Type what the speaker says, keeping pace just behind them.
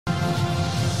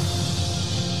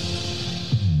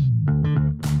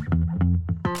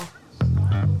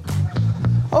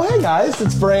Oh, hey guys,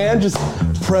 it's Bran, just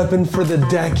prepping for the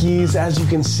Deckies. As you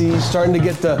can see, starting to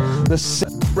get the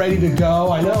set ready to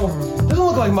go. I know it doesn't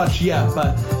look like much yet,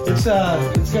 but it's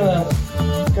gonna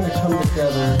come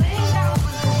together.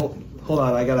 Hold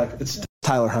on, it's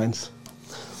Tyler Hines.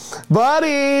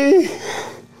 Buddy!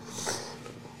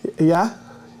 Yeah?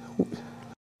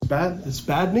 It's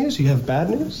bad news? You have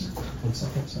bad news? 1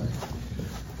 second, sorry.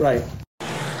 Right.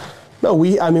 No,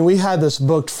 we had this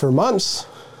booked for months.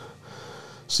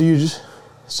 So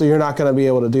you're not going to be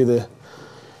able to do the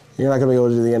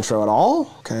intro at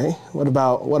all? Okay. What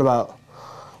about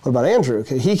Andrew?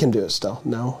 Okay, he can do it still.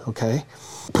 No, okay.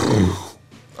 All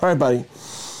right, buddy.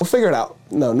 We'll figure it out.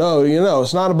 No,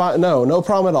 it's not about, no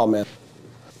problem at all, man.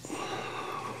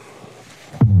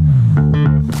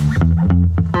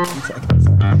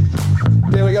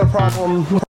 Yeah, we got a problem.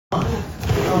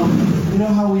 You know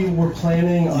how we were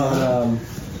planning on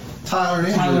Tyler and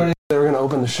Andrew. They were going to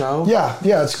open the show? Yeah,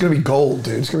 it's going to be gold,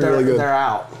 dude. It's going to be really good. They're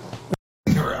out.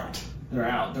 They're out. They're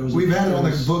out. We've had it on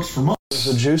the books for months. It's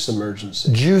a juice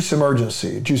emergency. Juice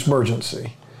emergency.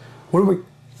 What do we...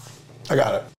 I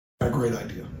got it. I got a great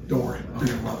idea. Don't worry. You're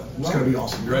going to love it. It's going to be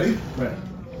awesome. You ready?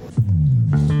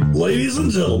 Right. Ladies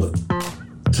and gentlemen,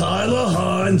 Tyler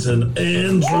Hines and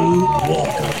Andrew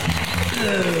Walker.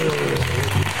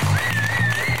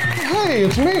 Hey,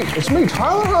 it's me,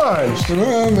 Tyler Hines. And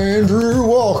I'm Andrew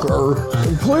Walker.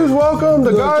 And please welcome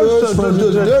the guys from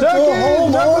the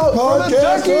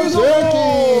Deckies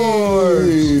Awards.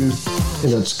 I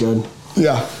think that's good.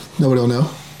 Yeah, nobody will know.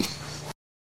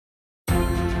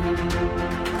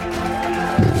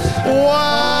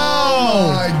 Wow!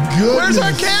 Oh my goodness. Where's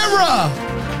our camera?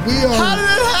 How did it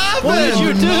happen? What did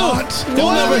you do? They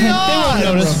won't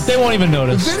notice. They won't even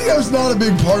notice. The video's not a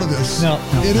big part of this. No,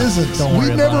 it isn't. Don't worry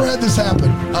We've never had this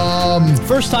happen.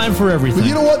 First time for everything. But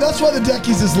you know what? That's why the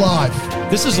Deckies is live.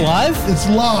 This is live? It's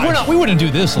live. We wouldn't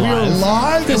do this live. We are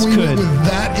live, this and we went could. with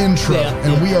that intro,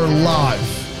 and we are live.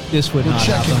 This would We're not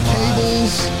checking happen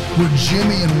cables. We're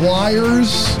jimmying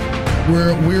wires.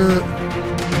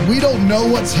 We don't know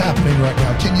what's happening right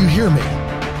now. Can you hear me?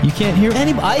 You can't hear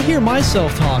anybody. I hear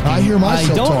myself talking. I hear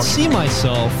myself talking. I don't see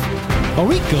myself. Are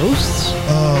we ghosts?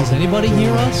 Does anybody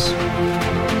hear us?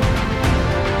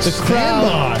 The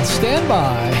crowd. Stand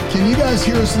by. Can you guys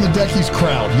hear us in the Deckies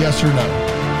crowd? Yes or no?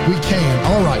 We can.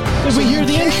 All right. Did we hear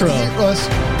the intro? Hear us,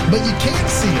 but you can't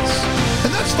see us.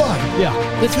 And that's fine. Yeah.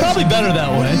 It's probably better that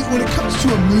way. When it comes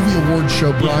to a movie award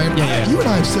show, Brian, you and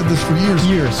I have said this for years.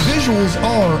 Visuals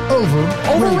are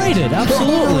overrated.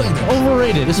 Absolutely.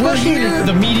 Overrated. Especially if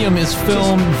the medium is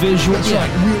film, visual. That's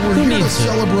right. We're here to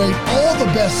celebrate all the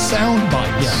best sound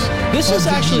bites. Yeah. This is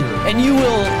actually, and you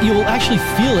will actually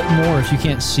feel it more if you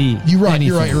can't see. You're right.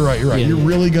 anything. You're right. Yeah, you're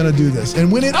really going to do this.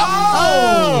 And when it...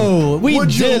 we would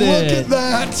did you it. Look at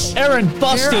that. Aaron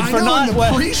busted for not... in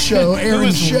the pre-show, Aaron It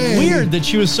was Shea weird that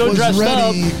she was so dressed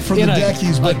up ready for the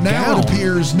Deckies, but now it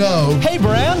appears no. Hey,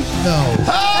 Bran. No.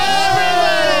 Hey!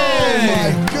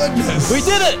 Oh, my goodness. We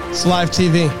did it. It's live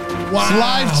TV. Wow. It's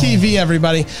live TV,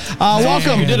 everybody.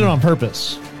 Welcome. You did it on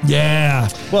purpose. Yeah.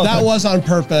 Well, that was on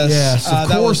purpose. Yes, of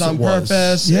that course was on it was.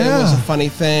 purpose. Yeah. It was a funny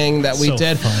thing that we So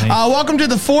did. funny. Welcome to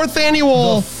the fourth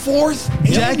annual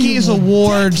Deckies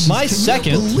Awards. My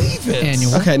second believe it.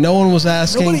 annual. Okay, no one was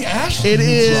asking. Nobody asked. It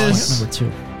is. Number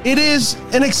 2. It is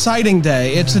an exciting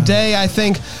day. It's a day I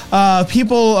think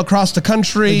people across the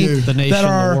country The nation, that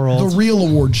are the world. The real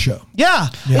award show. Yeah,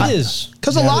 It is.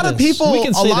 because a lot of people, We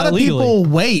can say that legally. people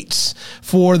wait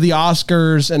for the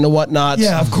Oscars and the whatnot.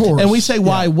 Yeah, of course. And we say,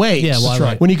 why wait? Yeah, why That's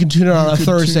right. When you can tune in on a You could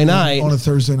Thursday tune in night. On a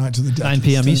Thursday night to the Deckies. 9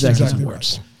 p.m. That's Eastern exactly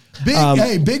Awards.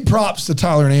 Right. Big props to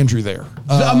Tyler and Andrew there.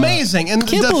 Amazing. And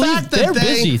Can't the believe fact that they're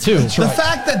busy, too. The That's right.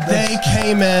 fact that they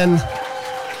came in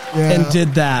Yeah. and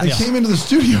did that. They came into the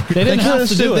studio. They didn't have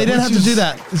to do it. They didn't have to do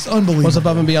that. It's unbelievable. Was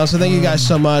above and beyond. So thank you guys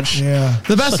so much. Yeah.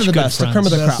 The best Such of the good best. The friends. creme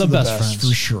of the Best crop. of the best friends.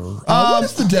 for sure. What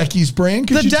is the Deckies brand?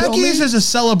 Could The you tell me? Deckies is a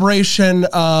celebration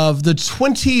of the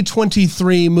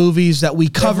 2023 movies that we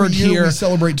covered Every year here. We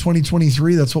celebrate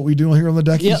 2023. That's what we do here on the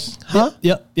Deckies. Yep. Huh?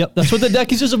 Yep. That's what the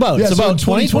Deckies is about. Yeah, it's so about in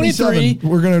 2023.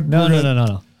 we're gonna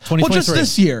No. 2023. Well, just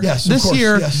this year. Yes, of this course,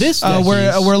 year. yes. This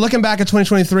we're Deckies. looking back at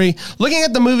 2023, looking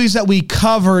at the movies that we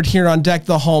covered here on Deck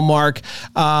the Hallmark,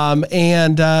 and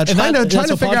trying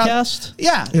to figure podcast? out.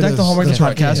 Yeah, It Deck is. the Hallmark That's the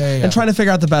right. podcast, Yeah. and trying to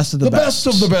figure out the best of the best.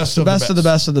 of the best of the best. of the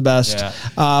best of the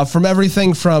best. From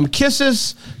everything from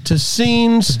kisses to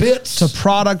scenes To bits, to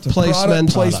product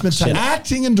placement, to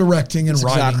acting and directing and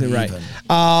writing. exactly right.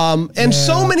 even. And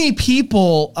so many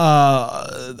people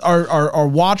are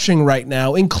watching right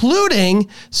now, including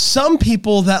some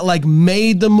people that like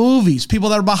made the movies, people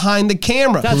that are behind the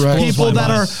camera, people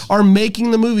that are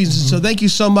making the movies. So thank you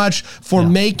so much for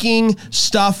making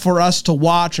stuff for us to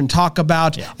watch and talk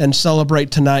about and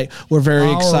celebrate tonight. We're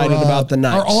very excited about the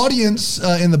night. Our audience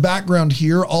in the background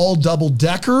here, all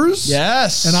double-deckers.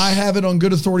 Yes. And I have it on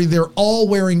good authority. They're all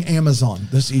wearing Amazon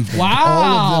this evening. Wow. All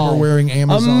of them are wearing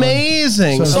Amazon.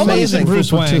 Amazing. So somebody's in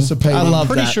Bruce Wayne. I love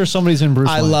I'm pretty sure somebody's in Bruce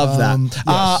Wayne. I love that.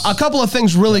 Yes. A couple of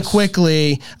things really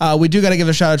quickly. We do got to give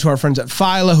a shout out to our friends at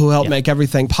Philo who help make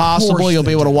everything possible. You'll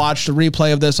be able to watch the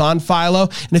replay of this on Philo.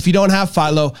 And if you don't have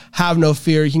Philo, have no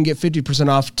fear. You can get 50%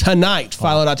 off tonight.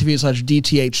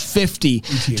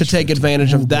 Philo.tv/DTH50 to take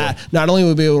advantage of that. Not only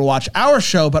will you be able to watch our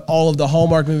show, but all of the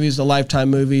Hallmark movies, the Lifetime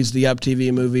movies, the Up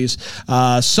TV movies.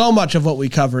 So much of what we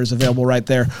cover is available right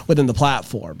there within the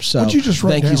platform. So What'd you just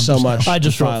write thank down you so just much. now? I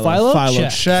just wrote Philo.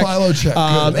 Check. Philo check.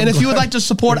 And if you would like to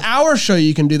support our show,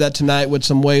 you can do that tonight with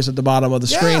some ways at the bottom of the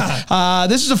screen.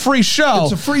 This is a free show.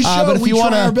 It's a free show. But if you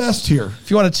want try our best here. If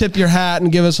you want to tip your hat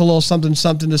and give us a little something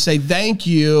to say thank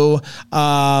you,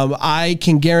 I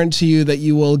can guarantee you that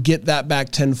you will get that back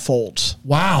tenfold.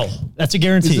 Wow. That's a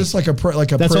guarantee. Is this like a That's prayer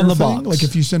on the thing? box. Like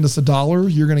if you send us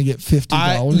 $1, you're going to get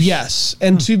 $50? Yes.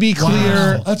 And to be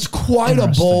clear, That's quite a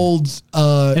bold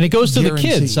and it goes to guarantee.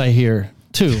 the kids, I hear,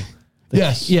 too.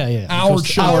 Yes. Yeah. Our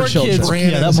children. kids.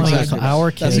 Brandon's Yeah, that money exactly is our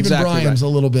right. kids. Even Brian's a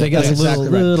little bit. They got That's a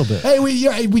little bit. Hey,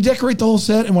 we decorate the whole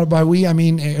set, and by we, I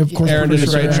mean, of course, Aaron did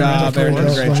a great job. Aaron Aaron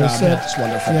did a great the whole job. set. It's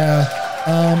wonderful. Yeah.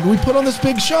 We put on this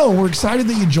big show. We're excited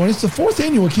that you joined us. The 4th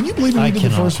annual. Can you believe we did the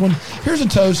first one? Here's a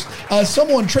toast.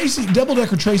 Double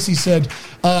Decker Tracy said,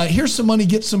 here's some money,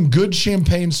 get some good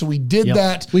champagne. So we did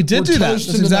that. We did do that.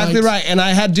 That's exactly right. And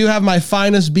I do have my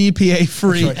finest BPA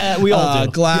free we all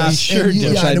do. glass. Yeah, we sure do.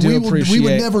 Which I do appreciate. We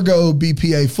would never go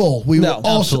BPA full. We will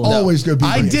also always go BPA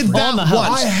I did full. that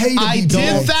once. I hated BPA. I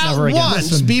did that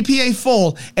once, BPA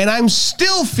full, and I'm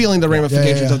still feeling the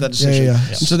ramifications of that decision. Yeah.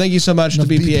 So thank you so much to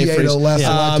BPA free.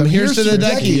 Here's to the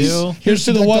Deckies. Here's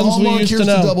to the ones we used to know.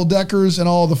 Here's to Double Deckers and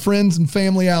all the friends and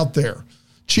family out there.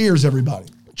 Cheers, everybody.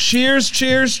 Cheers,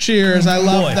 cheers, cheers. I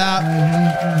love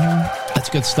that. That's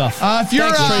good stuff. If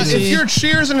you're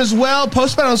cheersing as well,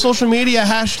 post about it on social media,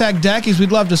 #Deckies.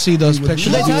 We'd love to see those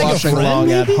pictures of you watching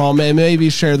along at home. And maybe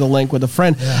share the link with a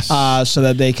friend so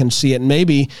that they can see it. And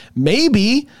maybe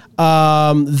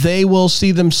they will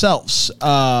see themselves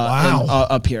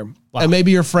up here. Wow. And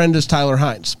maybe your friend is Tyler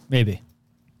Hines. Maybe.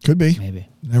 Could be. Maybe.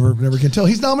 Never can tell.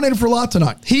 He's nominated for a lot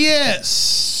tonight. He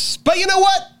is. But you know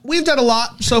what? We've done a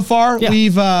lot so far. Yeah.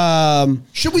 We've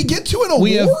should we get to an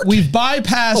award? We've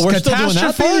bypassed we're still doing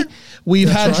that catastrophe. part? We've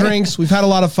had drinks. We've had a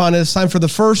lot of fun. It's time for the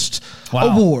first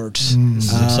award.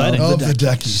 This is exciting. Of the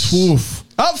Deckies. Oof.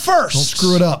 Up first. Don't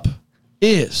screw it up.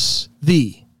 Is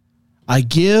the I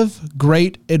Give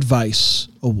Great Advice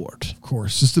Award. Of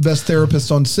course. It's the best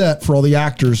therapist on set for all the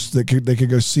actors that could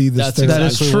go see this. That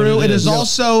is true. It is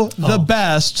also the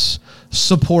best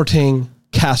supporting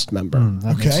cast member.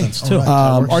 That makes sense too.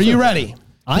 Are you ready?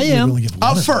 I am.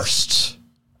 Up first,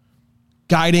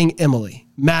 guiding Emily,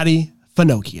 Maddie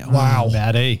Finocchio. Wow.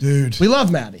 Maddie. Dude. We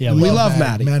love Maddie. Yeah, we love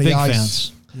Maddie. Big Ice.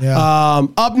 fans. Yeah.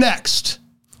 Up next,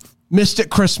 Mystic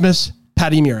Christmas,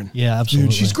 Patty Murin. Yeah, absolutely.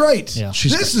 Dude, she's great. Yeah.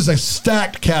 This is a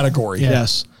stacked category. Yeah.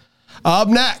 Yes. Up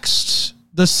next,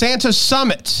 the Santa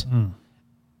Summit,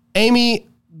 Amy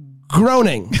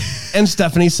Groening and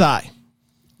Stephanie Sy.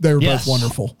 They were both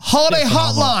wonderful. Holiday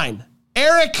Hotline,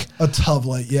 Eric. A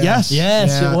Tuvley, yeah. Yes.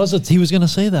 Yes, it was. He was going to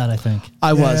say that, I think.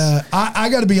 I was. I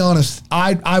got to be honest.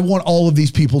 I want all of these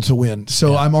people to win,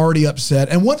 so I'm already upset.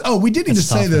 And what? Oh, we didn't even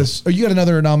say this. Oh, you got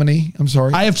another nominee? I'm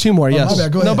sorry. I have two more. Yes. My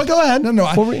bad. Go ahead. No, but go ahead.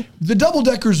 No. The Double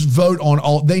Deckers vote on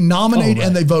all. They nominate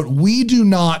and they vote. We do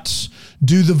not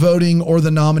do the voting or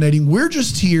the nominating. We're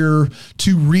just here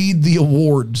to read the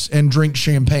awards and drink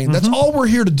champagne. That's all we're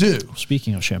here to do.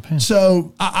 Speaking of champagne.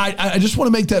 So I just want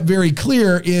to make that very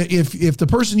clear. If the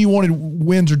person you wanted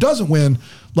wins or doesn't win,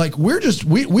 like we're as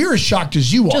shocked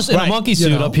as you are. Just in a monkey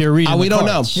suit up here reading we don't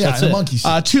know. Yeah, in a monkey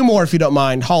suit. Two more if you don't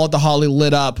mind. Hall at the Holly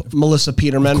lit up, Melissa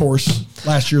Peterman. Of course.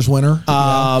 Last year's winner.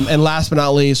 And last but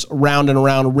not least, round and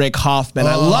around, Rick Hoffman.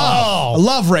 I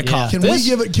love Rick Hoffman. Can we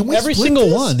give it? Can we every split single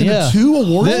this one? into two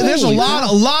awards? There's a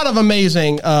lot of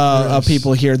amazing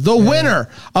people here. The winner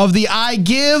of the I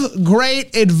Give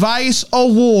Great Advice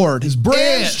Award is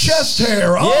Brand's chest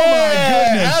hair. Oh yeah, my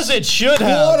goodness. as it should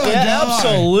have. What a guy.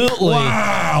 Absolutely.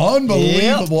 Wow,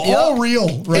 unbelievable. Yep. All real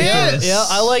right there. Yeah,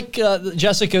 I like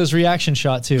Jessica's reaction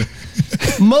shot too.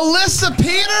 Melissa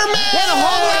Peterman.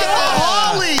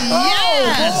 Holly.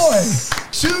 Yes. Oh, boy.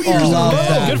 2 years in a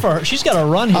row. Good for her. She's got a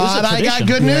run here. And I got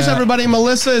good news, everybody.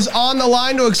 Melissa is on the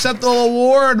line to accept the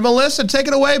award. Melissa, take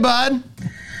it away, bud.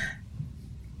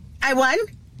 I won?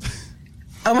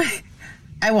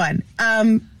 I won.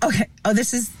 Okay. Oh,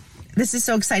 this is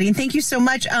so exciting. Thank you so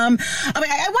much. I won a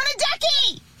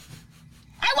Decky!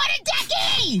 I won a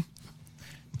Decky!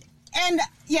 And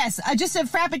yes, just a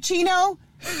Frappuccino.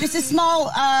 Just a small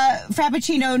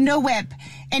Frappuccino, no whip.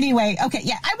 Anyway, okay,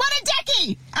 yeah, I won a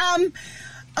Decky!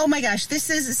 Oh my gosh, this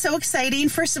is so exciting.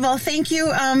 First of all, thank you,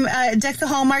 Deck the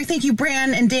Hallmark. Thank you,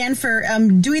 Bran and Dan, for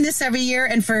doing this every year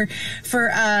and for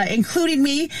including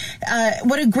me.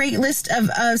 What a great list of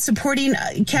supporting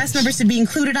cast members to be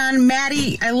included on.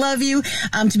 Maddie, I love you.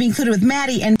 To be included with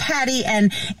Maddie and Patty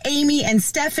and Amy and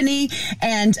Stephanie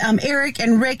and Eric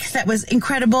and Rick. That was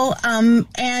incredible. Oh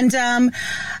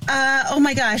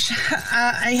my gosh,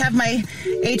 I have my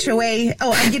HOA.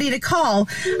 Oh, I'm getting a call.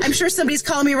 I'm sure somebody's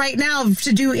calling me right now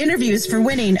to do interviews for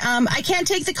winning. I can't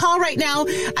take the call right now.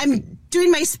 I'm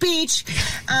doing my speech.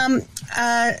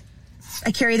 I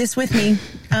carry this with me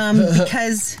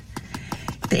because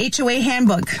the HOA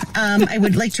handbook. I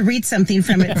would like to read something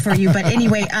from it for you. But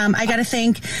anyway, I got to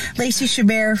thank Lacey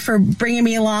Chabert for bringing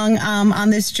me along on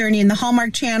this journey, and the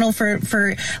Hallmark Channel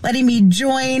for letting me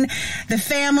join the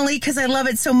family because I love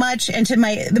it so much, and to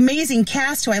the amazing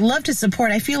cast who I love to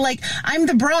support. I feel like I'm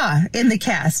the bra in the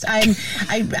cast.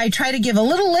 I try to give a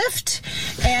little lift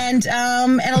and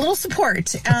a little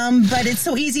support, but it's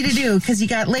so easy to do because you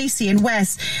got Lacey and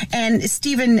Wes and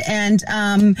Steven and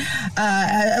Ellen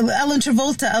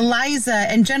Travolta, Eliza,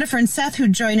 and Jennifer and Seth who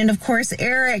join, and of course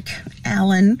Eric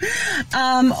Allen.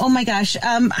 Oh my gosh,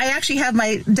 I actually have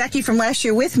my Decky from last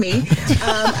year with me.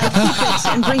 I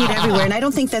keep it and bring it everywhere, and I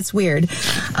don't think that's weird.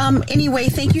 Anyway,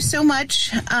 thank you so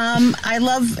much. I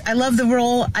love the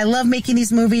role. I love making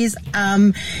these movies.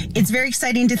 It's very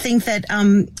exciting to think that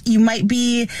you might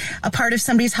be a part of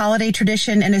somebody's holiday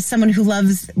tradition, and as someone who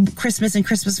loves Christmas and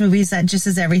Christmas movies, that just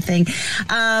is everything.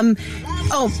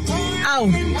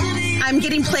 I'm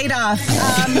getting played off.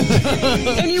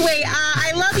 Anyway,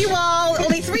 I love you all.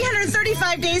 Only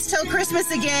 335 days till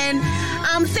Christmas again.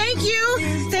 Thank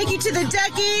you to the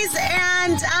Deckies,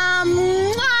 and I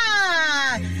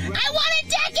want a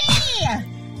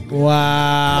Decky!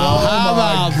 Wow. How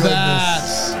about that?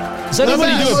 Does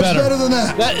anybody do it better than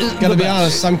that? Gotta be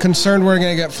honest, I'm concerned we're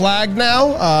gonna get flagged now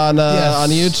on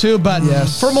YouTube, but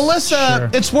for Melissa,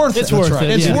 it's worth it. It's worth it.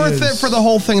 It's worth it for the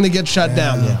whole thing to get shut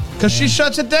down because she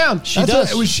shuts it down. She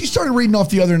does. She started reading off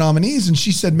the other nominees, and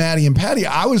she said Maddie and Patty.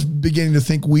 I was beginning to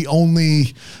think we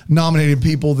only nominated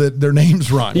people that their names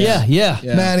run. Yeah.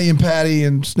 Maddie and Patty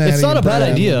and Snatty. It's not a bad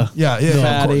idea. Yeah,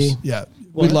 Fatty. of course. Yeah.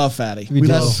 We love Fatty. We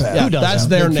love Fatty. Yeah, that's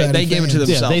their name. They gave it to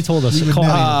themselves. Yeah, they told us.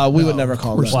 We would never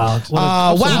call them.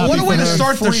 Wow. What a way to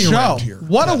start the show.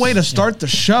 What a way to start the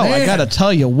show. I got to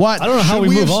tell you what. I don't know how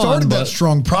we have move on. started that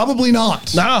strong? Probably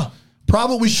not. No.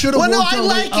 Probably we should have. Well, no, I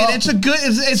like it. It's a good.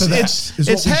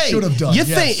 It's hey, should have done. You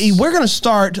think we're going to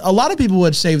start? A lot of people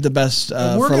would save the best for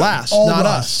last, not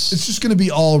us. It's just going to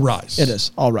be all Rice. It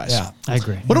is all Rice. Yeah, I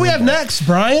agree. What do we have next,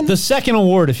 Brian? The second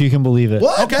award, if you can believe it.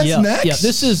 What? That's next? Yeah,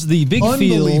 this is the Big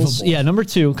Feels. Yeah, number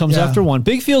 2 comes after 1.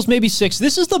 Big Feels, maybe 6.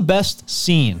 This is the best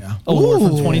scene award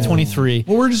from 2023.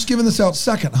 Well, we're just giving this out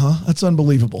second, huh? That's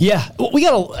unbelievable. Yeah, we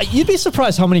got. You'd be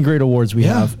surprised how many great awards we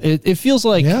have. It feels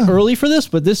like early for this,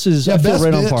 but this is I feel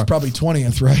right on par. Probably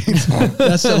 20th, right?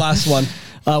 That's the last one.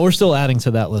 We're still adding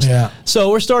to that list. Yeah. So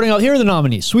we're starting out. Here are the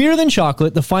nominees: Sweeter Than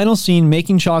Chocolate, the final scene,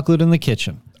 making chocolate in the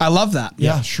kitchen. I love that.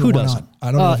 Yeah, sure. Who why doesn't? not?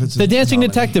 I don't know if it's The Dancing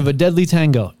Detective, A Deadly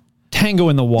Tango. Tango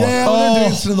in the Water. Yeah, when they're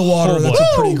dancing in the water. That's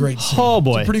a pretty great scene. Oh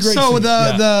boy. It's a pretty great So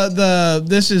scene.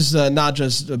 this is not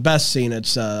just the best scene;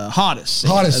 it's hottest.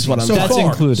 Scene, Hottest is what I'm scene. saying. That's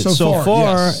included. So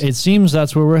far, yes. it seems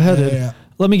that's where we're headed. Yeah.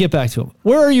 Let me get back to him.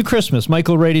 Where Are You Christmas?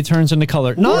 Michael Rady turns into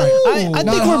color. No, I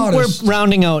think we're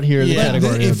rounding out here the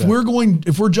category.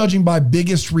 If we're judging by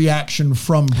biggest reaction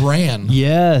from Bran,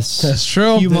 yes, that's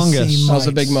true. Humongous. That was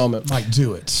a big moment. Might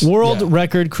do it. World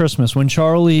record Christmas when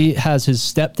Charlie has his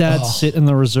stepdad sit in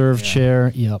the reserve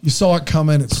chair. Yep. You saw it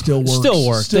coming. It still works. Still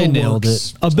worked. They nailed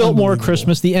it. A Biltmore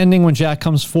Christmas. The ending when Jack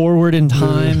comes forward in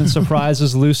time and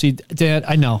surprises Lucy. Dad,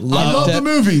 I know. I love the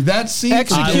movie. That scene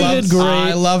executed great.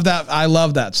 I love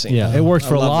that scene. Yeah, it worked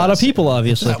for a lot of people,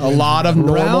 obviously. A lot of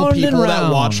normal people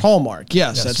that watch Hallmark.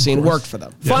 Yes, that scene worked for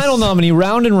them. Final nominee,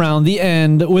 Round and Round, the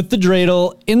end, with the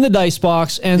dreidel in the dice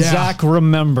box, and Zach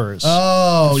remembers.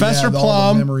 Oh, Professor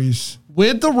Plum. Memories.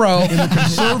 with the rope in the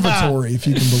conservatory, if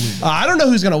you can believe it. I don't know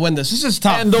who's going to win this. This is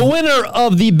tough. And the winner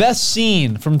of the best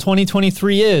scene from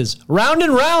 2023 is Round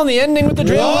and Round, the ending with the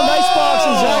dream of the dice box,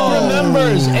 and Zach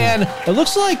remembers. And it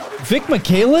looks like Vic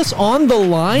Michaelis on the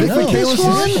line. Vic Michaelis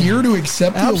is here to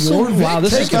accept the award. Wow,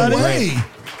 this is going great.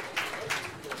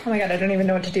 Oh my God, I don't even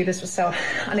know what to do. This was so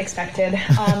unexpected.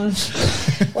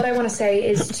 What I want to say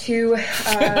is to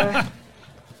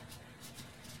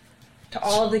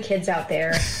all of the kids out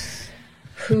there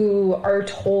who are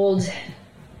told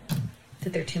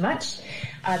that they're too much,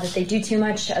 that they do too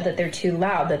much, that they're too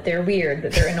loud, that they're weird,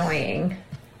 that they're annoying.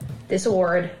 This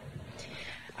award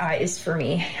is for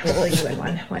me. Hopefully you win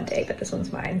one day, but this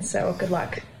one's mine. So good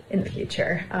luck in the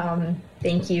future.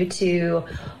 Thank you to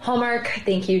Hallmark.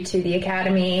 Thank you to the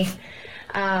Academy.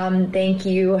 Thank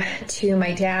you to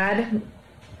my dad,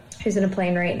 who's in a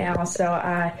plane right now. So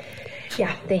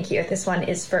yeah, thank you. This one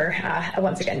is for,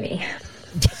 once again, me.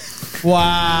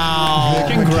 Wow.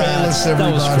 Congrats. That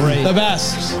was great. The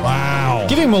best. Wow.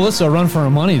 Giving Melissa a run for her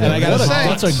money, though. And I gotta say,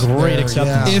 that's a great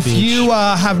acceptance If speech. you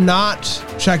have not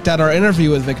checked out our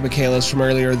interview with Vic Michaelis from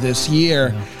earlier this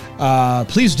year,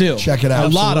 please do. Check it out. A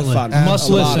lot of fun. Must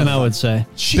listen, I would say.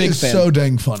 She Big is fan. so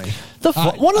dang funny.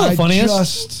 One of the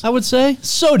funniest, I would say.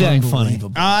 So dang funny.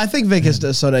 I think Vic is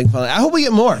so dang funny. I hope we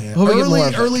get more. Yeah. Hope we get more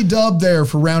of it. Early dub there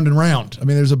for Round and Round. I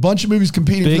mean, there's a bunch of movies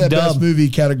competing Big for that dub. best movie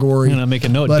category. I'm gonna make a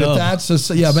note. But dub. if that's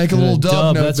make a little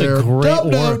dub note That's there. a great Dub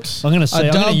word. note. I'm gonna say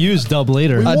I'm gonna use dub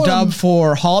later. We A want dub them-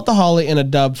 for Hall at the Holly and a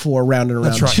dub for Round and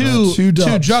Round. That's right. Two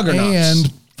dubs. juggernauts.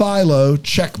 And Philo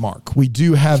checkmark. We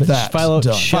do have that Philo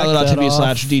done. check.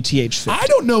 Philo.tv/DTH50. I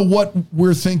don't know what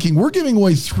we're thinking. We're giving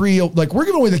away three. Like we're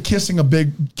giving away the kissing a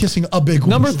big one.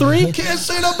 Number 3?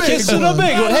 Kissing a big Kissing one. a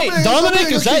big one. Hey,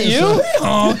 Dominic, is that you?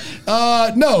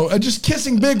 No, just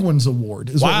Kissing Big Ones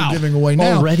award is what we're giving away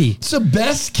now. Already. It's the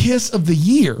best kiss of the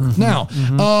year. Now,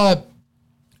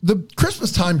 the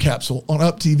Christmas Time Capsule on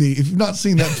Up TV, if you've not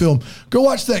seen that film, go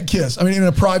watch that kiss. I mean, in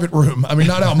a private room. I mean,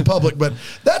 not out in public, but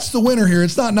that's the winner here.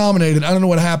 It's not nominated. I don't know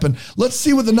what happened. Let's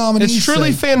see what the nominees It's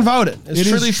truly say. fan voted. It's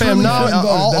truly fan voted.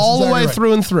 All the way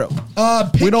through and through.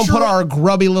 We don't put our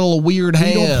grubby little weird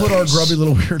hands. We don't put our grubby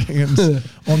little weird hands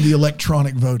on the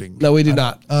electronic voting. No, we do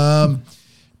not.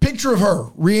 Picture of her,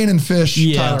 Rhiannon Fish,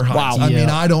 Tyler Hines. Wow. I mean,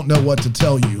 I don't know what to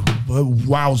tell you.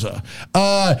 Wowza.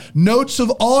 Notes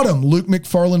of Autumn, Luke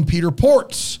McFarlane, Peter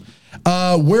Ports.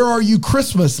 Where Are You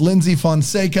Christmas, Lindsay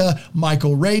Fonseca,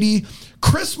 Michael Rady.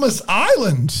 Christmas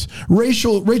Island,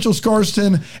 Rachel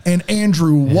Scarston, and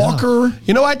Andrew Walker.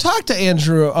 You know, I talked to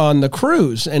Andrew on the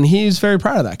cruise, and he's very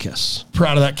proud of that kiss.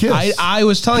 Proud of that kiss. I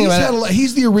was telling him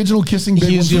he's the original Kissing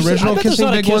Big Ones. He's the original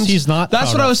Kissing Big Ones. He's not.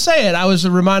 That's what I was saying. I was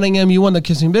reminding him you won the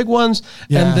Kissing Big Ones,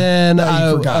 and then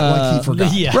he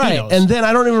forgot. Yeah, right. And then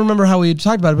I don't even remember how we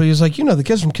talked about it, but he was like, the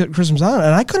kiss from Christmas Island,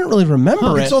 and I couldn't really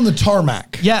remember it. It's on the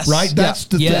tarmac. Yes. Right? That's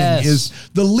the thing. Is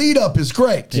the lead up is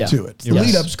great to it. The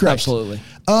lead up's great. Absolutely.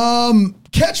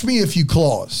 Catch Me If You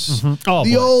Claus. Oh,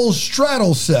 the boy. old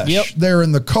straddle sesh there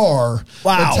in the car.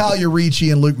 Wow. Natalia Ricci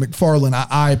and Luke McFarlane.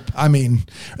 I mean,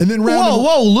 and then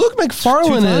Whoa, Luke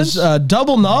McFarlane is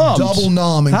double nommed. Double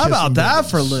nom. How about that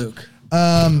for Luke?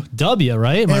 W,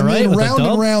 right? Am I right? Then With round a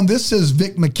dub? and round, this says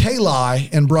Vic Michaeli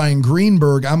and Brian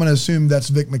Greenberg. I'm going to assume that's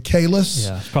Vic Michaelis.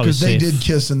 Yeah, it's probably because they safe. did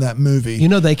kiss in that movie.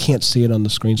 They can't see it on the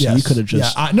screen, so you could have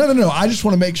just... Yeah, no. I just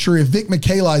want to make sure if Vic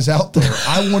Michaeli's out there,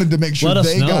 I wanted to make sure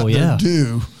they got their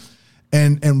due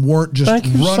and weren't just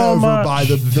run over by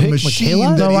the machine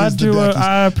Michaeli? that is the Deckies.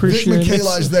 I appreciate Vic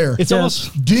Michaeli's there. It's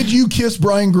almost... Did you kiss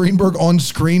Brian Greenberg on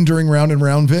screen during Round and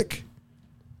Round, Vic?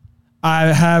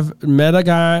 I have met a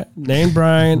guy named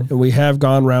Brian, and we have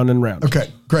gone round and round.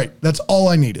 Okay, great. That's all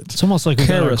I needed. It's almost like we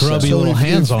got our grubby So little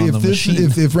hands on the machine.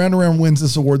 If Round and Round wins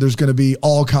this award, there's going to be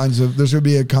all kinds of. There's going to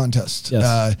be a contest.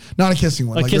 Yes. Not a kissing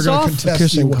one. A Like they're going to kiss-off? contest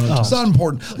Kissing you. contest. It's not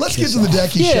important. Let's get to the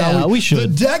Decky, shall we? We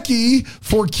should. The Decky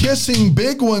for kissing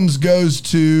big ones goes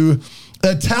to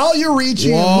Natalia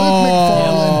Ricci and Luke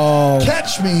McFarlane.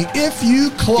 Catch Me If You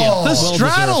Claw. The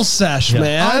straddle sesh,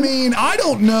 man. I mean, I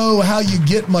don't know how you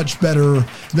get much better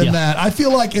than that. I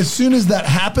feel like as soon as that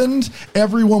happened,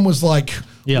 everyone was like,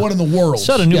 what in the world?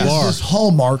 Set a new bar. Is this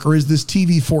Hallmark or is this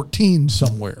TV 14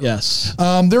 somewhere? Yes.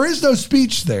 There is no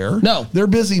speech there. No. They're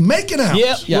busy making out.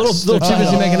 Yes. Little They're too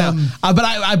busy making out.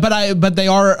 But they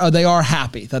are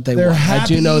happy that they won. I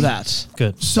do know that.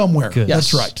 Good. Somewhere. Good.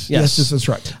 That's right. Yes, that's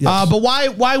right. Yes. But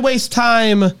why waste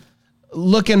time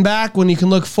looking back when you can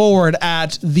look forward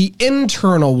at the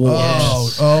intern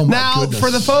awards. Oh my now, goodness.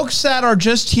 for the folks that are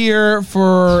just here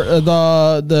for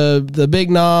the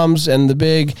big noms and the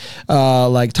big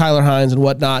like Tyler Hines and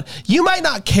whatnot, you might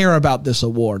not care about this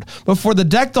award, but for the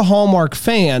Deck the Hallmark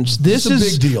fans, this is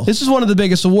a big deal. This is one of the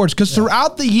biggest awards because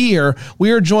throughout the year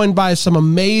we are joined by some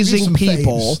amazing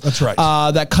people. That's right.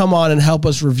 That come on and help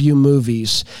us review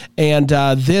movies, and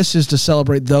this is to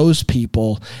celebrate those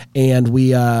people, and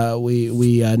we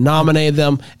nominate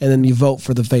them, and then you vote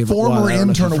for the favorite one. Former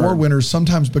intern award winners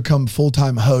sometimes become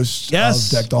full-time hosts of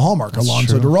Deck the Hallmark.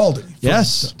 Alonzo Duralde.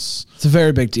 Yes. It's a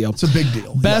very big deal. It's a big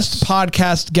deal. Best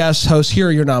podcast guest host. Here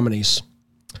are your nominees.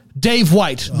 Dave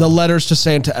White, the Letters to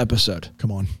Santa episode.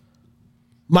 Come on.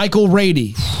 Michael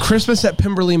Rady, Christmas at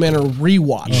Pemberley Manor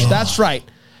rewatch. That's right.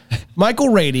 Michael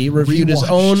Rady reviewed his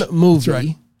own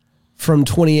movie from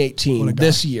 2018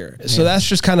 this year. So that's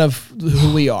just kind of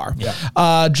who we are.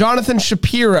 Yeah. Jonathan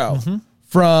Shapiro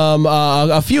from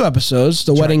a few episodes,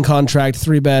 The Wedding Contract,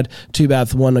 3-bed,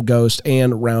 2-bath, 1 a ghost,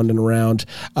 and Round and Round.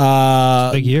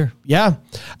 Big year. Yeah.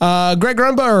 Greg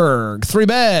Grunberg,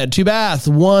 3-bed, 2-bath,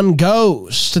 1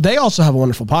 ghost. They also have a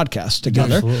wonderful podcast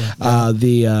together.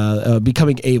 The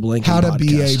Becoming Abe Lincoln How to podcast.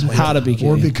 Be Abe Lincoln. How to be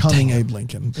Or Becoming Abe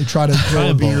Lincoln. They try to grow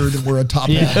a beard and wear a top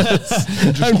hat.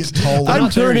 I'm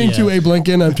turning to Abe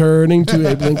Lincoln. I'm turning to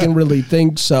Abe Lincoln. Really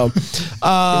think so.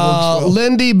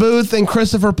 Lindy Booth and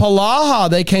Christopher Palaha,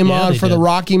 they came on for the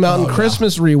Rocky Mountain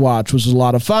Christmas rewatch, which was a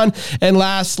lot of fun. And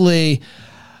lastly,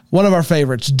 one of our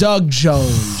favorites, Doug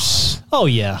Jones. Oh,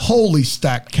 yeah. Holy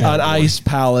stacked category. On Ice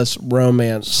Palace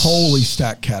Romance. Holy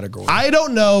stacked category. I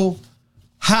don't know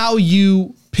how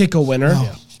you pick a winner.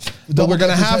 No. But we're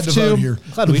going to have to. Vote here.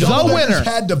 The winner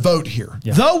had to vote here.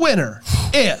 Yeah. The winner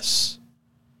is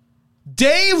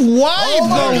Dave White,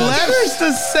 the Letters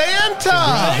to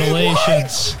Santa.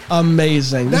 Congratulations.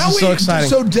 Amazing. This is so exciting.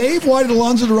 So Dave White and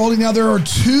Alonzo Duralde, now there are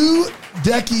 2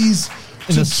 Deckies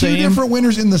in the two different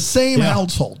winners in the same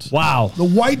household. Wow. The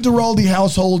White Duralde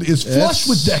household is flush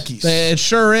with Deckies. It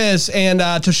sure is.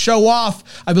 And to show off,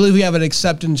 I believe we have an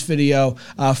acceptance video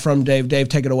from Dave. Dave,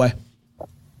 take it away.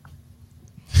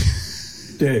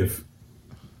 Dave,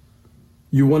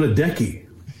 you won a Deckie.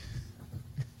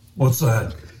 What's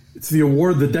that? It's the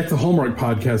award that Deck the Hallmark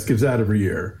podcast gives out every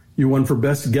year. You won for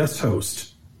best guest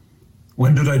host.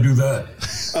 When did I do that?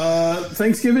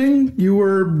 Thanksgiving, you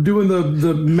were doing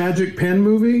the Magic Pen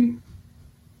movie.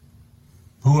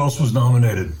 Who else was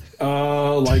nominated?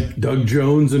 Like Doug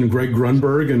Jones and Greg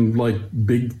Grunberg and like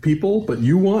big people, but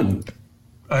you won.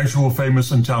 Actual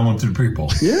famous and talented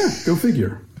people. Yeah, go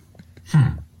figure.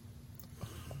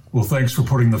 Well, thanks for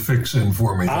putting the fix in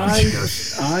for me.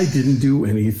 I didn't do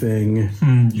anything.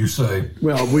 You say.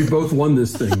 Well, we both won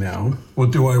this thing now.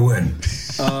 What do I win?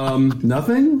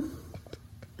 Nothing.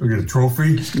 Do I get a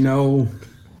trophy? No.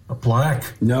 A plaque?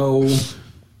 No.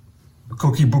 A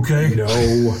cookie bouquet?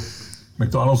 No.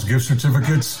 McDonald's gift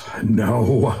certificates?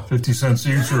 No. 50 cents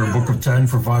each or a book of 10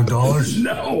 for $5?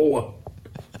 No.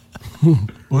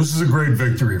 Well, this is a great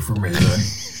victory for me then.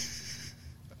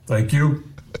 Thank you.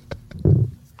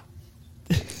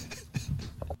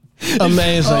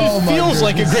 Amazing. It feels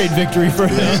like a great victory for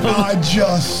him.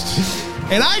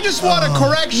 And I just want a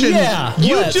correction. Yeah,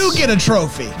 you do get a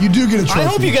trophy. You do get a trophy. I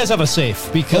hope you guys have a safe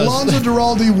because Alonzo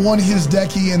Duralde won his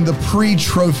Decky in the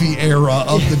pre-trophy era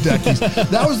of the Deckies.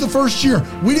 That was the first year.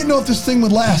 We didn't know if this thing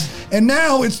would last. And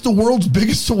now it's the world's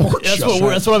biggest award show.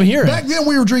 That's what I'm hearing. Back then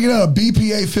we were drinking out of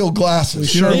BPA-filled glasses.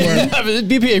 Sure were.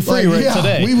 BPA free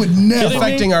today. We would never.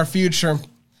 Affecting our future.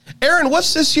 Aaron,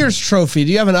 what's this year's trophy?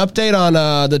 Do you have an update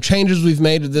on the changes we've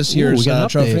made to this year's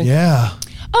trophy? Yeah.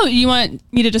 Oh, you want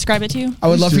me to describe it to you? I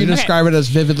would love for you to describe it as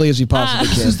vividly as you possibly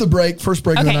can. This is the first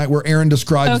break of the night where Aaron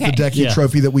describes the Decky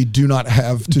trophy that we do not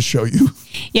have to show you.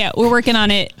 Yeah, we're working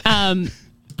on it.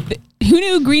 Who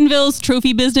knew Greenville's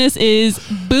trophy business is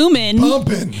booming?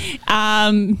 Pumping.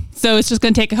 So it's just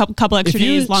going to take a couple extra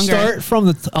days longer. Start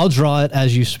from I'll draw it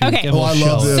as you speak. Okay. And we'll I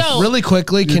love this. So, really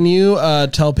quickly, can you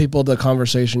tell people the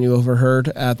conversation you overheard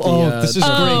at the... this is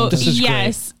great. This is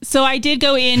yes. Great. So I did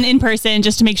go in person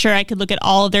just to make sure I could look at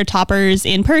all of their toppers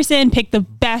in person, pick the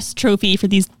best trophy for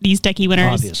these Decky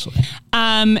winners. Obviously.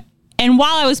 And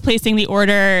while I was placing the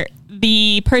order,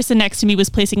 the person next to me was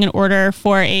placing an order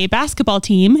for a basketball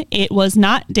team. It was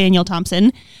not Daniel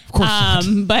Thompson. Of course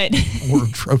not. But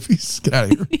order trophies. Get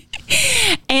out of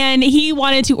here. And he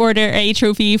wanted to order a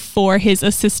trophy for his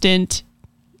assistant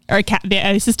or the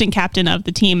assistant captain of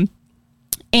the team.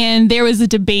 And there was a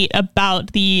debate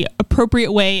about the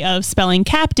appropriate way of spelling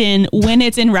captain when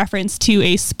it's in reference to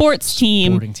a sports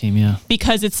team. Sporting team, yeah.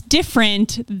 Because it's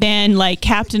different than like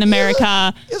Captain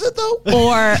America Is it though?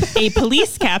 or a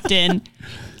police captain.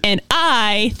 And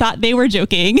I thought they were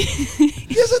joking. Is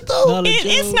it though?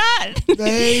 It's not.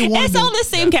 It's all the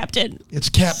same captain. It's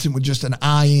captain with just an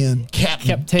I-N.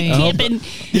 Captain. Captain.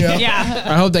 Yeah.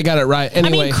 I hope they got it right.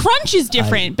 Anyway. I mean, crunch is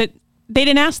different, but they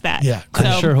didn't ask that. Yeah.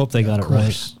 I sure hope they got it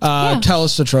right. Tell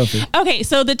us the trophy. Okay,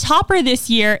 so the topper this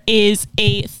year is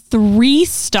a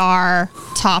 3-star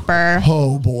topper.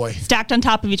 Oh boy. Stacked on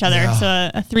top of each other. Yeah.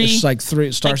 So a 3. It's like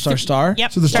 3 star.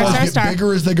 Yep. So the stars get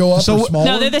bigger as they go up or smaller?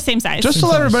 No, they're the same size. Just to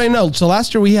let everybody know, so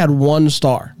last year we had 1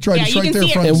 star. That's right, Yeah, it's you right can there see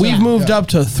it. front And and we've center. moved up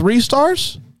to 3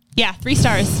 stars? Yeah, 3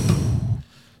 stars.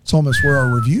 It's almost where our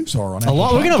reviews are on A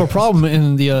lot. We're gonna have a problem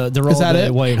in the that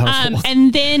it? White household.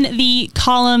 And then the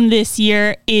column this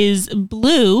year is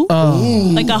blue,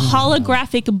 like a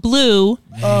holographic blue.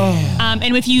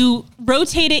 And if you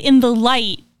rotate it in the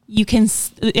light,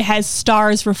 it has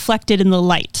stars reflected in the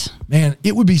light. Man,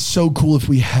 it would be so cool if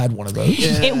we had one of those.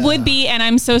 It would be, and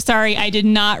I'm so sorry, I did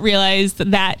not realize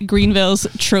that Greenville's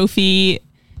trophy.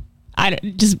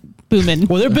 Just booming.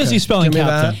 Well, they're busy spelling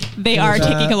captain. They are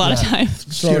taking a lot of time.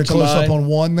 Let's get a close up on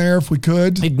one there if we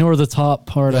could. Ignore the top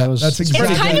part. That's exactly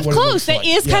It's kind of what close. It It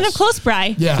is kind of close,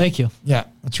 Bri. Yeah. Thank you. Yeah,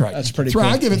 that's right. That's pretty cool.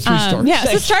 I give it 3 stars. Yeah,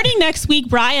 so starting next week,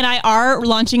 Bri and I are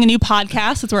launching a new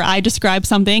podcast. It's where I describe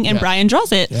something and Brian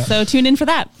draws it. Yeah. So tune in for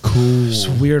that. Cool. It's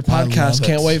a weird podcast.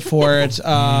 Can't wait for it.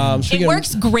 It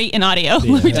works great in audio,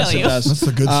 let me tell you. It does. That's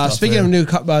the good stuff. Speaking of new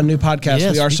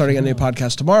podcasts, we are starting a new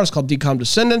podcast tomorrow. It's called Decom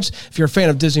Descendants. If you're a fan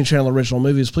of Disney Channel original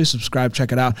movies, please subscribe,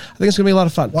 check it out. I think it's going to be a lot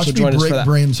of fun. Watch so me join us for break that.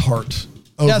 Brain's heart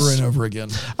over and over again.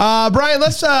 Brian,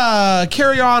 let's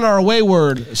carry on our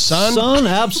wayward son.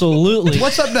 Absolutely.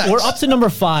 What's up next? We're up to number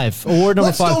 5. Award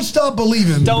number 5. Don't stop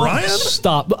believing, Don't Brian.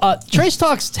 stop. Trace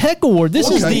Talks Tech Award. This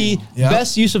is the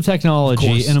best use of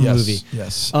technology in a movie.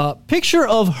 Yes. Picture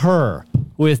of her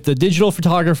with the digital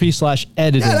photography /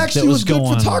 editing That actually was good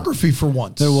going photography on. for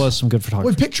once. There was some good photography.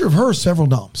 Well, picture of her, several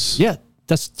noms. Yeah.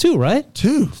 That's 2, right?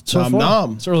 2. So Nom far.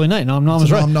 nom. It's early night. Nom nom It's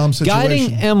is a right. nom nom Guiding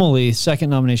situation. Emily, second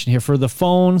nomination here for the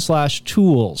phone /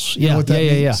 tools. You know what that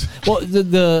means? Well,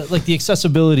 the like the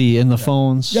accessibility in the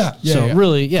phones. So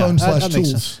really, Phone / that makes tools.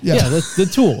 sense. Yeah. The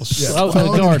tools. Yeah. Out in the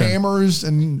Phone and garden. hammers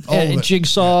and all of it.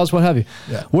 Jigsaws, what have you.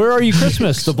 Yeah. Where Are You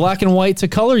Christmas? The black and white to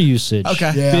color usage.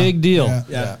 Okay. Yeah. Big deal.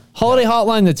 Yeah. Holiday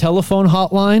hotline, the telephone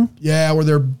hotline. Yeah, where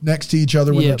they're next to each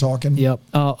other when they're talking. Yep.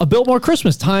 A Biltmore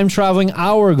Christmas time traveling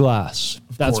hourglass.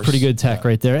 That's course. pretty good tech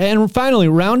right there. And finally,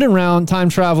 Round and Round time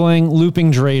traveling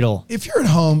looping dreidel. If you're at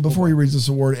home before you read this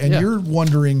award and you're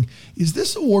wondering, is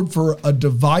this award for a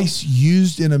device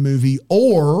used in a movie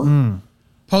or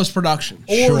Post-production.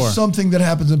 or something that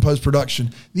happens in post-production?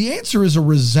 The answer is a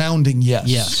resounding yes.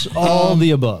 Yes, all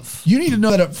the above. You need to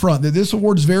know that up front, that this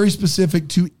award is very specific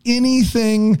to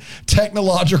anything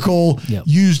technological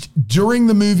used during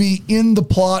the movie, in the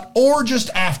plot, or just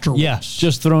afterwards. Yes,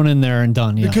 just thrown in there and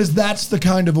done. Yeah. Because that's the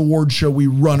kind of award show we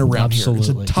run around here. It's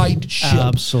a tight ship.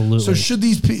 Absolutely. So should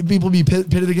these people be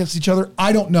pitted against each other?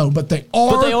 I don't know, but they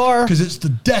are. But they are. Because it's the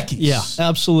Deckies. Yeah,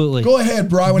 absolutely. Go ahead,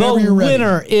 Brian, whenever you're ready. The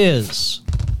winner is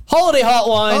Holiday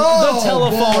Hotline, the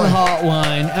telephone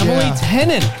hotline. Emily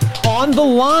Tennant on the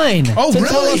line to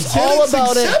tell us all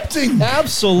about accepting. it.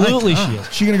 Absolutely, she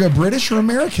is. She going to go British or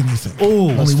American, you think? Oh,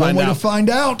 only one way to find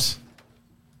out.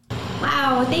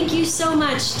 Wow, thank you so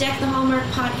much, Deck the Hallmark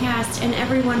Podcast, and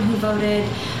everyone who voted.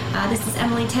 This is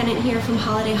Emily Tennant here from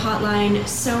Holiday Hotline.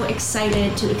 So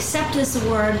excited to accept this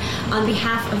award on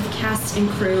behalf of the cast and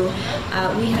crew.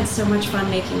 We had so much fun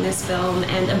making this film,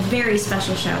 and a very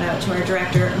special shout out to our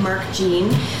director, Mark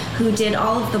Jean, who did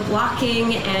all of the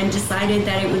blocking and decided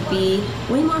that it would be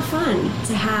way more fun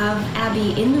to have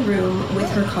Abby in the room with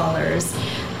her callers.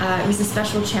 It was a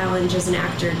special challenge as an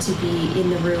actor to be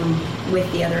in the room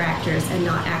with the other actors and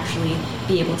not actually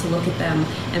be able to look at them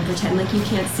and pretend like you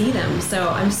can't see them. So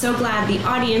I'm so glad the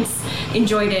audience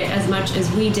enjoyed it as much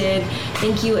as we did.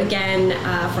 Thank you again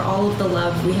for all of the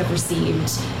love we have received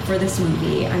for this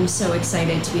movie. I'm so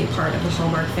excited to be a part of the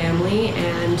Hallmark family,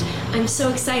 and I'm so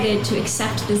excited to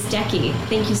accept this Deckie.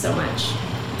 Thank you so much.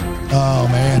 Oh,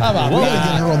 man. How about we got to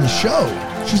that? get her on the show.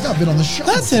 She's not been on the show.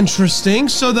 That's interesting.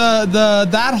 So the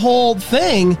that whole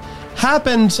thing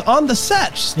happened on the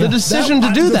sets. The decision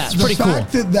to do that. The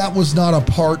fact that was not a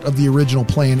part of the original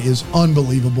plan is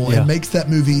unbelievable. It makes that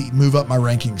movie move up my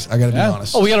rankings. I got to be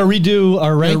honest. Oh, we got to redo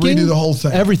our ranking? Redo the whole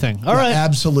thing. Everything. All right.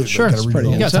 Absolutely. Sure.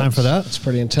 You got time for that. It's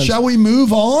pretty intense. Shall we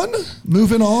move on?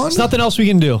 Moving on? There's nothing else we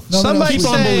can do. Some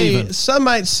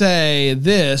might say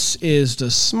this is the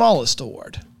smallest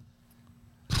award.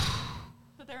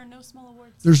 But there are no small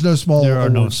awards. There's no small awards. There are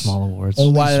no small awards.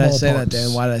 Well, why did I say that,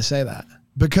 Dan? Why did I say that?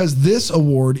 Because this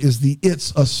award is the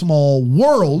It's a Small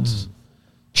World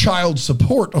Child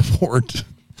Support Award.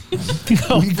 We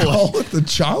call it the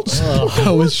Child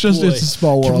Support. It's a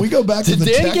small world. Can we go back to the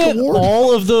Dan tech award?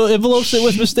 All of the envelopes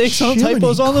with mistakes on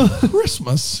typos on them?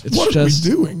 Christmas. What are we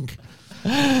doing?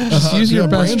 Just use your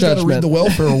best judgment. Read the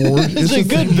welfare award. It's a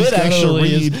good bit,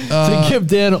 actually, to give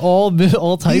Dan all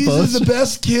typos. These are the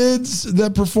best kids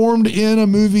that performed in a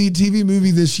TV movie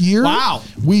this year. Wow.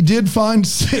 We did find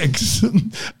 6.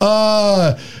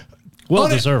 Well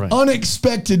deserving.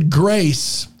 Unexpected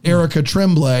Grace, Erica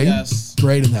Tremblay. Yes.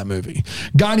 Great in that movie.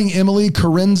 Guiding Emily,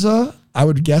 Corinza. I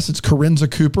would guess it's Corinza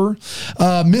Cooper.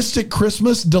 Mystic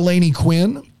Christmas, Delaney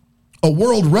Quinn. A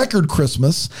World Record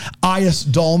Christmas, Ias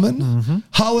Dahlman.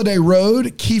 Holiday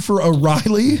Road, Kiefer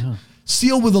O'Reilly.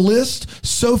 Seal with a List,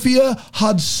 Sophia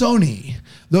Hodsoni.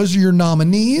 Those are your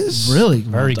nominees. Really?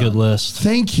 Very good list.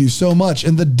 Thank you so much.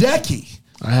 And the Decky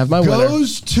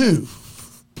goes to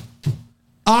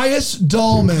Ias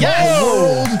Dahlman.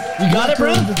 Yes! You got it,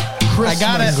 Brent? I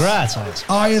got it. Congrats.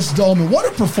 Ias Dahlman.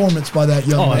 What a performance by that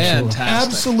young man. Fantastic.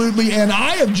 Absolutely. And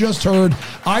I have just heard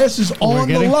Ias is on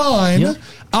the line. Yep.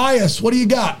 Ias, what do you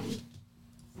got?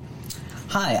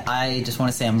 Hi, I just want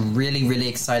to say I'm really, really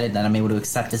excited that I'm able to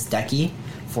accept this Decky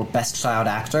for Best Child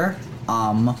Actor.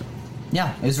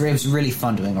 It was really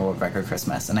fun doing a World Record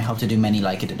Christmas, and I hope to do many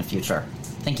like it in the future.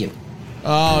 Thank you.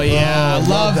 Oh, yeah.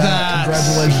 Love that.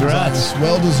 Congratulations, Ias.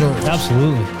 Well deserved.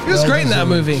 Absolutely. He was great in that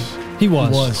movie. He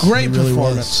was. Great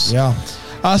performance. Yeah.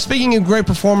 Speaking of great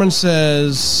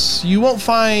performances, you won't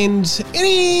find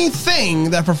anything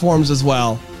that performs as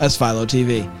well as Philo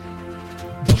TV.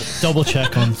 Double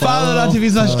check on Philo.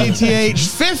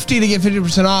 Philo.tv/KTH50 to get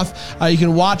 50% off. You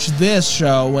can watch this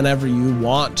show whenever you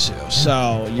want to.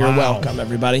 So you're welcome,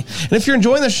 everybody. And if you're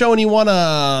enjoying the show and you want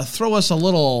to throw us a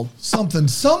little something,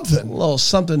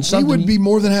 we would be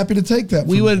more than happy to take that.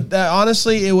 We would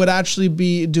honestly, it would actually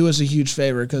do us a huge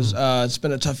favor because it's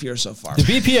been a tough year so far. The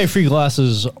BPA free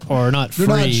glasses are not free.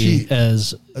 They're not cheap.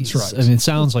 That's right. I mean, it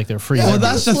sounds like they're free. Yeah, well,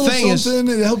 that's the thing is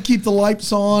it help keep the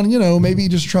lights on. Maybe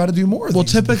just try to do more. Well,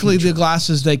 typically the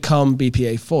glasses they come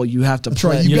BPA full. You have to. That's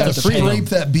right. You got to scrape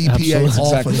that BPA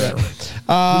off of there with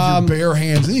your bare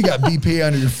hands. Then you got BPA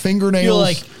under your fingernails. You're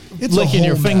like it's licking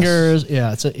your fingers.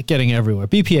 Yeah, it's getting everywhere.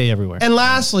 BPA everywhere. And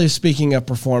lastly, speaking of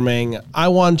performing, I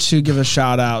want to give a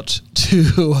shout out to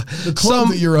the club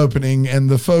that you're opening and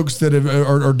the folks that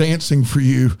are dancing for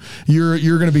you.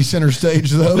 You're going to be center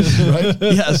stage, though, right?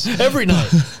 Yes, every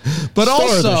night. But Star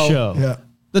also, of the show.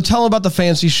 The Tell About the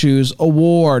Fancy Shoes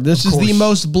Award. This is the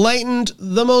most blatant,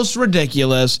 the most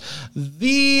ridiculous,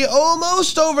 the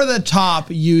almost over the top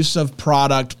use of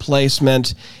product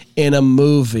placement in a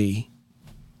movie.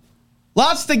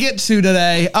 Lots to get to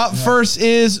today. Up first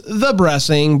is the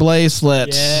Blessing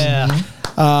Bracelet.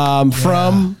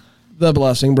 From the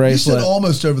Blessing Bracelet. You said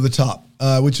almost over the top,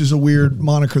 which is a weird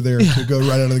moniker there to go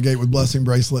right out of the gate with Blessing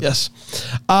Bracelet. Yes.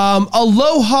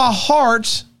 Aloha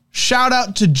Heart. Shout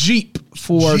out to Jeep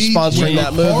for sponsoring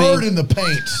that movie. Hard in the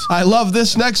paint. I love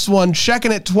this next one.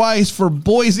 Checking it twice for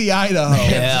Boise, Idaho.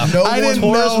 Yeah.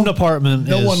 Tourism department.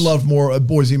 No one loved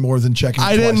Boise more than checking it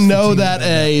twice. I didn't know that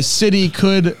a city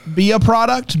could be a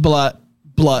product, but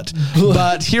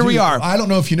here we are. I don't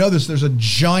know if you know this. There's a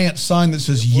giant sign that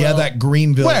says, that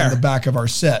Greenville in the back of our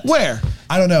set. Where?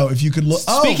 I don't know if you could look.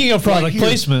 Speaking of product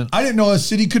placement. I didn't know a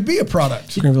city could be a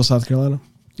product. Greenville, South Carolina.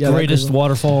 Greatest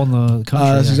waterfall in the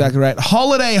country. That's exactly right.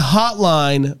 Holiday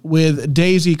Hotline with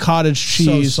Daisy Cottage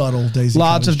Cheese. So subtle, Daisy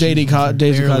Lots Cottage of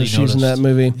Daisy Cottage Cheese in that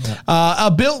movie. Yeah. A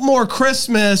Biltmore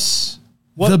Christmas.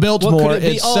 The Biltmore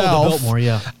itself. Oh, the Biltmore,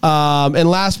 yeah. And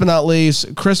last but not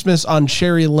least, Christmas on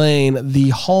Cherry Lane, the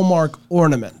Hallmark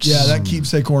ornament. Yeah, that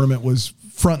keepsake ornament was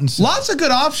front and center. Lots of good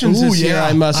options this year,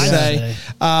 I must say.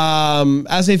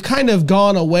 As they've kind of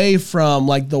gone away from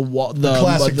like the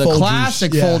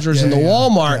classic Folgers in the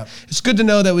Walmart, it's good to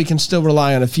know that we can still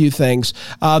rely on a few things.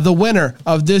 The winner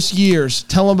of this year's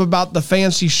Tell Them About the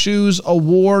Fancy Shoes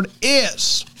Award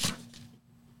is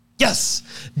Yes.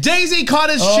 Daisy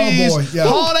Cottage Cheese,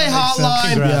 Holiday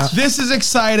Hotline. Yeah. This is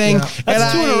exciting. Yeah.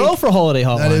 That's 2 in a row for Holiday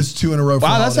Hotline. That is 2 in a row for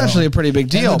Wow, that's actually a pretty big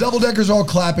deal. And the double-deckers all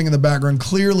clapping in the background.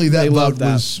 Clearly that vote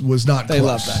was not close. They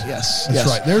love that, yes. That's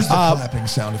right. There's the clapping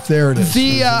sound. If there it is.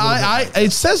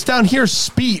 It says down here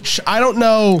speech. I don't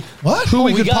know who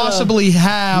we could possibly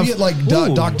have. We get like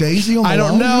Doc Daisy on the I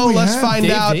don't line? know. Who do we Let's have? find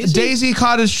out. Daisy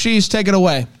Cottage Cheese, take it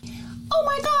away. Oh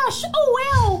my gosh! Oh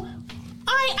wow!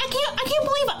 I can't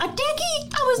believe a Decky.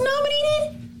 I was nominated.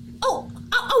 Oh,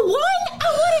 I won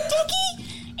a Decky.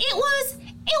 It was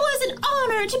an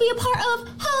honor to be a part of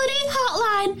Holiday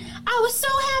Hotline. I was so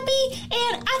happy,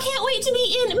 and I can't wait to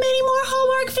be in many more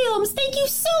Hallmark films. Thank you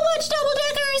so much, Double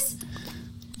Deckers.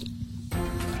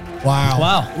 Wow.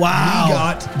 Wow. We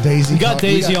got Daisy. We got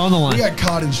Daisy on the line. We got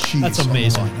Cottage Cheese. That's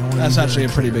amazing. That's actually a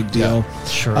pretty big deal. Yeah,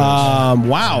 sure.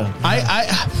 Wow.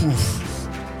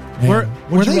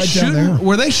 Were they shooting?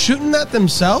 Were they shooting that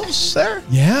themselves there?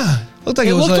 Yeah. Looked like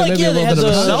it was maybe a little bit of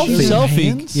a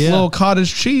selfie. Yeah. Little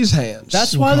cottage cheese hands.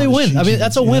 That's why they win. I mean,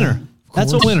 that's a winner.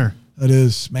 That's a winner. That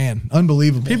is, man,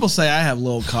 unbelievable. People say I have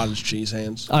little cottage cheese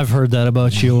hands. I've heard that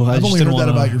about you. I've only heard that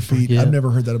about your feet. Yeah. I've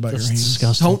never heard that about your hands.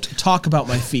 Disgusting. Don't talk about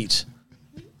my feet.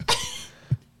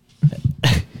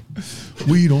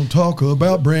 We don't talk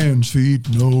about Brand's feet.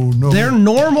 No. They're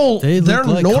normal. They're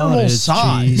like normal cottage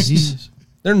size. cheese.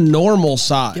 They're normal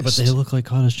size. Yeah, but they look like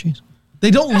cottage cheese. They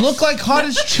don't look like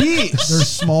cottage cheese. They're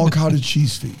small cottage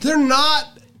cheese feet. They're not.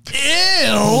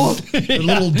 Ew. They're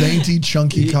little dainty,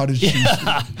 chunky cottage cheese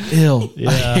feet. Ew.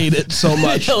 I hate it so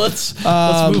much. Yeah, let's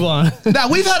move on. Now,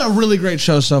 we've had a really great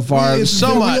show so far. We much.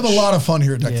 have a lot of fun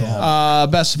here at Deck the Hall.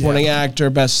 Best supporting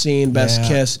actor, best scene, best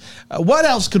kiss. What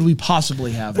else could we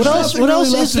possibly have? What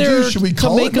else is there? Should we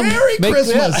call it Merry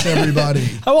Christmas, everybody?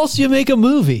 How else do you make a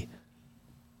movie?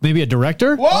 Maybe a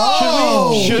director?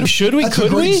 Whoa! Should we? That's Could a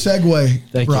great we? segue,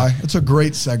 Thank Bri. It's a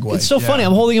great segue. It's so funny.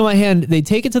 I'm holding in my hand. They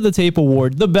take it to the tape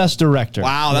award, the best director.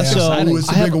 Wow, that's exciting.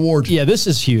 It's a big award. Yeah, this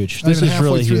is huge. This Not even is really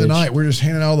halfway through huge. the night. We're just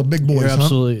handing out all the big boys. You're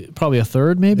absolutely probably a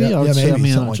third, maybe. Yeah, I would say. maybe, I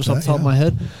mean, something like just off the that, top of my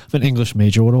head. I'm an English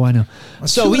major. What do I know?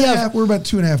 So we have. We're about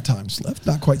 2.5 times left.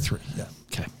 Not quite 3. Yeah.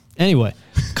 Okay. Anyway,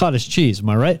 cottage cheese. Am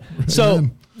I right? So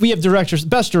we have directors.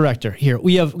 Best director here.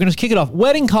 We're going to kick it off.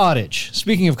 Wedding Cottage.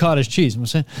 Speaking of cottage cheese, I'm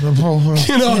saying. You know what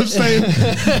I'm saying?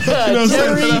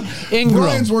 Terry Ingram.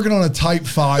 Brian's working on a Type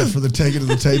 5 for the Take It to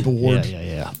the Tape award.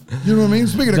 Yeah. You know what I mean?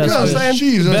 Speaking of cottage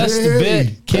cheese, best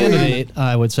bit candidate,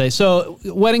 I would say. So,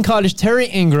 Wedding Cottage, Terry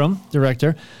Ingram,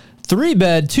 director.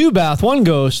 3-bed, 2-bath, 1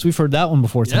 ghost. We've heard that one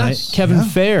before tonight. Yes. Kevin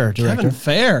Fair, director. Kevin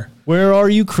Fair. Where Are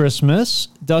You Christmas?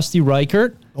 Dusty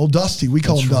Reichert. Old Dusty. We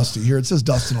call him Dusty. Here it says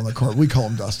Dustin on the card. We call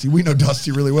him Dusty. We know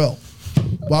Dusty really well.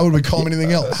 Why would we call him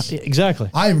anything else? Exactly.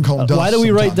 I even call him Dust. Why do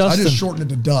we write sometimes. Dustin? I just shorten it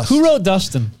to Dust. Who wrote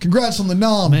Dustin? Congrats on the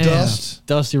nom, Man, Dust.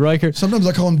 Dusty Reichert. Sometimes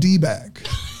I call him D-Bag.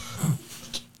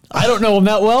 I don't know him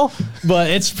that well, but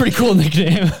it's a pretty cool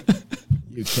nickname.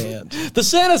 You can't. The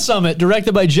Santa Summit,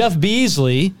 directed by Jeff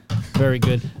Beasley. Very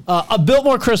good. A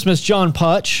Biltmore Christmas, John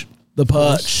Putch. The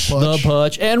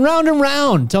Putch. And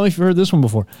Round. Tell me if you've heard this one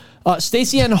before.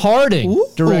 Stacey Ann Harding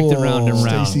directed Round and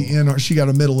Round. Stacey Ann, she got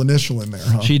a middle initial in there,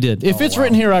 huh? She did. If it's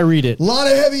written here, I read it. A lot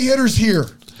of heavy hitters here.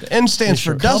 The N stands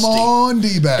for Dusty. Come on,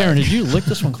 D-Bag. Aaron, did you lick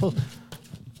this one close?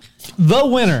 The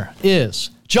winner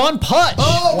is John Putch.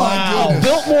 Oh, my goodness.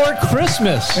 Biltmore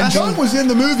Christmas. And John was in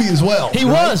the movie as well. He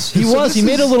right? was. He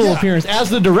made a little appearance as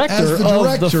the director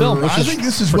of the film. I think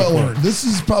this is well earned. This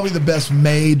is probably the best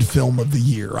made film of the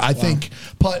year. I think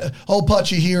old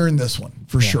Putchy here in this one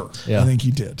for sure. Yeah. I think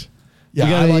he did. Yeah,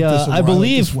 got I like this I award.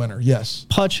 believe like this winner. Yes,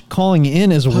 Putch calling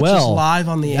in as Putch well. is live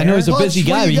on the air. I know he's a Putch, busy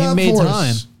guy, what but do you he got made for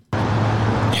time. us?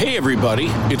 Hey everybody,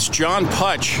 it's John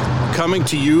Putch coming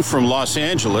to you from Los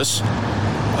Angeles.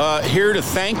 Here to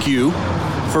thank you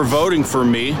for voting for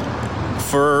me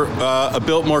for A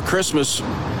Biltmore Christmas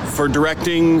for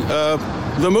directing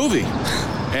the movie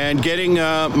and getting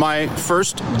my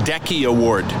first Decky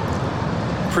award.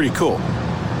 Pretty cool.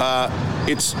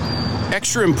 It's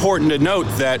extra important to note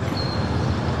that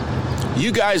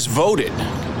you guys voted.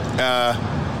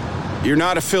 You're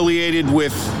not affiliated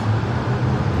with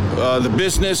the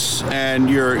business, and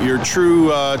you're true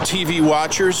TV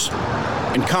watchers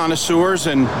and connoisseurs,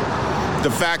 and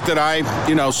the fact that I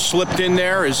slipped in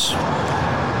there is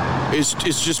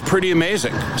just pretty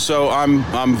amazing. So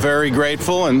I'm very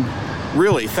grateful, and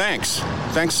really thanks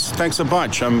a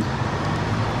bunch. I'm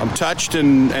touched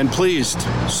and pleased.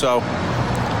 So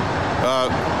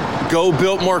go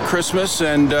Biltmore Christmas,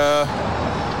 and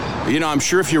I'm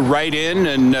sure if you write in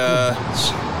and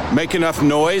make enough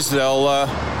noise, they'll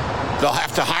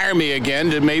have to hire me again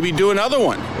to maybe do another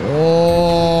one.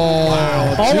 Oh, wow.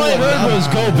 All I heard was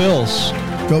go Bills.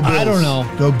 Go Bills. I don't know.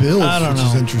 Go Bills, I don't know.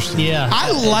 which is interesting. Yeah.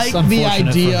 I like the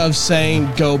idea of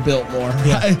saying go Biltmore.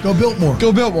 Yeah. Go Biltmore.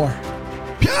 Go Biltmore.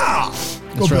 Yeah.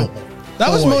 Go Biltmore. That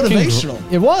was motivational.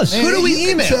 It was. And Who do we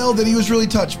you email? could tell that he was really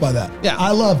touched by that. Yeah.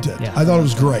 I loved it. Yeah. I thought it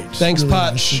was great. Thanks, really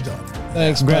Putch. nicely done.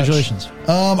 Thanks, Congratulations.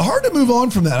 Hard to move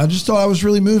on from that. I just thought I was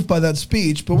really moved by that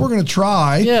speech, but we're going to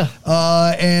try. Yeah.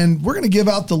 And we're going to give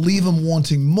out the Leave 'Em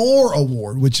Wanting More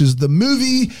award, which is the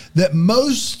movie that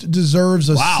most deserves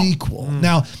a sequel.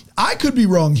 Now, I could be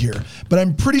wrong here, but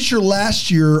I'm pretty sure last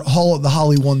year Hall at the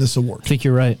Holly won this award. I think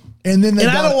you're right. And then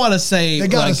I don't want to say they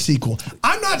got a sequel.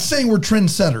 I'm not saying we're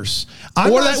trendsetters.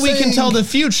 Or that we can tell the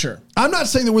future. I'm not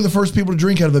saying that we're the first people to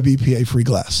drink out of a BPA-free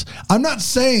glass. I'm not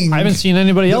saying I haven't seen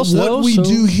anybody else, what though, we so-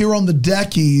 do here on the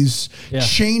Deckies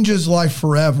changes life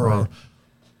forever. Right.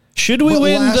 Should we But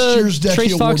win last the year's Decky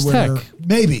Trace Award Fox winner, Tech?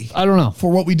 maybe. I don't know.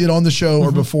 For what we did on the show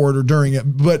or before it or during it.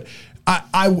 But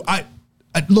I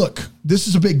look, this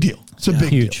is a big deal. It's a big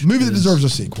Huge. deal. Movie that deserves a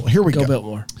sequel. Here we go. Go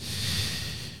Biltmore.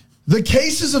 The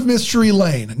Cases of Mystery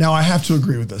Lane. Now, I have to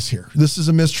agree with this here. This is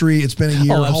a mystery. It's been a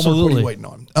year. Oh, Hallmark, what are absolutely. you waiting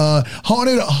on?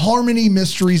 Haunted Harmony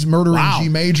Mysteries, Murder in G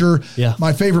Major. Yeah.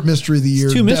 My favorite mystery of the year.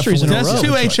 Two mysteries in a row. That's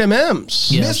two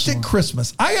HMMs. Yeah. Mystic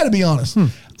Christmas. I got to be honest.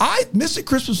 Mystic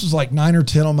Christmas was like 9 or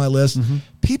 10 on my list.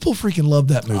 People freaking love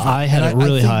that movie. I had And it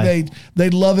really think high.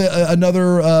 They'd love it.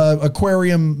 Another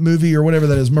aquarium movie or whatever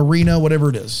that is. Marina, whatever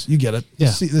it is. You get it.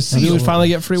 Yeah. You would finally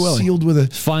get Free Willy. Sealed with a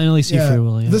Finally see Free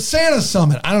Willy. The Santa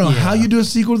Summit. I don't know how you do a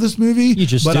sequel to this movie. You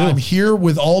just but do. I'm here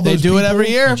with all those They do it every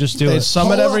people. year. You just do They it.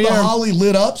 summit Hall every of year. the Holly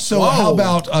lit up. So Whoa. how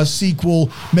about a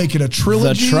sequel? Make it a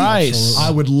trilogy. The Trice.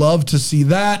 I would love to see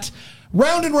that.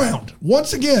 Round and Round.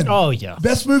 Once again. Oh, yeah.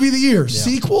 Best movie of the year.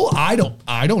 Sequel? I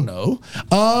don't know.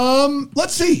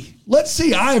 Let's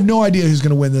see. I have no idea who's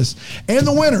going to win this. And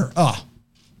the winner.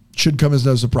 Should come as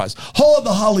no surprise. Hall of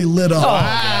the Holly lit up.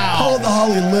 Hall of the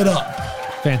Holly lit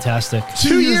up. Fantastic.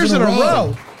 2 years in a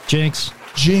row. Jinx.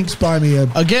 Jinx by me.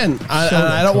 Again,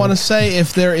 I don't want to say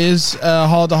if there is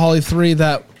Hall of the Holly 3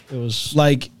 that it was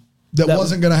like that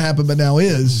wasn't going to happen, but now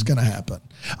is going to happen.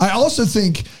 I also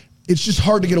think it's just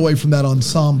hard to get away from that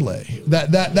ensemble.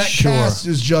 That cast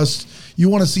is just, you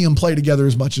want to see them play together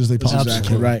as much as they possibly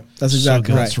exactly can. right. That's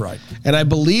exactly right. That's right. And I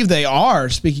believe they are,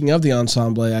 speaking of the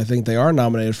ensemble, I think they are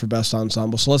nominated for Best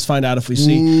Ensemble. So let's find out if we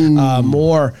see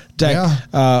more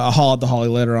Hall at the Holly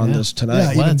later on this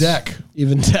tonight. Yeah, even Deck.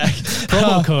 Even Deck.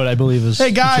 Promo code, I believe, is.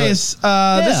 Hey, guys,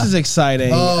 this is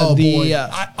exciting. Oh, boy.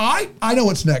 I know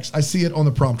what's next. I see it on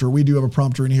the prompter. We do have a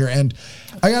prompter in here. And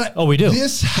I got it. Oh, we do.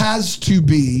 This has to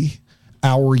be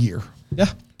our year. Yeah.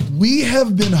 We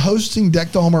have been hosting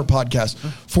Deck the Hallmark podcast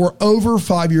for over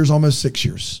 5 years, almost 6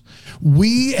 years.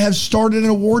 We have started an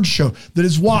award show that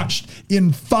is watched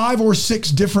in 5 or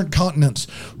 6 different continents.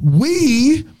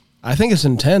 I think it's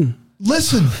in 10.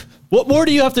 Listen. What more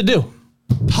do you have to do?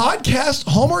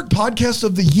 Hallmark Podcast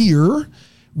of the Year.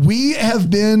 We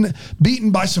have been beaten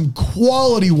by some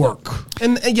quality work.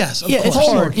 And yes, of course. it's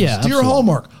Hallmark, hard. Yeah, Dear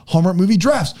absolutely. Hallmark movie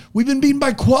drafts. We've been beaten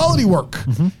by quality work.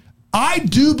 I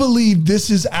do believe this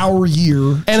is our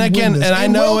year. And again, and I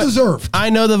know well deserved. I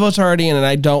know the votes are already in, and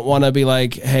I don't want to be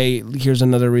like, hey, here's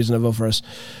another reason to vote for us.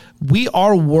 We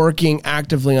are working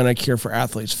actively on a cure for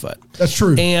athlete's foot. That's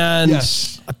true. And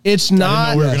it's not.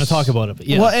 I didn't know we were going to talk about it, but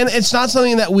yeah. Well, and it's not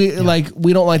something that we like.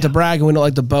 We don't like to brag and we don't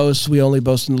like to boast. We only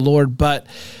boast in the Lord. But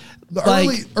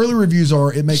the early reviews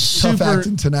are it makes tough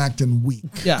acting to acting weak.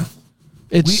 Yeah,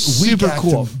 it's super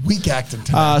cool. Weak acting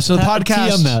to so the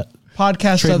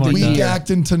podcast of the weak year.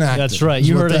 acting to acting. That's right.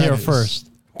 You heard it here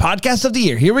first. Podcast of the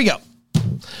year. Here we go.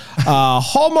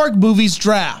 Hallmark Movies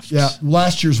Draft. Yeah,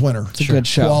 last year's winner. It's a good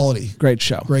show. Quality. Great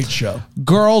show. Great show.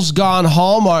 Girls Gone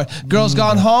Hallmark. Girls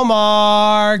Gone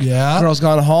Hallmark. Yeah. Girls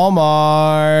Gone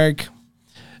Hallmark.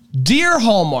 Dear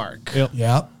Hallmark. Yep.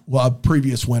 Yeah. Well, a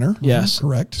previous winner. Yes.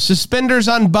 Correct. Suspenders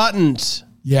Unbuttoned.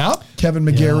 Yeah. Kevin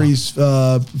McGarry's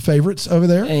favorites over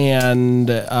there. And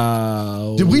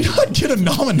did we not get a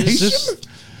nomination?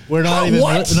 We're not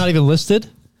even listed.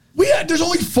 There's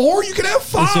only 4. You can have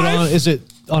 5. Is it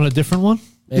on a different one?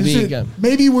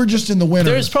 Maybe we're just in the winner.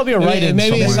 There's probably a write-in.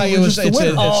 Maybe it's somewhere. like it was.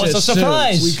 It's a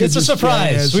surprise. It's a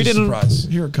surprise. We didn't. Surprise.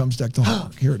 Here it comes. Deck the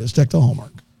Hallmark. Here it is. Deck the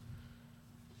Hallmark.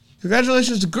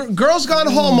 Congratulations to Girls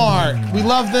Gone Hallmark. We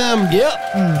love them. Yep.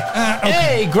 Okay.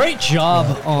 Hey, great job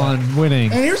on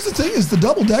winning. And here's the thing: is the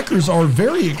double deckers are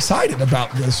very excited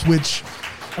about this, which.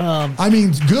 I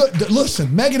mean, good.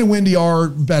 Listen, Megan and Wendy are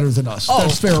better than us.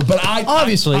 That's fair. But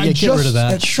obviously, I get rid of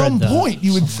that. At some point,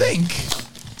 you would think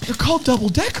they're called double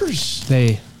deckers.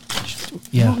 They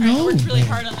Yeah. I worked really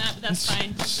hard on that, but that's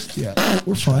fine. Yeah,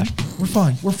 we're fine. We're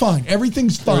fine. We're fine.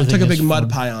 Everything's fine. Everything took a big mud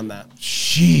pie on that.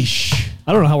 Sheesh.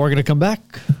 I don't know how we're going to come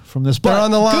back from this. They're But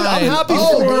on the line. good, I'm happy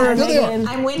Oh, for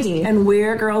I'm Wendy, and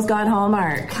we're Girls Gone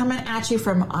Hallmark. Coming at you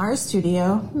from our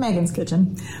studio, Megan's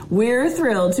Kitchen. We're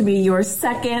thrilled to be your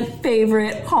second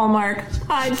favorite Hallmark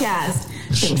podcast.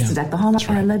 Thanks to Deck the Hallmark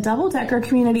and the Double Decker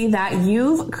community that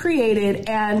you've created,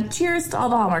 and cheers to all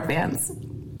the Hallmark fans.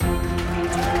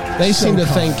 They seem to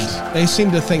think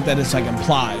that it's like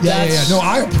implied. Yeah. No,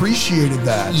 I appreciated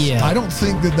that. Yeah. I don't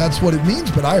think that that's what it means,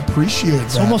 but I appreciate that.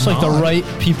 It's almost like the right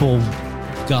people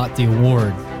got the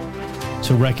award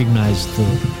to recognize the.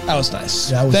 That was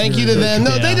nice. That was Thank you to very them. good.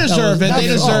 No, they Yeah. deserve it. They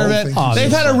deserve it.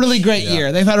 They've had a really great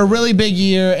year. They've had a really big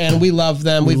year, and we love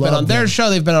them. We've been on their show.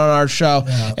 They've been on our show,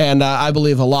 and I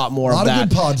believe a lot more of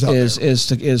that is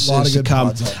to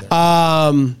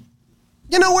come.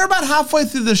 You know, we're about halfway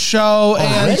through the show,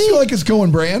 and I feel like it's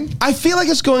going, Bran. I feel like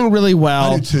it's going really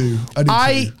well. I do too.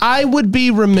 I would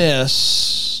be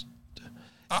remiss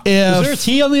if... Is there a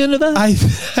T on the end of that?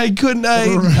 I couldn't... I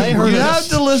heard you it. have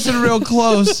to listen real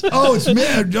close. Oh, it's me.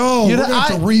 Oh, we're going to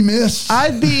have to remiss.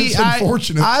 It's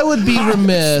unfortunate. I would be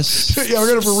remiss. Yeah, we're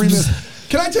going to have to remiss.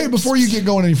 Can I tell you, before you get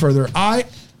going any further,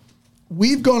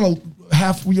 we've gone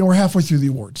we're halfway through the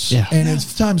awards. Yeah. And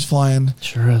it's time's flying.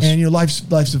 Sure is. And your life's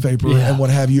a vapor and what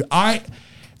have you. I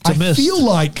feel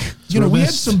like, we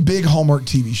had some big Hallmark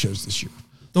TV shows this year.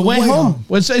 The Way Home.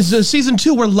 It's season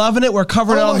 2. We're loving it. We're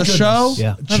covering it on the show.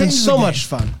 Yeah. Having so much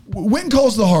fun. When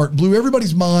Calls the Heart blew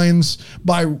everybody's minds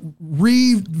by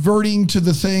reverting to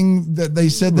the thing that they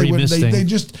said they would. They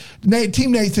just,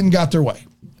 Team Nathan got their way.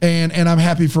 And I'm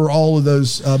happy for all of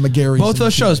those McGarrys. Both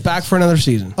those shows back for another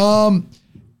season.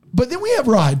 But then we have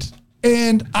Ride,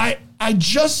 and I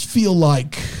just feel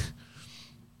like,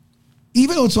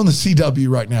 even though it's on the CW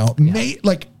right now,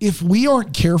 if we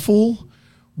aren't careful,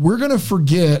 we're going to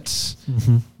forget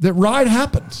that Ride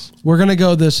happens. We're going to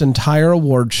go this entire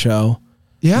award show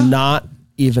not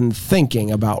even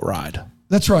thinking about Ride.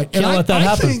 That's right. Can't let that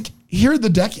happen. I think here at the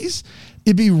Deckies,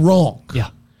 it'd be wrong.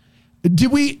 Yeah.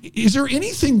 Is there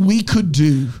anything we could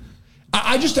do?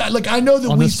 I know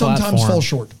that we sometimes fall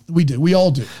short. We do. We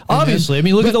all do. Obviously.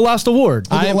 Look at the last award.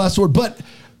 But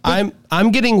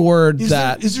I'm getting word is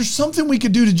there something we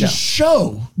could do to just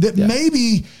show that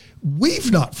maybe we've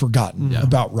not forgotten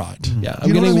about Ride? Yeah,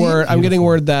 I'm getting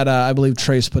word that I believe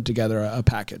Trace put together a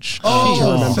package.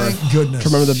 Thank goodness. To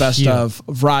remember the best of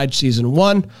Ride season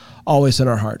 1, always in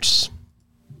our hearts.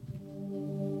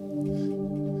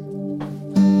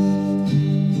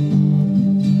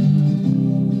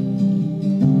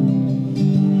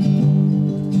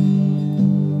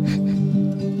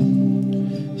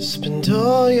 Spend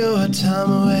all your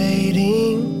time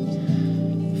waiting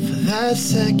for that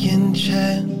second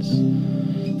chance,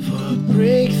 for a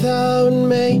break that would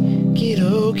make it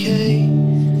okay.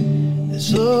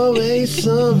 There's always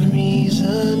some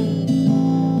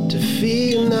reason to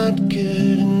feel not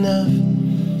good enough,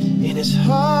 and it's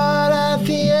hard at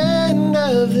the end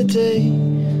of the day.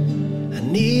 I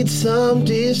need some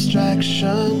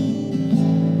distraction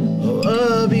or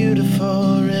a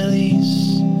beautiful release.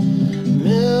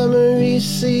 Memories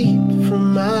seep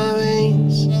from my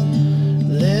veins.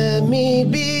 Let me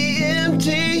be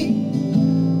empty,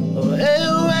 or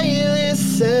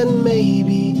weightless, and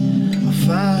maybe I'll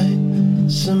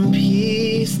find some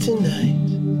peace tonight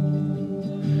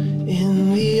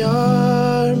in the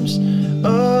arms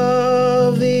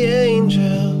of the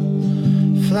angel.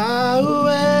 Fly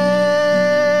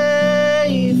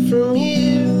away from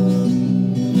you,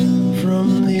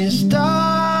 from this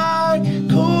dark,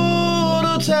 cold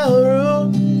hotel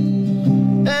room,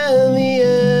 and the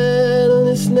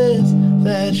endlessness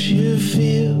that you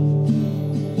feel.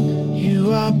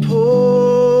 You are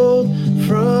pulled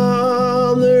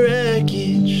from the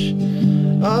wreckage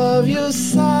of your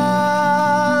silent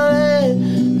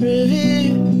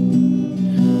review.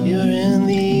 You're in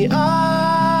the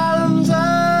arms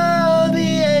of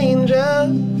the angel.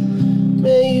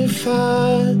 May you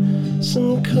find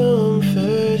some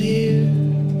comfort here.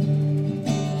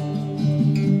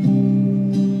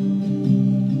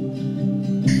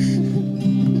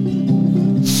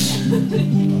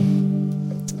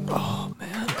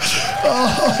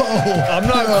 I'm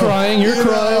not crying. You're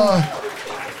crying.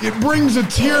 It brings a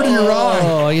tear to your eye.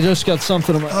 Oh, you just got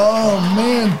something in my... Oh,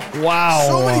 man. Wow.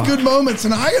 So many good moments.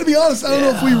 And I got to be honest, I don't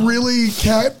know if we really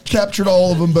captured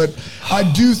all of them, but I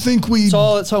do think we...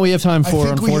 That's all we have time for,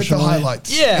 I think unfortunately. we hit the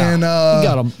highlights. Yeah. And, we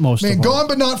got them most of them. Gone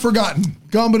but not forgotten.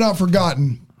 Gone but not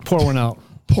forgotten. Pour one out.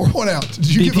 Pour one out.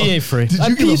 Did you BPA give free. Did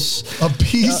you give a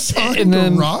piece on and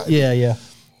then, the Ride? Yeah.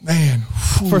 Man.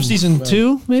 For season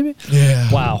 2, maybe?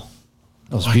 Yeah. Wow.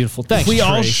 That was beautiful. Thanks, If we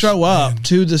all Trace. show up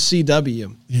to the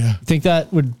CW. Yeah. Think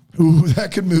that would... Ooh,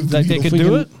 that could move the Like needle. they could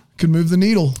do it? Could move the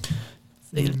needle.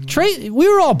 Trace, we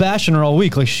were all bashing her all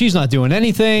week. Like, she's not doing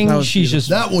anything. She's just...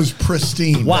 That was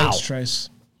pristine. Wow. Thanks, Trace.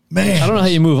 Man. I don't know how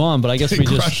you move on, but I guess They we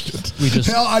crushed just... it. We just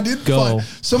Hell, I did go. find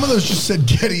some of those just said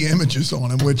Getty Images on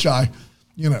them, which but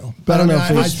I don't know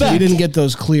if we didn't get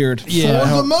those cleared. Yeah.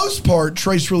 For the most part,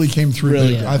 Trace really came through.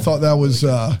 Really I thought that was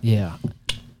yeah.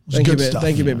 Thank you, good stuff.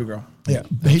 Thank you, baby girl. Yeah,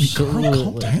 baby girl,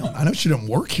 calm down. I know she doesn't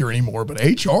work here anymore, but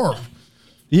HR.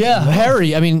 Yeah,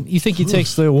 Harry. I mean, you think he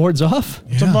takes the awards off?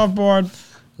 It's above board.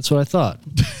 That's what I thought.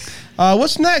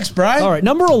 What's next, Brian? All right,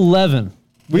 number 11.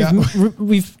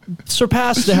 We've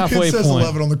surpassed the halfway it says point.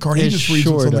 11 on the card. He It just reads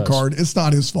sure what's on the does. card. It's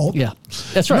not his fault. Yeah,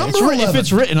 that's right. Number If 11.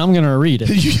 it's written, I'm going to read it.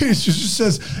 It just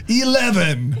says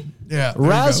 11. Yeah. there you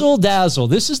Razzle Dazzle.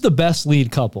 This is the best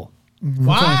lead couple.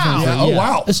 Wow. Yeah. Oh,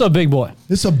 wow. It's a big boy.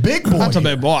 It's a big boy. That's a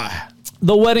big boy.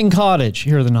 The Wedding Cottage.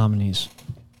 Here are the nominees.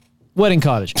 Wedding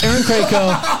Cottage. Aaron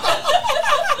Krakow.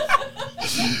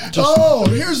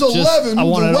 Here's 11. I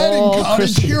want The it Wedding all Cottage.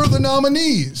 crystal- Here are the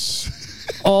nominees.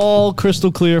 All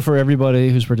crystal clear for everybody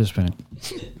who's participating.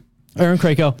 Aaron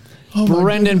Krakow.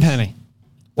 Brendan Penny.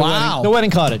 The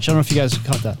Wedding Cottage. I don't know if you guys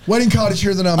caught that. Wedding Cottage.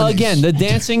 Here are the nominees. Again, The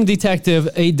Dancing Detective,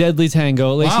 A Deadly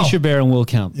Tango, Lacey Wow. Chabert and Will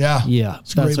Kemp. Yeah. Yeah.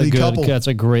 It's a great lead couple. That's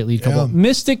a great lead couple. Yeah.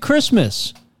 Mystic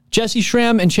Christmas, Jesse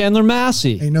Schramm and Chandler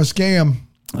Massey. Ain't no scam.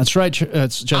 That's right.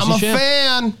 That's Jesse I'm a Schramm.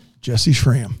 fan. Jesse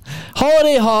Schramm.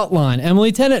 Holiday Hotline,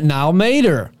 Emily Tennant, Niall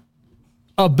Mater.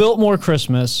 A Biltmore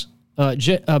Christmas,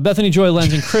 Bethany Joy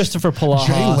Lenz and Christopher Palaha.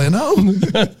 Jay Leno?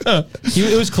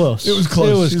 It was close. It was close.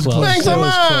 It was It was close. close. Thanks so It was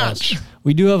much. close.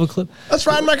 We do have a clip. Let's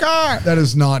ride in my car. That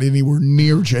is not anywhere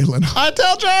near Jay Leno. I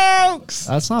tell jokes.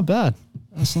 That's not bad.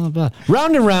 That's not bad.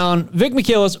 Round and round, Vic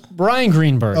Michaelis, Brian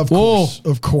Greenberg. Of course.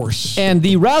 Of course. And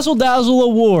the Razzle Dazzle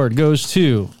Award goes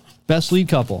to Best Lead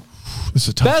Couple. This is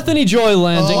a tough Bethany Joy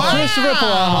Lenz and wow. Christopher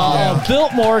Palaha.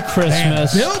 Biltmore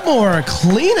Christmas. Biltmore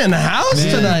cleaning house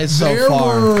tonight so there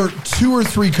far. were 2 or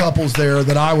 3 couples there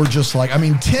that I were just like,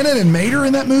 Tennant and Mater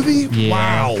in that movie? Yeah.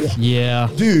 Wow. Yeah.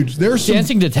 Dude, there's some...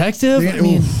 Dancing Detective? I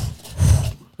mean,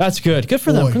 that's good. Good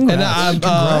for them. Boy. Congrats. And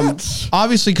Congrats.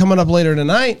 obviously coming up later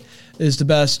tonight is the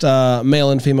best male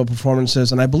and female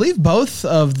performances, and I believe both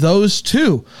of those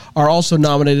two are also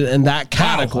nominated in that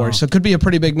category. Wow. So it could be a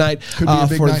pretty big night Could be a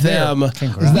big for night them. there. Is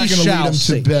that going to lead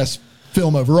them to best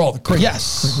film overall? The Critics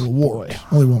Yes. Award.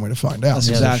 Only one way to find out. That's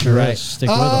exactly right. Stick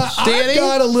with us. I've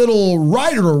got a little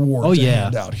writer award to yeah.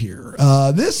 hand out here.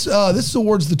 This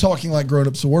award's the Talking Like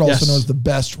Grown-Ups Award, Yes. also known as the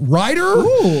Best Writer.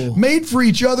 Ooh. Made for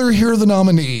Each Other. Here are the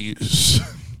nominees.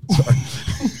 Sorry.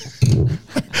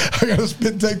 I got a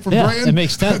spit take from Yeah, Brand. it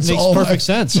makes sense. Makes perfect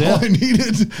sense. All Yeah. I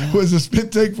needed was a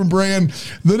spit take from Brand.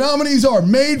 The nominees are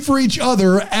Made for Each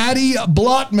Other, Addie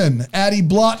Blotman. Addie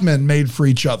Blotman, Made for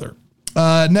Each Other.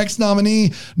 Next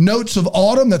nominee, Notes of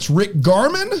Autumn. That's Rick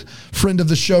Garman, friend of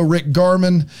the show, Rick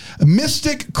Garman.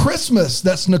 Mystic Christmas.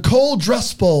 That's Nicole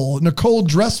Drespel. Nicole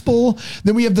Drespel.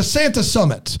 Then we have the Santa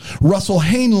Summit, Russell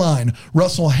Hainline.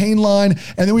 Russell Hainline.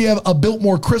 And then we have A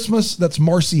Biltmore Christmas. That's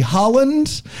Marcy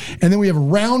Holland. And then we have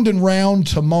Round and Round,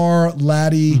 Tamar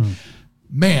Laddie.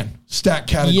 Man, stack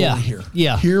category here.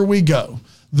 Yeah. Here we go.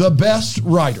 The best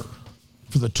writer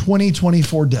for the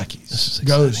 2024 Deckies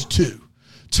goes to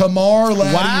Tamar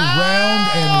Laddie. Wow. Round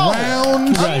and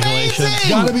Round. Congratulations.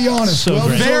 Gotta be honest. So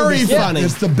great. Very deserved. funny.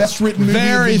 It's the best written movie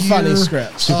Very of the funny year.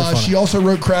 script. Super funny. She also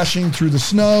wrote Crashing Through the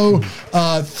Snow.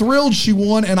 Thrilled she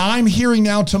won, and I'm hearing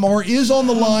now Tamar is on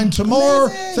the line. Tamar,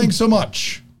 thanks so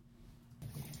much.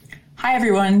 Hi,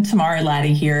 everyone. Tamara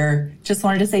Laddie here. Just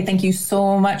wanted to say thank you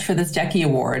so much for this Deckie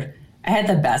Award. I had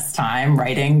the best time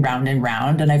writing Round and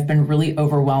Round, and I've been really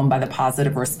overwhelmed by the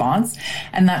positive response.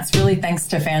 And that's really thanks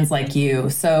to fans like you.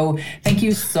 So thank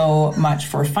you so much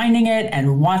for finding it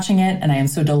and watching it. And I am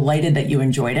so delighted that you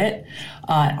enjoyed it.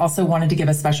 Also wanted to give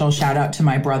a special shout out to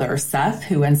my brother, Seth,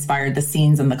 who inspired the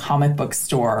scenes in the comic book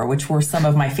store, which were some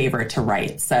of my favorite to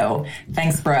write. So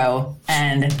thanks, bro.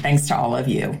 And thanks to all of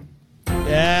you.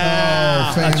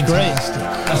 Yeah. That's great.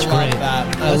 That's great.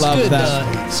 I love good.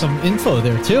 that. Some info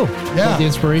there too. Yeah. The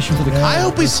inspiration for the. I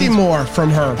hope we see more from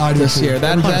her I do this too. year.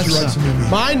 Everybody That's should write some movies.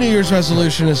 my New Year's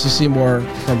resolution is to see more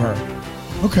from her.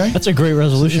 Okay. That's a great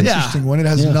resolution. Interesting one. It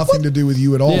has nothing to do with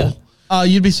you at all. Yeah.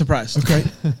 You'd be surprised. Okay.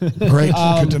 Great.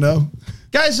 Good to know.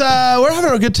 Guys, we're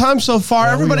having a good time so far.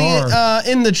 Yeah, everybody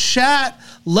in the chat,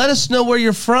 let us know where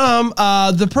you're from.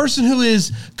 The person who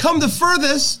is come the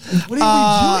furthest. What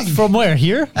are we doing? From where?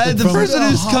 Here? The person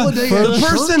who's come.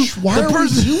 Why are we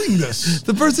doing this?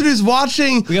 The person who's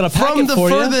watching we got a from the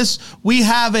furthest. We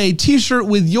have a T-shirt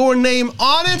with your name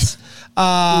on it.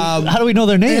 How do we know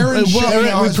their name? Aaron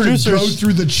has to go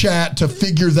through the chat to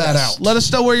figure that out. Let us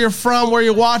know where you're from, where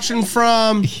you're watching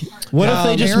from. What if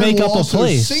they just make up a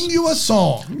place? Sing you a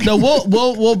song. No,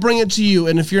 we'll bring it to you,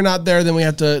 and if you're not there, then we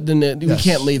have to. We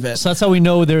can't leave it. So that's how we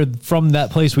know they're from that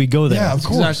place. We go there. Yeah, of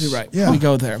course. Exactly right. Yeah. We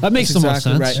go there. That makes That's the most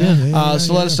sense. Right. Yeah.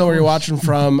 So let us know where you're watching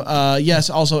from. Yes,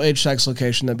 also age, sex,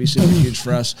 location. That'd be super huge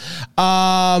for us.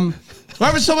 We're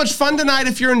having so much fun tonight.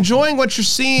 If you're enjoying what you're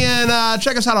seeing,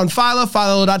 check us out on Philo,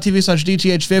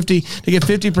 philo.tv/DTH50 to get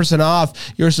 50%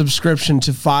 off your subscription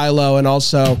to Philo. And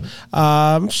also,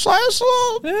 Venmo,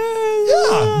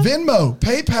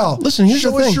 PayPal. Listen, here's show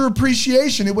the thing. us your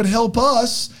appreciation. It would help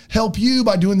us help you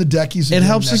by doing the Deckies. It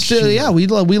helps us to, we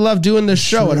love doing this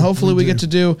show, Sure, and hopefully we get to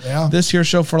do Yeah. this here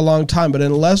show for a long time. But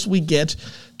unless we get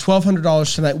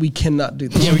 $1,200 tonight, we cannot do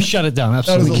this. Yeah, we shut it down.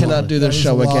 Absolutely. We cannot do this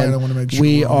show again. I want to make sure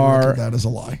we are that is a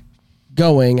lie.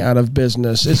 going out of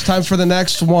business. It's time for the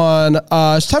next one.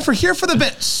 It's time for Here for the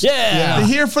Bits. Yeah. The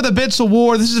Here for the Bits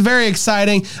Award. This is very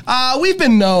exciting. We've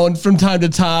been known from time to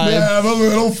time. Have a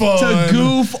little fun. To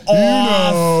goof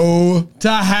off.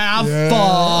 To have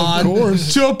fun. Of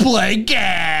course. To play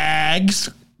gags.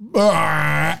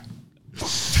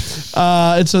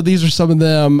 And so these are some of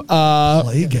them.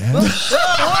 Play gags.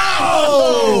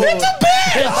 It's a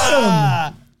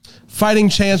bit! Fighting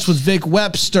Chance with Vic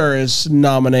Webster is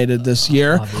nominated this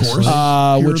year. Of course.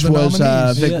 Which was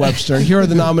Vic Webster. Here are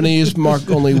the nominees. Mark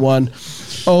only one.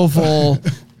 Oval.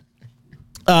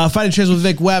 Fighting Chance with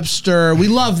Vic Webster. We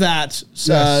love that.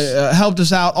 Helped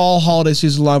us out all holiday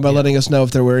season long by letting us know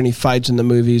if there were any fights in the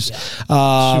movies.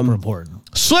 Super important.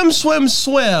 Swim, swim,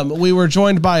 swim. We were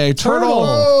joined by a turtle.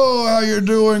 Oh, how you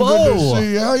doing? Good to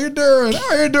see you. How you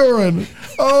doing?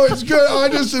 Oh, it's good. I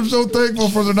just am so thankful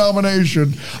for the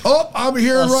nomination. Oh, I'm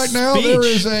hearing right now there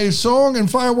is a song and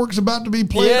fireworks about to be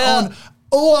played on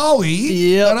Oahu,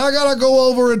 and I gotta go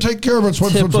over and take care of it.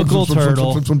 Typical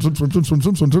turtle.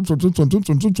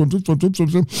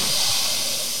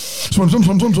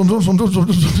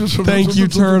 Thank you,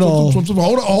 turtle.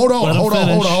 Hold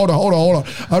on.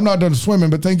 I'm not done swimming,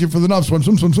 but thank you for the knob. Swim.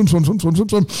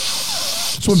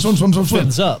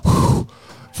 Fins up.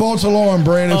 False alarm,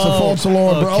 Brandon. It's a false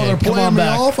alarm. Okay. Oh, they're playing me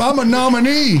off. I'm a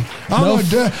nominee. I'm a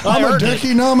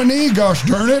Decky nominee. Gosh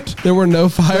darn it. There were no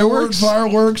fireworks? There were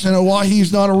fireworks, and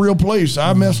Hawaii's not a real place.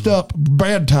 I messed up.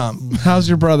 Bad time. How's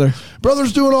your brother?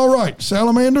 Brother's doing all right.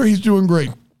 Salamander, he's doing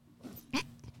great.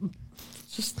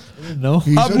 No.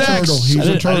 He's Up a next. turtle. He's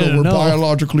a turtle. We're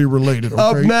biologically related. Okay?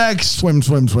 Up next. Swim.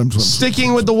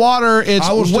 Sticking with the water, it's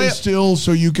I will stay still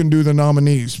so you can do the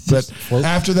nominees. But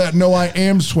after that, no, I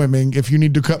am swimming. If you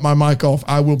need to cut my mic off,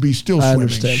 I will be still swimming.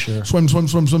 Understand. Sure. Swim. Up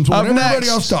Everybody next.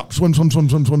 else stop. Swim.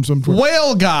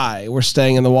 Whale guy. We're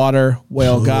staying in the water.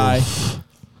 Whale guy.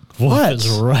 What is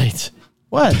right?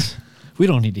 What? We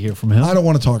don't need to hear from him. I don't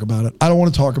want to talk about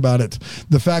it.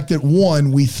 The fact that,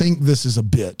 one, we think this is a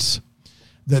bit.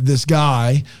 That this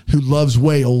guy who loves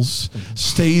whales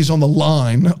stays on the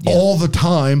line all the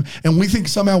time, and we think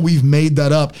somehow we've made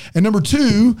that up. And number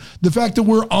two, the fact that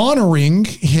we're honoring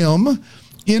him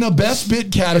in a best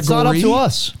bit category. It's not up to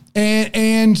us.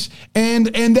 And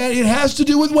that it has to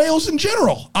do with whales in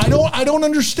general. I don't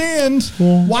understand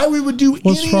why we would do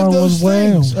any of those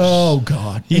things. Oh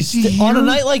God! On a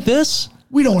night like this.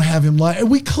 We don't have him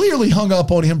we clearly hung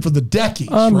up on him for the Deckies,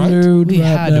 I'm right? nude We right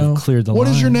had to now. have cleared the What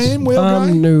is your name, whale guy?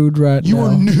 I'm nude right now. You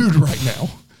are nude right now.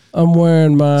 I'm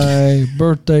wearing my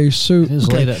birthday suit. It is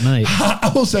late at night.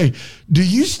 I will say, do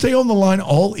you stay on the line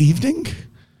all evening?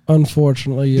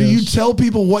 Unfortunately, yes. Do you tell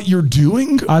people what you're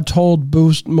doing? I told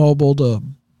Boost Mobile to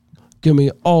give me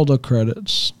all the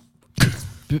credits.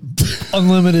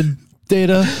 Unlimited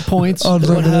data points,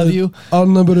 what have you.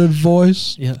 Unlimited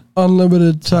voice. Yeah.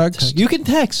 Unlimited text. You can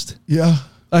text. Yeah.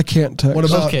 I can't text. What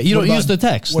about? Okay, you don't use the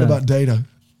text. What about data?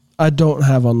 I don't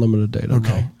have unlimited data.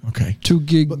 Okay. No. Okay. 2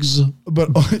 gigs. But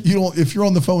you don't. If you're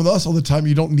on the phone with us all the time,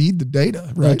 you don't need the data,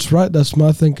 right? That's right. That's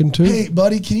my thinking too. Hey,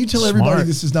 buddy, can you tell everybody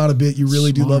this is not a bit? You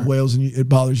really do love whales, and it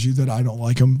bothers you that I don't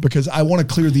like them because I want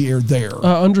to clear the air there.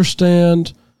 I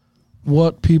understand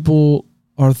what people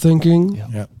are thinking.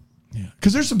 Yeah.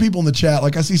 Because there's some people in the chat,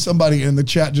 like I see somebody in the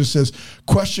chat just says,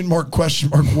 question mark,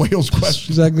 whales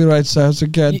question. Exactly right, Sassy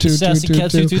Cat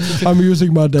 2222. I'm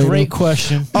using my data. Great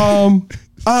question. I'm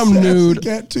nude.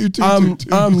 Cat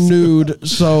I'm nude,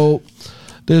 so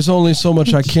There's only so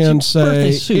much I can say.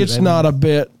 It's not a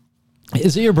bit.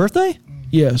 Is it your birthday?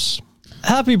 Yes.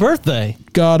 Happy birthday.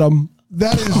 Got him.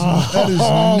 That is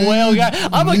whale guy.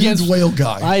 I'm against whale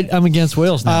guy. I'm against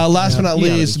whales now. Last but not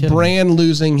least, Bran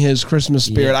losing his Christmas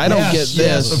spirit. I don't get this.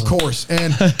 Yes, of course.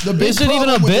 And the big Is it even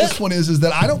problem a with bit? this one is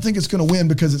that I don't think it's going to win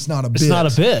because it's not a bit. It's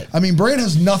not a bit. I mean, Bran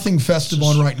has nothing festive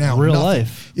on right now. Real Nothing.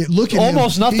 life. Look at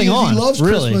Almost him. nothing on. He loves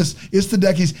really. Christmas. It's the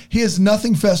Deckies. He has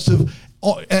nothing festive.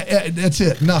 Oh, that's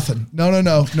it. Nothing. No.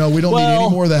 We don't need any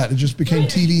more of that. It just became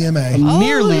TVMA.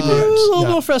 Nearly a little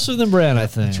more festive than Bran, I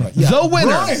think. That's right. Yeah. The winner.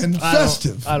 Brian,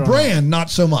 festive. I don't Bran, not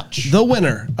so much. The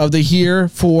winner of the Here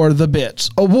for the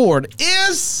Bits award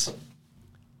is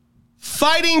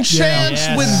Fighting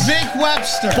Chance with Vic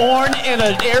Webster. Born in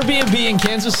an Airbnb in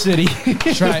Kansas City.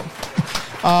 That's right.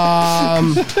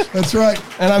 That's right.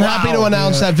 And I'm happy to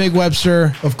announce that Vic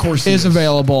Webster, of course, is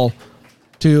available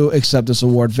to accept this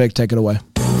award. Vic, take it away.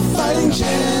 Fighting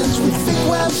Chance with Vic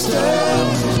Webster.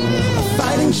 A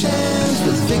fighting chance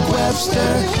with Vic Webster.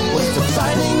 What's the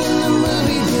fighting in the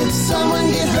movie? Did someone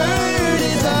get hurt?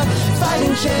 It's a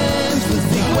fighting chance with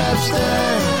Vic Webster.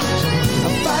 A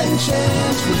fighting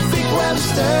chance with Vic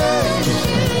Webster.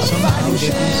 A fighting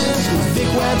chance with Vic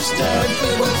Webster.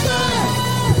 Vic Webster.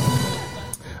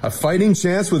 A fighting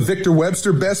chance with Victor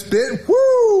Webster. Best bit.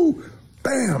 Woo!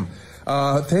 Bam!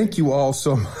 Thank you all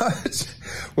so much.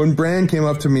 When Bran came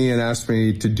up to me and asked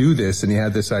me to do this and he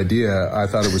had this idea, I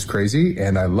thought it was crazy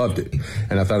and I loved it.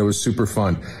 And I thought it was super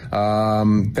fun.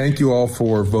 Thank you all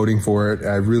for voting for it.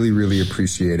 I really, really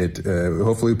appreciate it.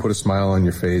 Hopefully we put a smile on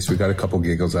your face. We got a couple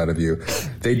giggles out of you.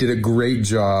 They did a great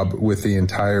job with the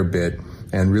entire bit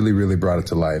and really, really brought it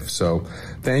to life. So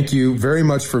thank you very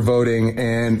much for voting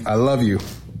and I love you.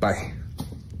 Bye.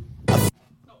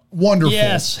 Wonderful.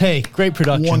 Yes. Hey, great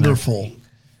production. Wonderful.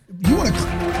 You want to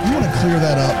clear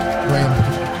that up,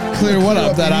 Brandon? Clear what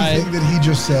up? That anything that he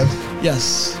just said.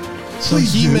 Yes. So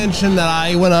he mentioned that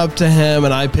I went up to him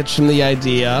and I pitched him the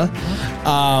idea.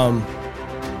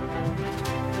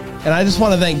 And I just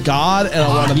want to thank God and I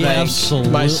want to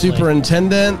thank my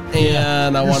superintendent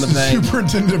and I want to thank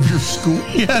superintendent of your school.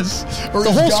 Yes. Or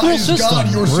the whole school is system.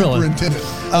 God your superintendent?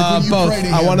 Like both.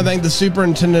 I want to thank the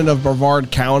superintendent of Brevard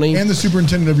County and the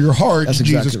superintendent of your heart, That's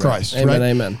Jesus exactly Christ. Right. Amen, right?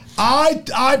 amen.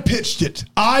 I pitched it.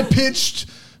 I pitched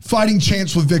Fighting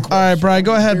Chance with Vic. All right, Brian,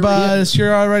 go ahead, bud.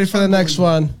 You're all ready for the next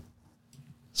one.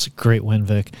 It's a great win,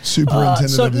 Vic. Superintendent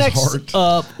so of his next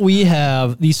heart. up, we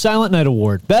have the Silent Night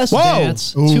Award. Best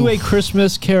dance to a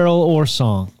Christmas carol or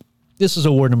song. This is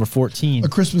award number 14. A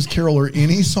Christmas carol or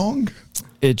any song?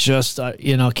 It just,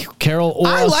 carol or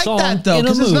I a like song that, though,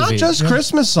 because it's not just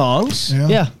Christmas songs.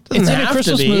 Yeah. It's in a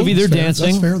Christmas movie. They're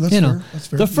dancing. That's fair. That's fair. That's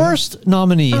fair. The first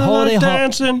nominee, Holiday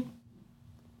dancing.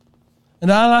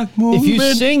 And I like moving. If you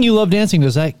sing You Love Dancing,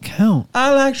 does that count?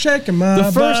 I like shaking my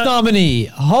The first nominee,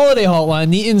 Holiday Hotline,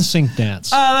 the NSYNC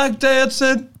dance. I like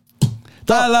dancing.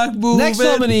 I like moving. Next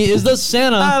nominee is the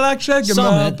Santa I like shaking my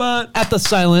Summit butt. at the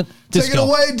Silent Disco. Take it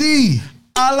away, D.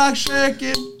 I like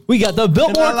shaking. We got the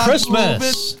Biltmore like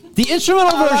Christmas, the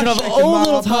instrumental version of shaking Oh my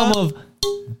Little Town butt. of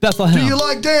Bethlehem. Do you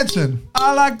like dancing?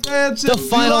 I like dancing. The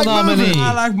final like nominee. moving?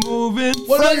 I like moving.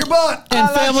 What about your butt? And I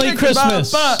like Family shaking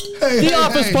Christmas. my butt. The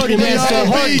Office Party give me dance a to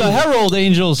Heart B. the Herald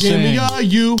Angels Give me sing. a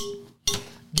U.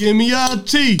 Give me a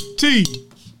T.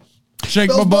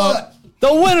 Shake my butt.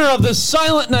 The winner of the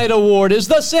Silent Night Award is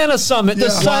the Santa Summit,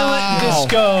 the Silent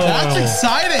Disco. That's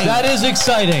exciting. That is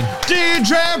exciting.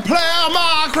 DJ, play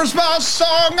my Christmas song.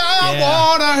 I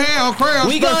wanna hear Christmas.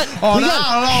 We got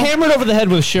hammered over the head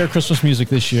with shared Christmas music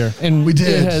this year, and We did.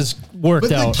 it has worked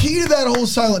But out. the key to that whole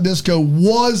silent disco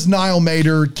was Niall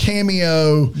Mater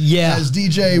cameo as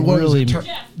DJ. What really, was it?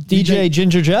 DJ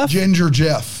Ginger Jeff. Ginger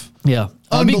Jeff. Yeah,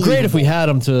 it'd be great if we had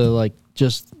him to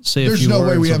just say There's a few no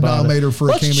words way we have about Niall it. Mater for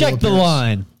a Let's cameo check the appearance.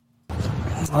 line.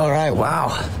 All right, wow.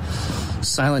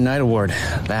 Silent Night Award.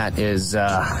 That is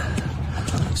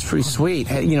it's pretty sweet.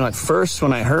 You know, at first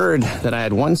when I heard that I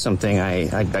had won something,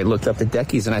 I looked up the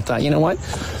Deckies and I thought, you know what?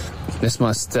 This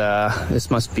must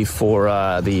be for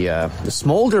the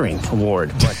Smoldering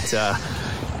Award. But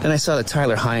then I saw that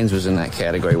Tyler Hines was in that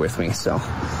category with me, so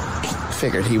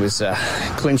figured he was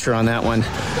clincher on that one.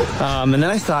 And then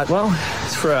I thought, well,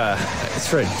 it's for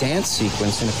a dance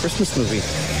sequence in a Christmas movie.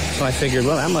 So I figured,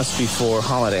 well, that must be for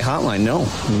Holiday Hotline. No,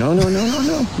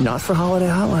 not for Holiday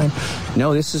Hotline.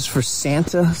 No, this is for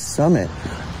Santa Summit.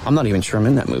 I'm not even sure I'm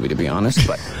in that movie, to be honest,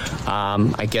 but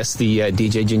I guess the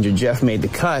DJ Ginger Jeff made the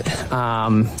cut.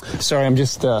 Sorry, I'm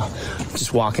just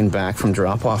walking back from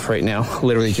drop-off right now.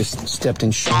 Literally just stepped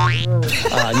in shit. You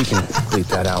can bleep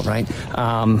that out, right?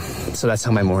 So that's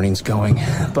how my morning's going.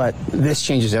 But this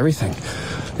changes everything.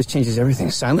 This changes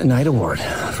everything. Silent Night Award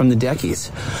from the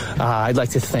Deckies. I'd like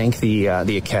to thank the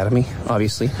Academy,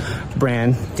 obviously.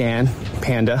 Bran, Dan,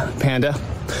 Panda.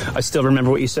 I still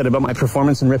remember what you said about my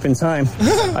performance in Rip in Time.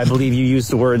 I believe you used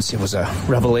the words, it was a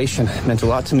revelation. It meant a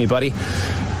lot to me, buddy.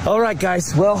 All right,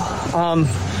 guys. Well,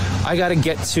 I got to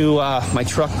get to my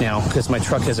truck now because my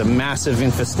truck has a massive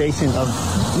infestation of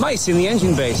mice in the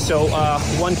engine bay. So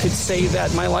one could say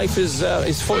that my life is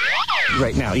full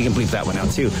right now. You can bleep that one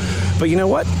out too. But you know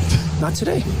what? Not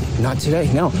today. Not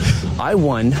today. No. I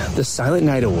won the Silent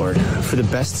Night Award for the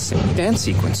best dance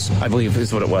sequence, I believe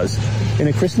is what it was, in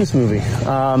a Christmas movie.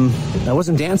 I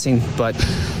wasn't dancing, but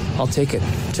I'll take it.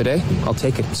 Today, I'll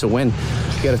take it. It's a win.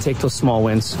 You got to take those small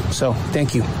wins. So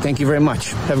thank you. Thank you very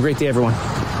much. Have a great day, everyone.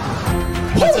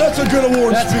 That's a good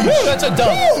award speech. That's a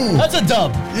dub. That's a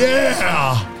dub.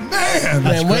 Yeah.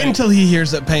 Man, wait until he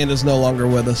hears that Panda's no longer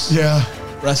with us. Yeah.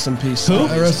 Rest in peace. Who?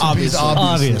 Rest in peace,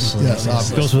 obviously. Yes,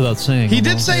 obviously. Goes without saying. He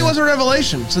did say it was a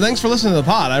revelation, so thanks for listening to the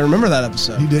pod. I remember that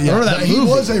episode. He did, yeah. Remember that He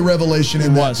movie. was a revelation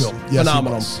in that film. Yes,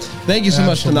 phenomenal. he was. Thank you so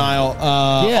much to Niall.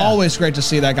 Always great to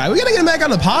see that guy. We got to get him back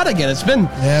on the pod again. It's been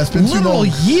literal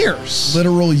years.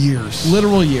 Literal years.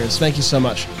 Literal years. Thank you so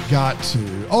much. Got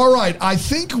to. All right. I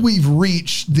think we've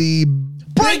reached the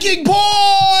breaking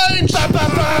point.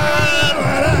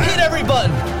 Hit every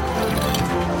button.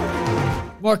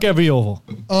 Mark every oval.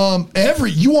 You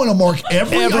want to mark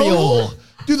every oval?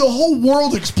 Dude, the whole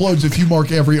world explodes if you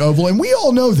mark every oval, and we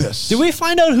all know this. Did we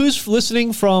find out who's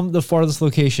listening from the farthest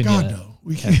location God, yet? no.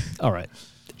 We can't. All right.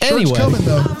 Shirt's Anyway. coming,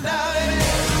 though.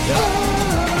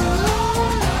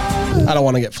 I don't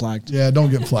want to get flagged. Yeah,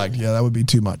 don't get flagged. Yeah, that would be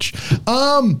too much.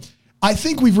 I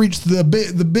think we've reached the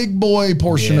big boy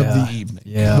portion of the evening.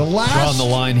 Yeah. The last, drawing the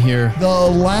line here. The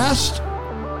last.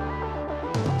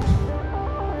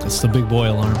 It's the big boy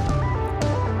alarm.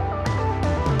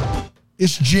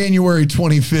 It's January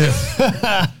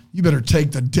 25th. You better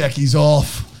take the Deckies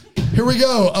off. Here we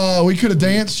go. We could have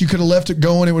danced. You could have left it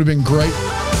going. It would have been great.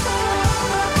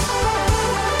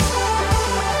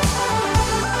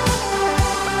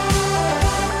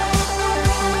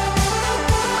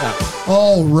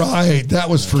 All right, that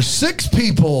was for 6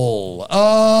 people.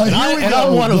 Here we go.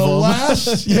 I'm one of them.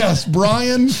 Last, yes,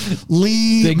 Brian,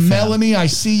 Lee, Melanie. I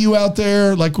see you out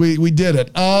there. Like we did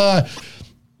it.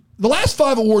 The last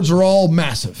 5 awards are all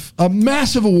massive.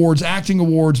 Massive awards, acting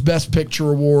awards, best picture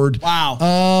award.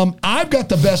 Wow. I've got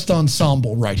the best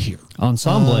ensemble right here.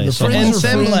 Ensemble. The Friends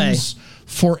Are Friends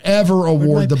Forever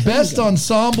Award. The best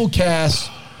ensemble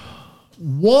cast.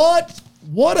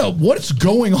 What's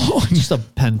going on? Just a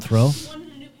pen throw.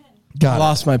 Got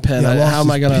lost my pen. Yeah, How am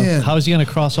I going to? How is he going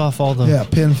to cross off all the? Yeah,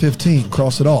 pen 15.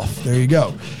 Cross it off. There you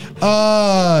go.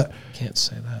 Can't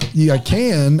say that. Yeah, I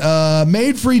can.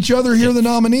 Made for Each Other. Here are the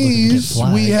nominees.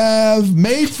 We have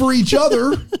Made for Each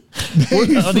Other.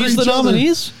 Are these the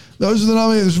nominees? Those are the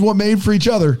nominees. This is what Made for Each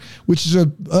Other, which is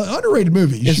an underrated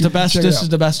movie. This is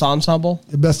the best ensemble.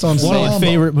 The best ensemble. One of my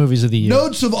favorite movies of the year.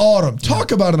 Notes of Autumn.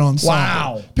 Talk about an ensemble.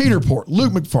 Wow. Peter Port,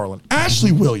 Luke McFarlane,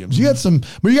 Ashley Williams. You got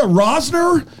but you got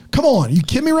Rosner. Come on, you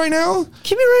kidding me right now?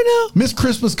 Kidding me right now? Miss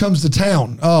Christmas Comes to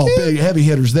Town. Oh, big heavy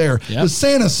hitters there. Yep. The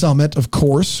Santa Summit, of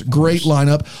course. Great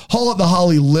lineup. Hall at the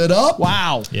Holly Lit Up.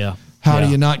 Wow. Yeah. How do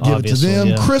you not give it to them?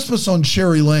 Yeah. Christmas on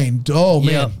Cherry Lane. Oh,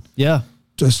 man. Yeah.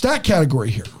 A stat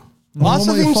category here. Lots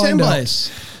of things in place.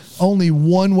 Only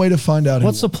one way to find out.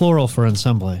 What's the plural for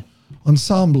ensemble?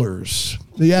 Ensemblers.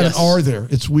 They add an R there.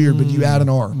 It's weird, but you add an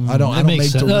R. I don't make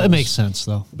the rules. It makes sense,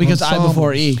 though. Because I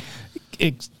before E.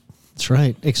 That's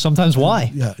right. It's sometimes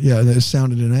Y. Yeah, it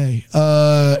sounded an A.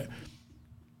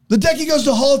 The Decky goes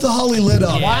to Hall at the Holly Lit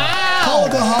Up. Wow. Hall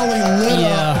at the Holly Lit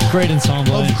Up. Great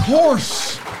ensemble. Of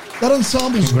course. That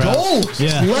ensemble's gold.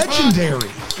 Yeah. It's legendary.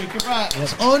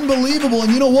 It's unbelievable.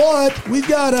 And you know what? We've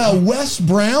got Wes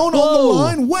Brown on the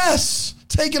line. Wes,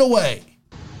 take it away.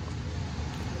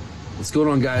 What's going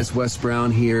on, guys? Wes Brown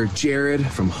here. Jared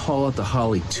from Hall at the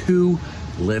Holly 2,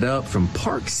 Lit Up from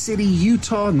Park City,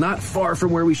 Utah, not far from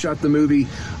where we shot the movie.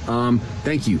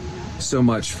 Thank you so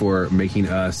much for making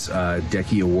us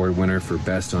Decky Award winner for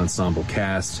Best Ensemble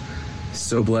Cast.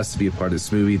 So blessed to be a part of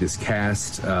this movie, this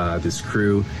cast, this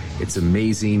crew. It's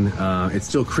amazing. It's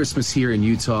still Christmas here in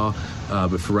Utah,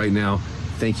 but for right now,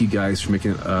 thank you guys for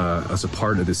making us a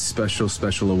part of this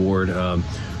special award.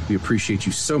 We appreciate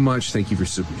you so much. Thank you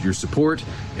for your support,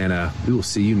 and we will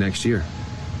see you next year.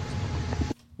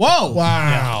 Whoa.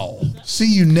 Wow. Yeah. See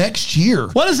you next year.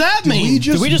 What does that mean?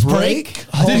 Did we just break?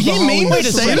 Did he mean to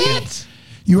say that?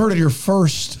 You heard it here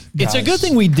first. It's a guys. good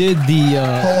thing we did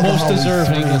the most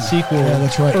deserving the sequel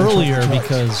earlier that's right.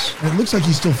 because it looks like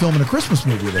he's still filming a Christmas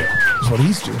movie there. That's what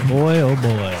he's doing. Boy, oh boy.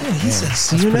 Yeah, he said,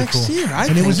 "See you next year."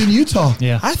 It was in Utah.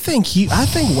 Yeah, I think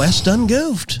Wes done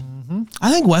goofed.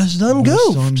 I think Wes done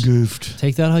goofed.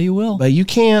 Take that how you will, but you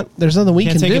can't. There's nothing we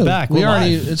can take do. it back. We We're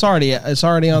already. live. It's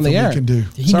already on the air. We can do.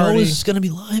 Did he know it was going to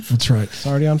be live? That's right. It's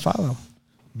already on Philo.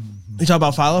 You talk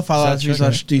about Philo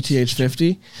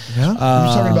 /DTH50. Yeah, we're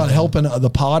talking about helping the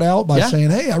pod out by saying,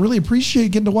 "Hey, I really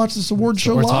appreciate getting to watch this award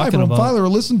show live on Philo or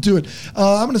listen to it.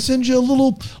 I'm going to send you a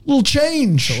little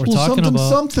change,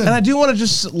 something." And I do want to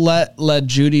just let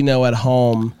Judy know at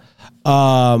home.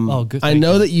 Good. I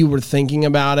know that you were thinking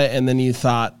about it, and then you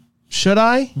thought, "Should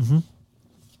I?" Mm-hmm.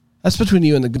 That's between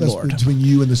you and the good Lord. Between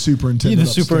you and the superintendent. You're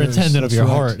the superintendent of your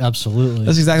heart. Absolutely.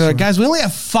 That's exactly right. Guys, we only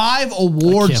have 5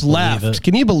 awards left.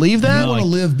 Can you believe that? Do you want to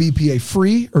live BPA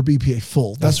free or BPA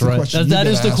full? That's the right. question. That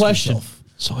is the question. Yourself.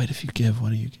 So wait, if you give,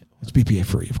 what do you get? It's BPA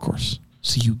free, of course.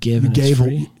 So you give and gave, it's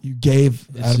free? You gave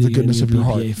out of the goodness of your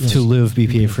heart. To live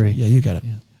BPA free. Yeah, you got it.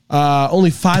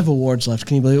 Only 5 awards left.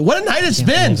 Can you believe it? What a night it's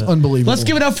been. It's unbelievable. Let's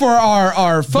give it up for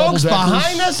our folks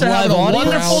behind us. They're having a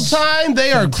wonderful time.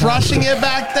 They are crushing it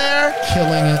back there.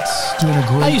 Killing it. Doing a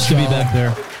great job. I used to be back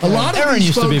there. A lot of Aaron these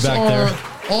used to be folks back there.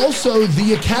 Also,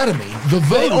 the Academy, the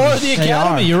They voters. are the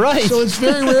Academy, you're right. So it's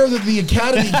very rare that the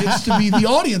Academy gets to be the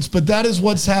audience, but that is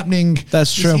what's happening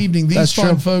this evening. These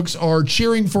fine folks are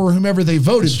cheering for whomever they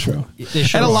voted for.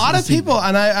 And a lot of people,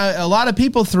 a lot of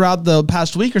people throughout the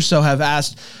past week or so have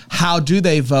asked, how do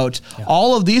they vote? Yeah.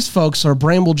 All of these folks are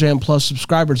Bramble Jam Plus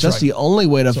subscribers. That's the only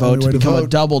way to vote, to become a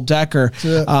double decker.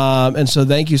 And so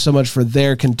thank you so much for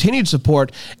their continued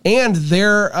support and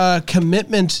their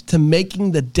commitment to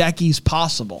making the Deckies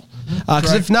possible.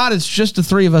 Because if not, it's just the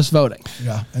 3 of us voting.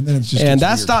 Yeah, and then it's just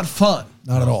that's not fun.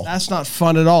 Not at all. That's not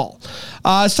fun at all.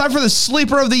 It's time for the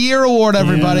Sleeper of the Year award,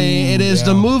 everybody. It is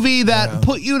the movie that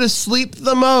put you to sleep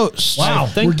the most. Wow,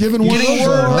 we're giving one of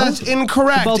those. That's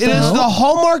incorrect. It is the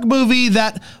Hallmark movie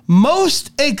that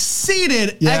most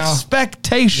exceeded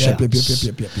expectations.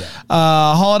 Yep.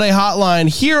 Holiday Hotline.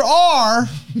 Here are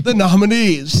the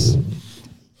nominees.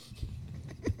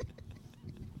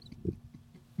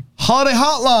 Holiday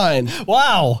Hotline.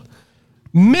 Wow.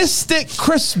 Mystic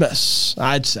Christmas,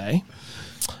 I'd say.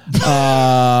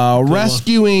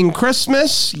 Rescuing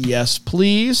Christmas. Yes,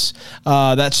 please.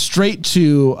 That's straight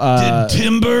to... Did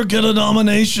Timber get a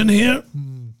nomination here?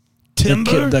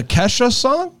 Timber? The Kesha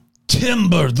song?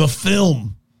 Timber, the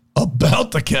film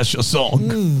about the Kesha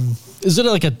song. Is it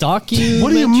like a documentary? What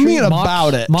do you mean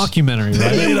about it? Mockumentary, right?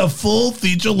 They made a full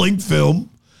feature-length film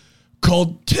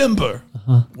called Timber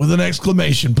with an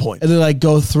exclamation point. And they like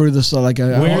go through this like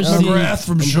a... Where's McGrath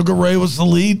from Sugar Ray was the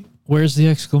lead. Where's the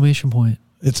exclamation point?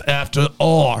 It's after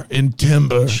R in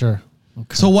Timber. Sure.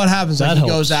 Okay. So what happens? Like he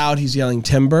goes out, he's yelling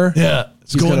timber. Yeah,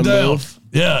 it's going down. Move.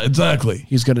 Yeah, exactly.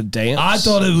 He's going to dance. I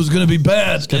thought it was going to be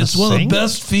bad. It's one of the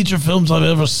best feature films I've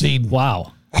ever seen.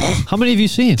 Wow. How many have you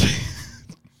seen?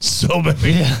 So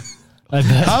many. Yeah. I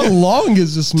bet. How long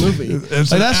is this movie?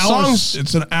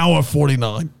 It's an hour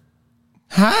 49.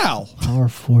 How? Hour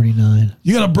 49.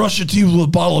 You got to brush your teeth with a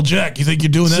bottle of Jack. You think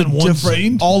you're doing that in one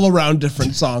scene? All around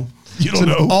different song. You don't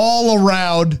know. All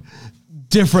around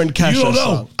different Kesha You don't know.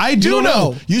 song. I do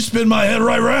know. You spin my head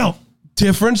right round.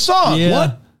 Different song. Yeah.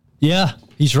 What? Yeah,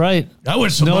 he's right. I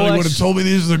wish somebody would have told me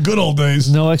these are the good old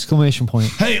days. No exclamation point.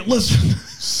 Hey, listen.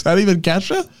 Is that even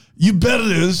Kesha? You bet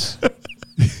it is.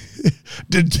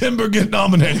 Did Timber get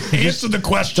nominated? Answer the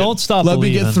question. Don't stop Let me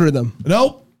believing. get through them.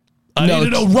 Nope. I need to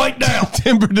know right now.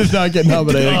 Timber did not get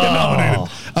nominated. Did not get nominated.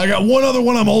 I got one other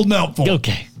one I'm holding out for.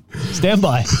 Okay. Stand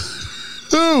by.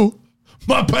 Who?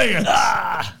 My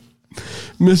pants.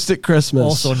 Mystic Christmas.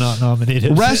 Also not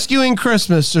nominated. Rescuing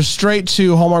Christmas. They're straight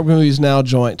to Hallmark Movies Now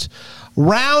joint.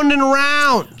 Round and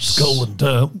Round. Going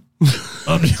down.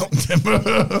 I'm yelling Timber.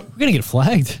 We're going to get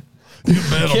flagged. You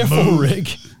better Careful, move.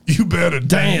 Rick. You better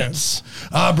dance.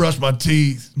 I brush my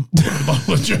teeth.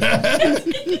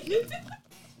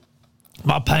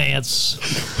 My pants.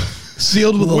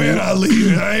 Sealed with when I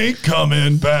leave, I ain't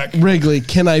coming back. Wrigley,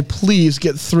 can I please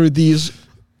get through these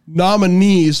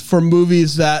nominees for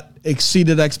movies that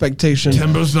exceeded expectation?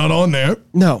 Timber's not on there.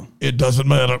 No. It doesn't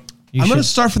matter. I'm going to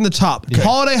start from the top. Okay.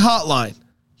 Holiday Hotline.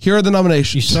 Here are the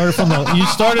nominations. You started from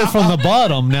the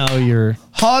bottom. Now you're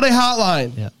Holiday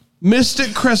Hotline. Yeah.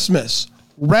 Mystic Christmas.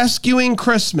 Rescuing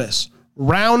Christmas.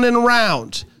 Round and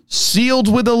Round.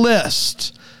 Sealed with a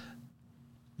List.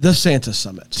 The Santa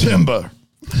Summit. Timber.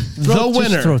 The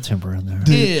winner. Throw Timber in there.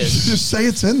 Is just say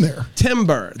it's in there.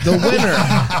 Timber. The winner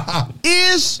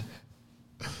is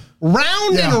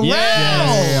Round and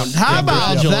round. How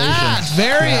about that? Congratulations.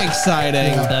 Very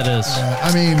exciting. That is.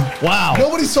 I mean, wow.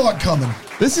 Nobody saw it coming.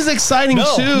 This is exciting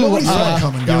too. Nobody saw it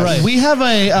coming, guys. You're right. We have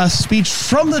a speech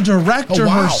from the director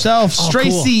herself,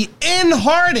 Stacey N.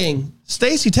 Harding.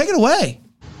 Stacey, take it away.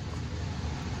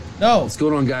 No. What's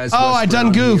going on, guys? Oh, I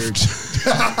done goofed.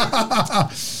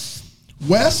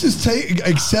 Wes is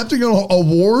accepting an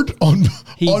award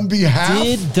on behalf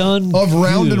of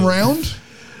Round and Round.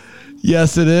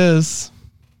 Yes, it is.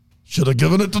 Should have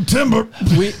given it to Timber.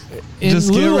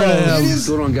 Just get rid of him. What's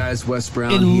going on, guys? Wes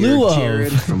Brown In here. lieu of-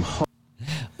 Jared from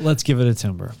Let's give it a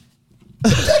Timber. The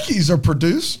Deckies are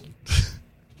produced.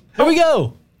 Here we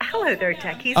go. Hello there,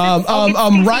 Deckies. Right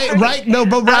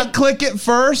click it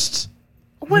first.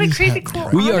 What a crazy cool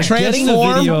We are getting the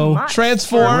video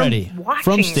Transform. ready from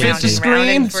watching Stacey. Round and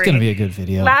Round It's going to be a good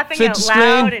video. laughing Fit out to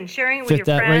loud screen. and sharing it with Fit your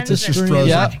that right friends to and screen.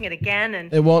 Yeah. watching it again.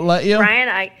 And It won't let you.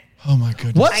 Brian, Oh my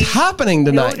goodness. What's happening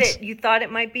know tonight? that you thought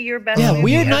it might be your best Yeah, movie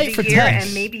weird of night the for year, Tex.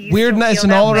 and maybe you Weird still nights feel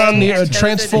and that all around way, the and those are the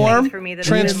transform. things for me that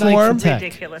have Transform. been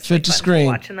ridiculously Fit to fun screen.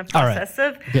 watch in the All right.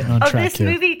 process Getting on of track this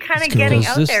here. movie kind of Let's go. getting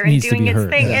Because out this there and needs to doing be its heard.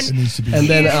 thing. Yes, it needs to be And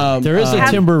then There is a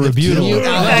Timber review. Do the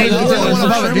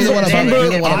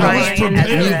one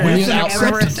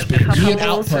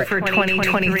output for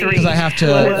 2023 because I have to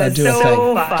do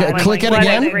a thing. Click it What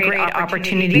again. a great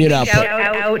opportunity. Mute Shout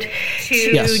output. out to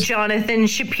Yes. Jonathan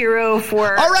Shapiro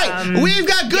for. All right, we've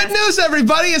got good news,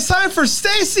 everybody. It's time for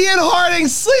Stacey N. Harding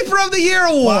Sleeper of the Year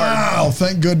Award. Wow,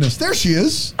 thank goodness. There she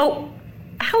is. Oh,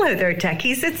 hello there,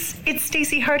 Deckies. It's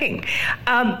Stacey Harding.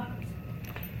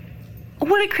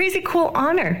 What a crazy cool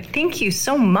honor. Thank you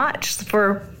so much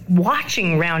for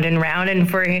watching Round and Round and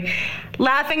for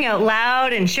laughing out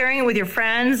loud and sharing it with your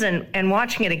friends and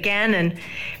watching it again. And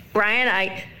Brian,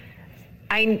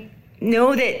 I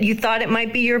know that you thought it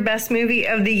might be your best movie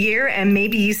of the year, and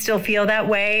maybe you still feel that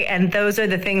way. And those are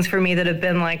the things for me that have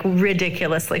been like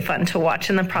ridiculously fun to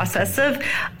watch in the process of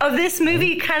this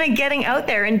movie kind of getting out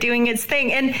there and doing its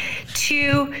thing. And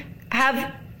to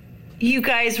have you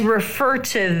guys refer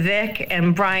to Vic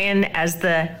and Brian as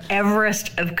the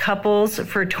Everest of couples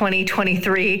for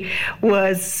 2023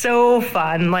 was so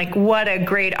fun. Like, what a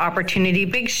great opportunity.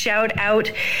 Big shout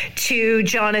out to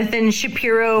Jonathan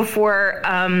Shapiro for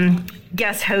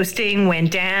guest hosting when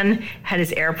Dan had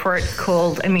his airport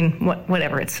cold. I mean,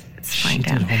 whatever, it's fine,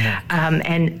 Dan.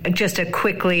 And just a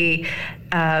quickly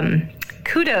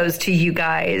kudos to you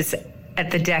guys at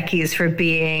the Deckies for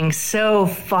being so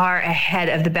far ahead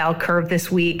of the bell curve this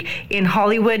week in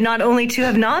Hollywood, not only to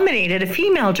have nominated a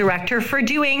female director for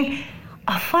doing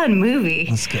a fun movie,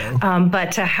 Let's go.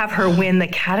 but to have her win the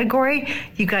category.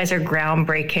 You guys are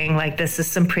groundbreaking. Like, this is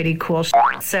some pretty cool shit.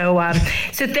 So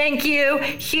thank you.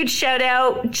 Huge shout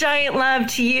out, giant love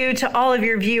to you, to all of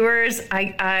your viewers.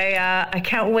 I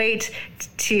can't wait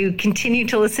to continue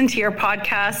to listen to your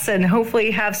podcasts and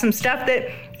hopefully have some stuff that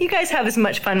you guys have as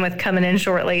much fun with coming in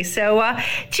shortly. So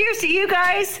cheers to you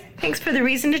guys. Thanks for the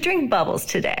reason to drink bubbles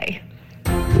today.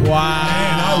 Wow.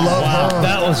 Man, I love her.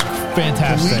 That was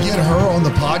fantastic. Can we get her on the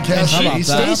podcast? And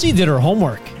Stacey did her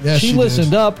homework. Yeah, she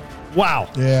listened did. up. Wow.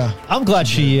 Yeah. I'm glad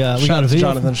we got a out to video.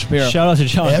 Jonathan Shapiro. Shout out to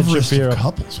Jonathan Everest Shapiro.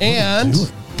 couples.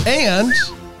 What And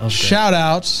shout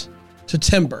outs to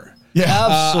Timber. Yeah.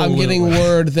 I'm Absolutely. getting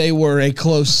word they were a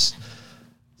close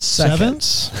second.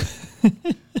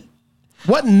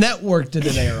 What network did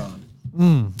it air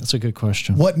on? That's a good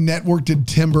question. What network did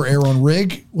Timber air on?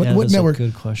 Rig? What that's network? a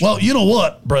good question. Well, you know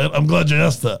what, Brett? I'm glad you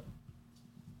asked that.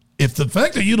 If the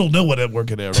fact that you don't know what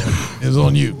network it aired on is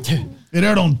on you, it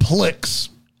aired on Plex.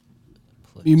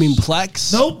 You mean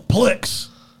Plex? Nope, Plex.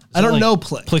 I don't know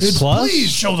Plex. Plex It's Plus?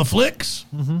 Please show the flicks.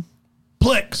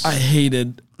 Plex. I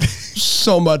hated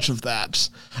so much of that.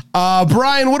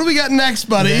 Brian, what do we got next,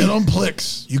 buddy? And on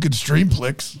Plex. You can stream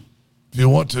Plex if you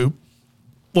want to.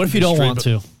 What if you don't want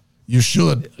to? You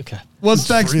should. Okay. What's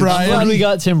next, free. Brian? Glad we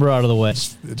got Timber out of the way.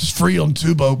 It's free on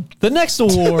Tubo. The next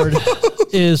award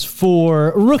is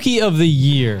for Rookie of the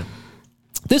Year.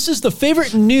 This is the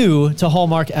favorite new to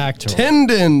Hallmark actor.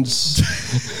 Tendons.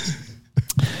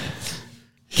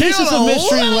 Cases Kill of the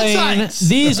Mystery Lane. lunatics.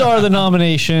 These are the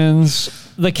nominations.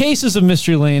 The Cases of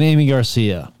Mystery Lane, Amy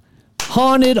Garcia.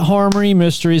 Haunted Harmony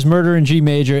Mysteries, Murder in G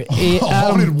Major, Adam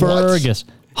Haunted what? Fergus.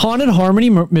 Haunted Harmony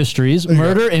Mysteries,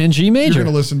 Murder in G Major. You're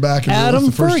going to listen back and Adam realize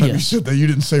the first time you Fergus. said that you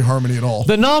didn't say Harmony at all.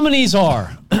 The nominees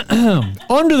are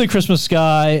Under the Christmas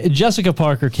Sky, Jessica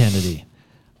Parker Kennedy.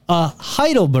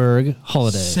 Heidelberg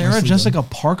Holiday. Sarah Jessica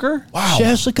Parker? Wow.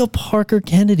 Jessica Parker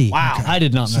Kennedy. Wow. I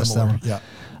did not miss that one.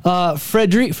 Yeah.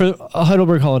 Frederick, for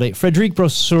Heidelberg Holiday, Frederick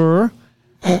Brosseur,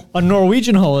 A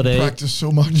Norwegian Holiday. Practice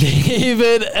so much.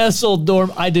 David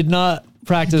Esseldorf. I did not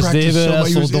practice David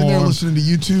He was in there Esseldorm. listening to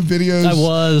YouTube videos. I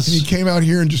was. And he came out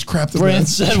here and just crapped the bed. Brand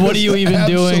said, what are you even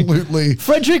doing? Absolutely.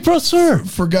 Frederic Brasseur.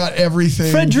 Forgot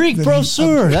everything. Frederic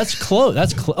Brasseur. That's close.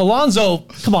 That's close. Alonzo.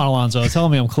 Come on, Alonzo. Tell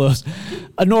me I'm close.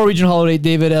 A Norwegian holiday,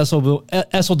 David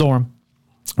Esseldorm.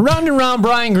 Round and round,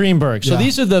 Brian Greenberg. So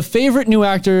these are the favorite new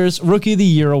actors Rookie of the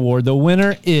Year award. The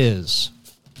winner is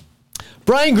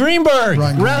Brian Greenberg.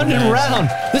 Round and round.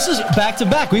 This is back to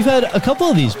back. We've had a couple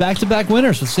of these back to back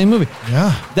winners for the same movie.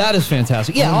 Yeah, that is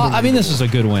fantastic. Yeah, I mean, this is a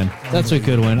good win. That's a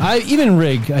good win. Even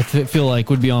Rig, I feel like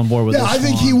would be on board with this. Yeah, I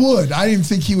think he would. I didn't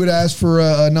think he would ask for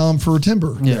a nom for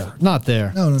Timber. Yeah, not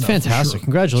there. No, it's fantastic. sure.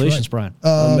 Congratulations, Brian.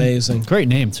 Amazing. Great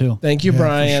name too. Thank you,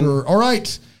 Brian. For sure. All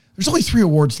right. There's only 3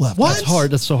 awards left. What? That's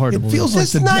hard. That's so hard to believe. It feels like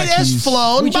this the night has Deckies-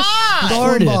 flown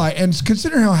by. And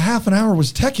considering how half an hour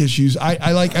was tech issues,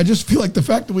 I just feel like the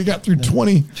fact that we got through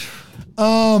 20.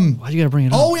 Why do you got to bring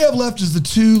it up? All we have left is the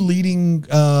 2 leading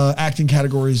acting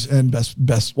categories and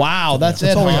best. Wow, that's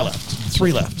it. all we Huh? got left.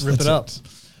 3 left. Rip That's it up.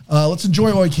 Let's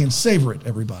enjoy while we can. Savor it,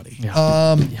 everybody.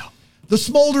 Yeah. The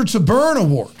Smolder to Burn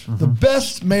Award, the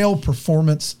best male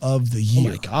performance of the year.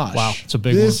 Oh my gosh! Wow, it's a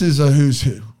big This one. is a who's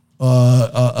who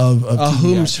of A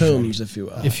TV actors. whom's, if you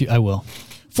will. I will.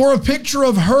 For a picture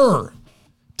of her,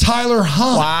 Tyler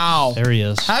Hunt. Wow. There he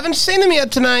is. Haven't seen him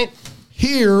yet tonight.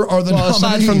 Here are the nominees.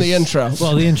 Aside from the intro.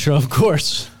 Well, the intro, of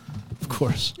course. Of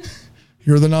course.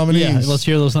 Here are the nominees. Yeah, let's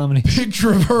hear those nominees.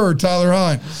 Picture of her, Tyler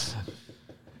Hunt.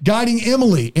 Guiding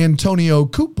Emily, Antonio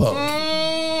Cupo.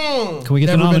 Can we get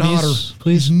Never the been nominees, hotter.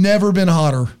 please? He's never been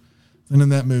hotter than in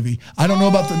that movie. I don't know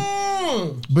about the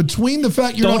between the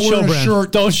fact you're Don't not wearing show a Brand.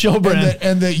 shirt, Don't show Brand.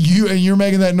 and that you're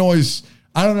making that noise.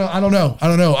 I don't know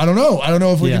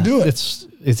if we can do it.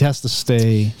 It has to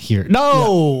stay here.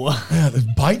 No. Yeah,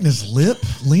 biting his lip,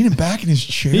 leaning back in his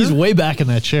chair. He's way back in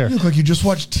that chair. You look like you just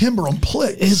watched Timber on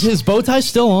Plix. Is his bow tie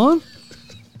still on?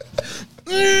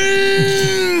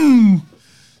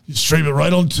 You stream it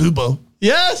right on Tubo.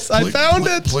 Yes, I found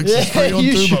it. Plix is free on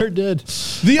you Tubo. sure did.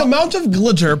 The amount of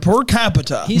glitter per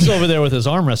capita. He's over there with his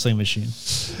arm wrestling machine.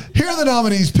 Here are the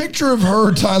nominees. Picture of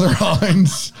her, Tyler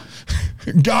Hines.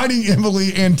 Guiding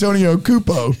Emily, Antonio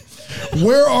Cupo.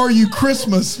 Where Are You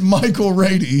Christmas, Michael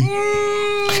Rady.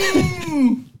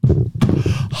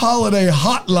 Holiday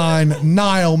Hotline,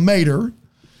 Niall Mater.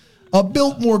 A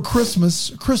Biltmore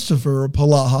Christmas, Christopher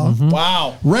Palaha.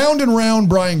 Wow. Round and Round,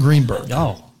 Brian Greenberg.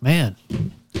 Oh, man.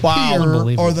 Wow.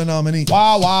 Here are the nominees.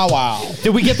 Wow.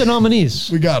 Did we get the nominees?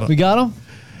 We got them. We got them?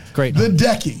 Great. The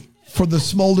Decky for the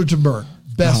Smolder to Burn.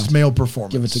 Best male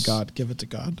performance. Give it to God. Give it to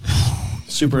God.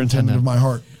 Superintendent of my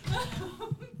heart.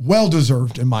 Well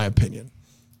deserved, in my opinion.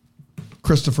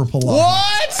 Christopher Palaha.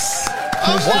 What?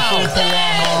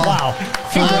 Wow.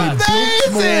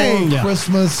 Amazing. Biltmore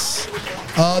Christmas.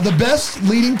 The best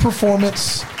leading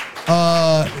performance,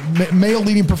 male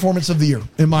leading performance of the year,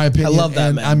 in my opinion. I love that,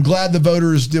 and man. I'm glad the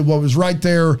voters did what was right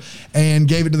there and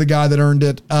gave it to the guy that earned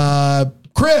it.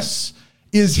 Chris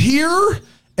is here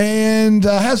and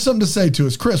has something to say to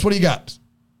us. Chris, what do you got?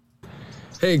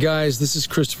 Hey guys, this is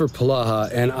Christopher Palaha,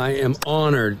 and I am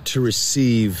honored to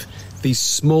receive the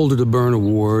Smolder to Burn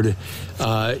Award,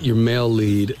 your male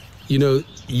lead. You know,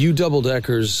 you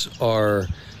double-deckers are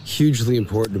hugely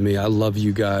important to me. I love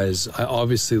you guys. I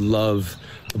obviously love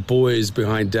the boys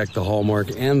behind Deck the Hallmark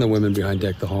and the women behind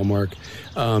Deck the Hallmark.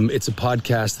 It's a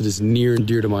podcast that is near and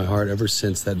dear to my heart ever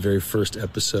since that very first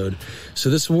episode. So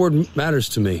this award matters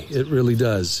to me. It really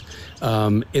does.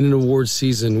 In an award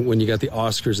season, when you got the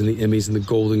Oscars and the Emmys and the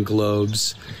Golden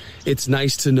Globes, it's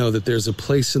nice to know that there's a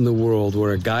place in the world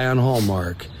where a guy on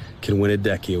Hallmark can win a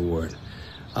Decky Award.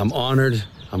 I'm honored.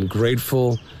 I'm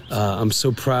grateful. I'm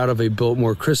so proud of A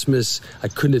Biltmore Christmas. I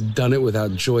couldn't have done it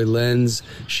without Joy Lenz.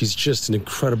 She's just an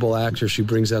incredible actor. She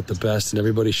brings out the best in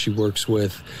everybody she works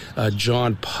with.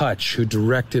 John Putch, who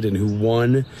directed and who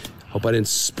won. Hope I didn't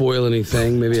spoil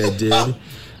anything. Maybe I did,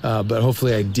 but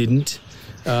hopefully I didn't.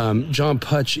 John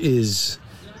Putch is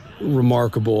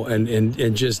remarkable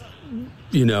and just,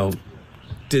 you know,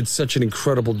 did such an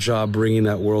incredible job bringing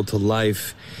that world to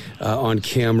life on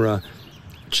camera.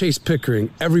 Chase Pickering,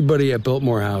 everybody at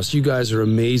Biltmore House, you guys are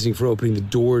amazing for opening the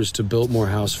doors to Biltmore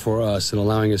House for us and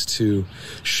allowing us to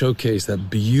showcase that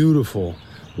beautiful,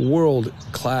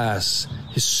 world-class,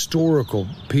 historical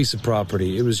piece of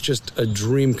property. It was just a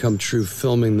dream come true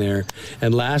filming there.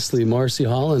 And lastly, Marcy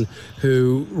Holland,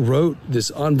 who wrote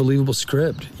this unbelievable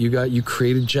script. You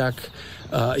created Jack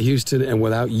Houston, and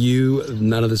without you,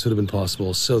 none of this would have been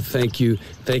possible. So thank you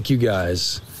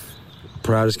guys.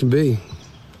 Proud as can be.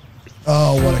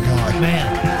 Oh, what a guy.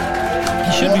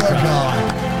 Man. He should what be a proud.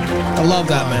 guy. I love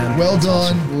that, man. Well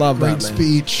done. Love Great that, man.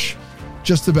 speech.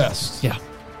 Just the best. Yeah.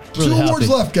 Two awards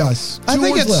left, guys. I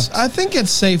think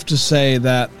it's safe to say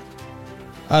that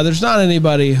there's not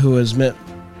anybody who has meant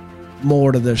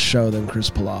more to this show than Chris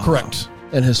Palaha. Correct.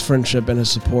 And his friendship and his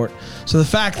support. So the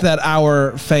fact that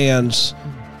our fans,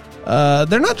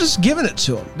 they're not just giving it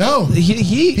to him. No.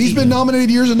 He's been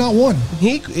nominated years and not won.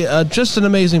 Just an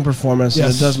amazing performance,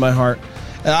 and it does my heart.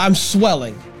 I'm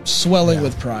swelling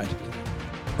with pride.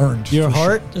 Earned. Your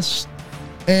heart?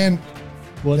 And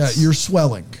you're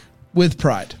swelling. With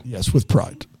pride. Yes, with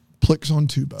pride. Plicks on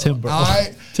Tubo. Timber.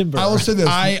 I will say this.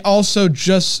 I also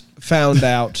just found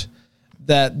out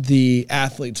that the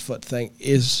athlete's foot thing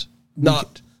is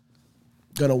not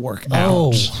going to work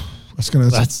out.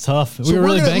 That's tough. So we were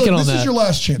really banking on that. This is your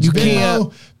last chance. You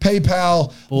Venmo,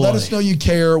 PayPal. Let us know you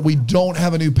care. We don't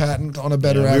have a new patent on a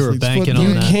better athlete's foot.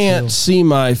 You can't see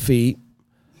my feet.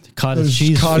 Cottage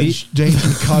cheese dainty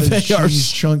cottage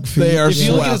cheese chunk feet. They are if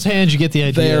you look at his hands, you get the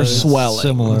idea. They are swelling.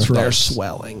 Similar. They're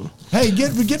swelling. Hey,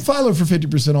 get Philo for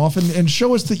 50% off and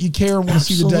show us that you care and want to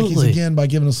see the Deckies again by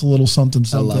giving us a little something.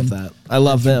 I love that. I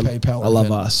love them. PayPal I love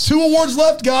us. 2 awards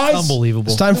left, guys.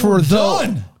 Unbelievable. It's time for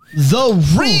the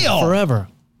real forever.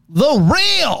 The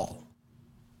real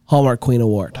Hallmark Queen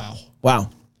Award. Wow.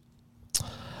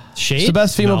 Shade? It's the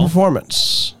best female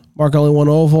performance. Mark only one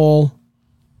oval.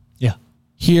 Yeah.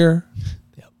 Here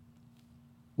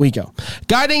we go.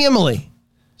 Guiding Emily,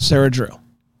 Sarah Drew.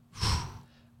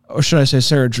 Or should I say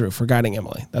Sarah Drew for Guiding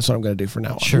Emily? That's what I'm going to do for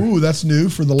now. Sure. Ooh, that's new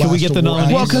for the last. Can we get the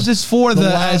nominee? Well, because it's for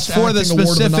the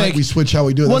specific. We switch how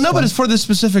we do it. Well, no, but it's for the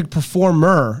specific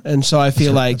performer, and so I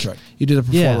feel like you do the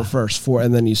performer first,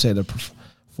 and then you say the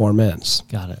performance.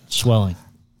 Got it. Swelling.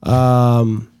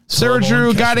 Sarah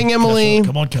Drew, Guiding Emily.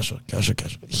 Come on,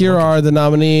 Kesha. Here are the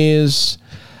nominees.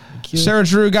 Sarah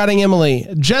Drew, Guiding Emily.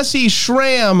 Jesse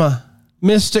Schramm,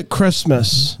 Mystic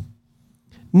Christmas.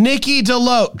 Nikki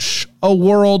DeLoach, A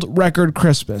World Record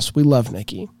Christmas. We love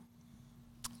Nikki.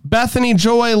 Bethany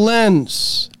Joy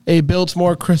Lenz, A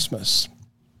Biltmore Christmas.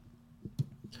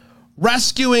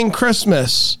 Rescuing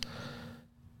Christmas.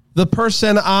 The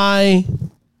person I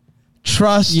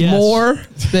trust more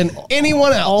than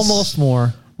anyone else. Almost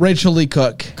more. Rachel Lee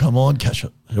Cook. Come on,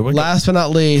 Kesha. Here we Last but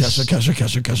not least.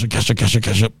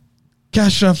 Kesha.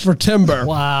 Kesha for Timber.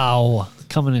 Wow.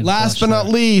 Coming in. Last but not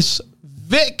least,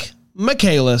 Vic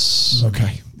Michaelis.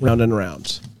 Okay. Round and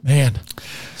round. Man.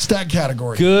 Stack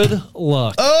category. Good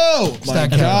luck. Oh, my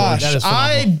gosh.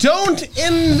 I don't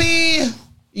envy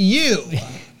you.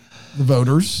 The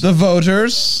voters.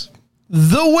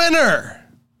 The winner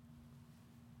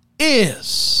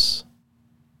is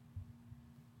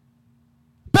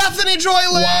Bethany Joy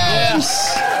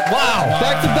Lenz. Wow.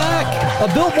 Back to back.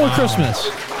 A Biltmore Christmas.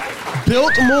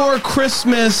 Biltmore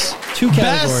Christmas. 2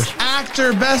 categories. Best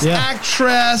actor, best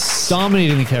actress.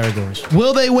 Dominating the categories.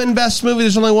 Will they win best movie?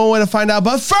 There's only one way to find out.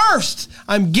 But first,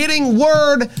 I'm getting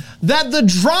word that the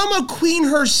drama queen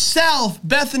herself,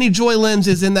 Bethany Joy Lenz,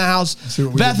 is in the house.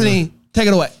 Bethany, take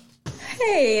it away.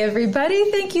 Hey,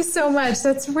 everybody. Thank you so much.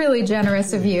 That's really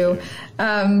generous of you.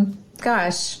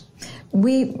 Gosh,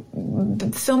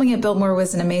 filming at Biltmore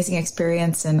was an amazing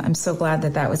experience, and I'm so glad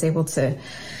that was able to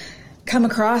come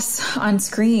across on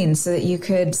screen so that you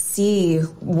could see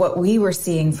what we were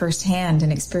seeing firsthand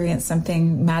and experience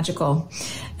something magical.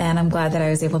 And I'm glad that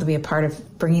I was able to be a part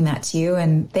of bringing that to you.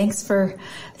 And thanks for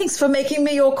making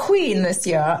me your queen this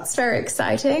year. It's very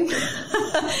exciting.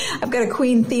 I've got a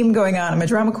queen theme going on. I'm a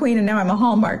drama queen and now I'm a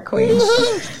Hallmark queen.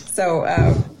 So,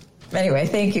 anyway,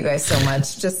 thank you guys so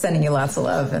much. Just sending you lots of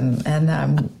love,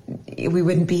 and we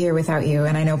wouldn't be here without you.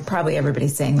 And I know probably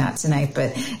everybody's saying that tonight,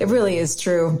 but it really is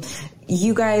true.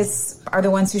 You guys are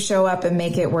the ones who show up and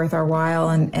make it worth our while,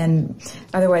 and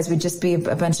otherwise we'd just be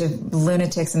a bunch of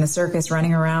lunatics in the circus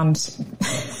running around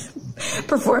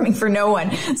performing for no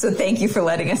one. So thank you for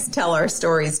letting us tell our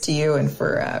stories to you and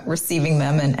for receiving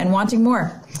them and wanting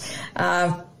more.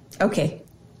 Okay.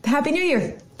 Happy New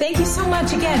Year. Thank you so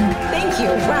much again. Thank you.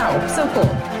 Wow. So cool.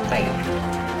 Bye.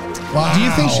 Wow. Do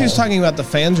you think she was talking about the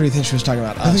fans, or do you think she was talking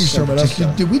about us? I think she was talking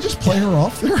about us. Did we just play her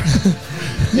off there?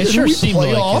 It sure seemed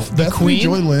like off it. Bethany Queen?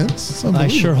 Joy Lenz? I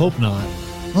sure hope not.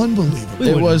 Unbelievable.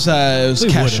 It was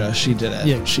Kesha. wouldn't. She did it.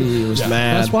 Yeah. She was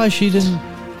mad. That's why she didn't.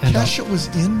 Kesha was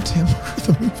in Timber,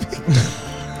 the movie.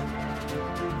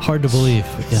 Hard to believe.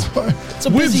 Yeah. It's a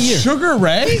busy year. Sugar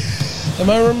Ray? Am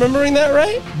I remembering that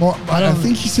right? I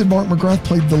think he said Mark McGrath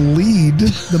played the lead,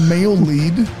 the male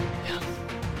lead.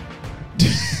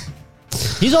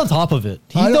 He's on top of it.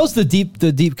 He knows the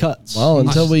deep cuts. Well,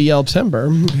 until we yell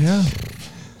Timber. Yeah.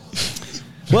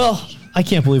 Well, I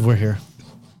can't believe we're here.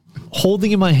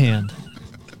 Holding in my hand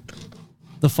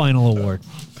the final award.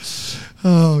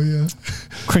 Oh, yeah.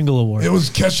 Kringle Award. It was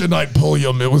Kesha Knight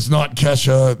Pulliam. It was not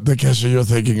Kesha, the Kesha you're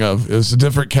thinking of. It was a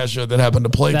different Kesha that happened to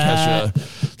play Kesha.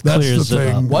 That's the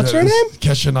thing. What's her name?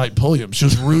 Kesha Knight Pulliam. She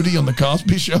was Rudy on the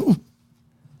Cosby Show.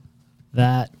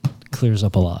 That clears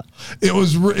up a lot. It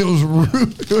was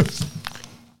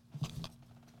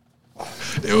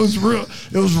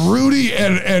Rudy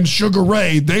and Sugar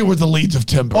Ray. They were the leads of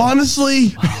Timber.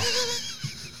 Honestly,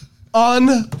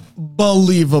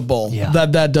 unbelievable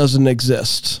that doesn't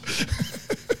exist.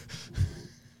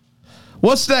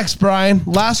 What's next, Brian?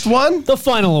 Last one? The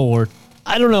final award.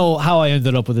 I don't know how I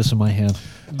ended up with this in my hand.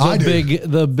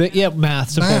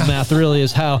 Math. Simple math really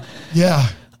is how. Yeah.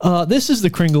 This is the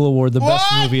Kringle Award, the best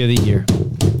movie of the year.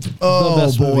 Oh, the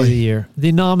best movie of the year.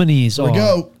 The nominees are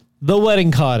The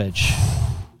Wedding Cottage.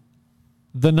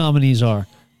 The nominees are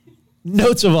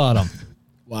Notes of Autumn.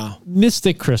 Wow.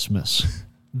 Mystic Christmas.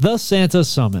 The Santa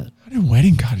Summit. How did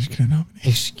Wedding Cottage get a nomination?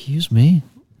 Excuse me.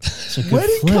 It's a good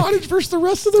Wedding flick. Cottage versus the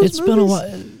rest of those movies? It's been a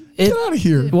while. Get out of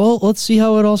here. Well, let's see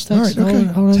how it all stacks. All right, okay.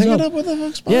 How it Take ends it up with the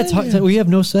folks. Yeah, we have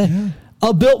no say. Yeah.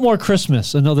 A Biltmore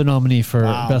Christmas, another nominee for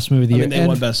Best Movie of the Year. They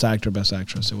won Best Actor, Best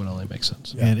Actress. It would only make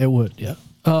sense. And it would, yeah.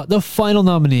 The final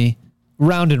nominee,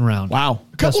 Round and Round. Wow.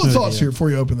 A couple of thoughts here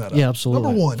before you open that up. Yeah, absolutely.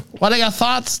 Number one. What are your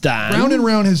thoughts, Dan? Round and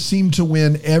Round has seemed to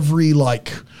win every,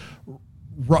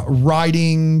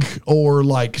 writing or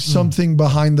something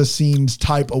behind the scenes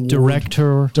type award.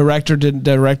 Director But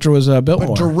was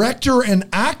Biltmore. director and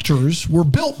actors were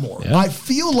Biltmore. Yeah. I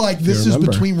feel like this is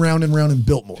between Round and Round and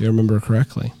Biltmore. If you remember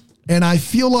correctly. And I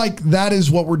feel like that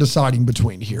is what we're deciding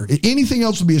between here. Anything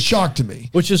else would be a shock to me.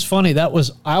 Which is funny. That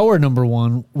was our number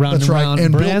one, Round That's and right. Round.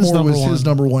 And Brand's Biltmore was number his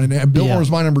number one. And Biltmore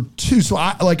was my number two. So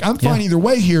I'm fine either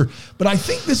way here. But I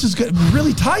think this is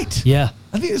really tight. Yeah.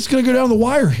 I think it's going to go down the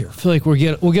wire here. I feel like we'll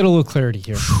get a little clarity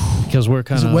here. Because we're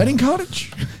kind of... Is it Wedding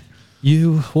Cottage?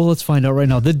 Well, let's find out right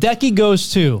now. The Decky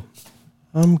goes to...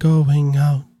 I'm going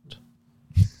out.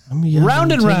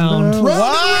 Round and Round.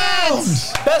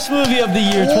 Best movie of the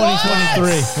year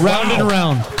 2023. Round and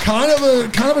Round. Kind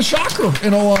of a shocker,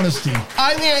 in all honesty.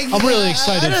 I'm really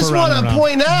excited. I just want to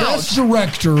point out Best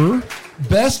Director,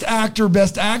 Best Actor,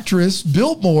 Best Actress,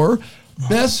 Biltmore,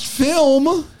 Best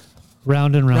Film.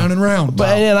 Round and Round. Round and Round.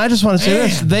 But and I just want to say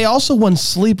this. They also won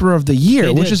Sleeper of the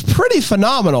Year, which is pretty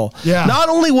phenomenal. Yeah. Not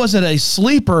only was it a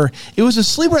sleeper, it was a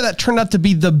sleeper that turned out to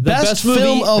be the best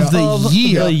film of the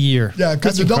year. Yeah,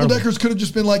 because the Double Deckers could have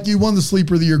just been like, you won the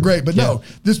Sleeper of the Year, great. But no,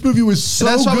 this movie was so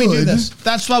good. That's why we do this.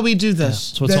 That's why we do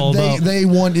this. That's what it's all about. They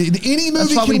won. Any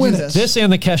movie can win it. This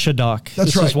and the Kesha doc.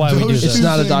 That's this right. Is why we do this. It's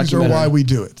not a documentary. Are why we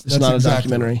do it. It's not a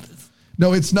documentary.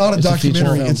 No, it's not a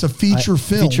documentary. It's a feature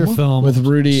film. Feature film with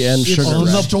Rudy and Sugar Ray.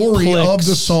 The story of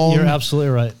the song. You're absolutely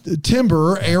right.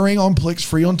 Timber airing on Plix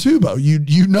free on Tubo.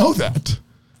 You know that.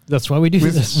 That's why we do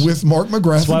this with Mark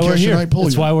McGrath and Kesha Knight Pulliam.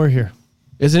 That's why we're here.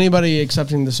 Is anybody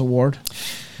accepting this award?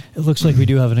 It looks like we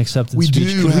do have an acceptance we speech.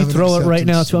 Do Can we throw it right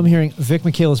now? I'm hearing Vic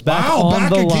Michaela's back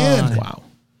on the line.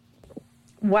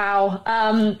 Wow.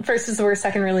 First is the worst.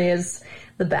 Second really is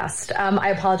the best. I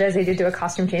apologize. I did do a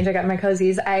costume change. I got my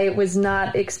cozies. I was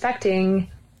not expecting.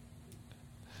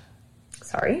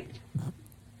 Sorry.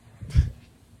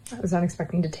 I was not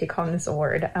expecting to take home this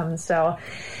award. So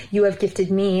you have gifted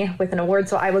me with an award.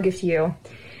 So I will gift you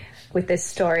with this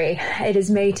story. It is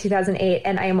May 2008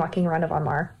 and I am walking around Von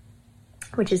Mar,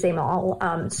 which is a mall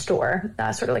store,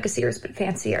 sort of like a Sears, but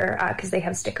fancier, because they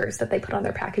have stickers that they put on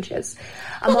their packages.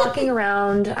 I'm walking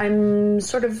around. I'm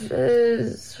sort of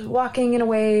walking in a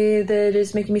way that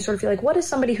is making me sort of feel like, what does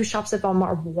somebody who shops at Von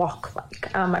Mar walk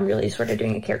like? I'm really sort of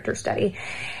doing a character study.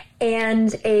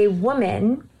 And a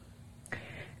woman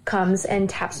comes and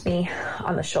taps me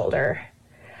on the shoulder.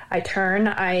 I turn.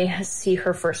 I see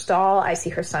her first doll. I see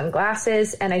her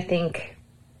sunglasses. And I think,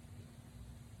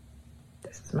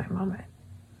 this is my moment.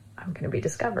 I'm going to be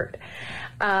discovered.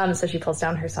 So she pulls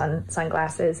down her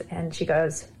sunglasses and she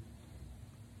goes,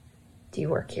 do you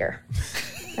work here?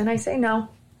 And I say no,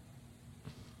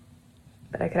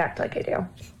 but I could act like I do.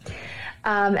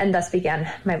 And thus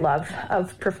began my love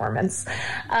of performance.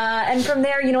 And from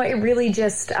there, it really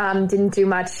just didn't do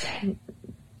much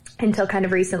until kind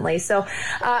of recently. So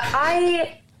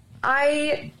I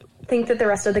think that the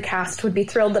rest of the cast would be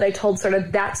thrilled that I told sort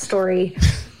of that story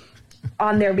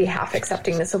on their behalf,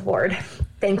 accepting this award.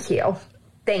 Thank you.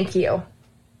 Thank you.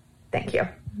 Thank you.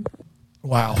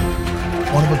 Wow.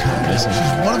 One of a kind. She's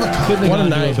one of a kind. What a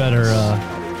night. Better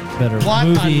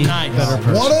movie. Better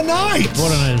person. What a night.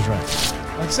 What a night is right.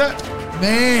 That's it.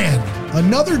 Man,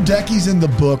 another Deckies in the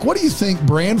book. What do you think,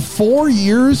 Brand? 4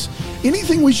 years?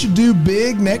 Anything we should do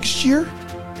big next year?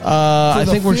 I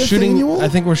think we're 5th shooting. annual? I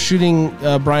think we're shooting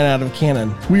Brian out of the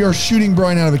cannon. We are shooting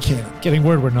Brian out of the cannon. Getting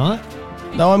word we're not.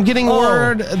 No, I'm getting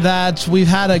word that we've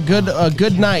had a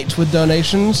good night with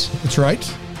donations. That's right.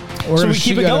 We're So gonna we keep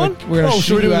shoot it you out going? of a- We're going to so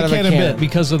shoot we're you doing out the of a cannon cannon. bit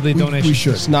because of the donation. We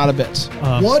should. It's not a bit.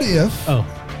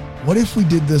 What if we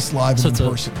did this live So and in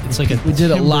it's person? it's like a We did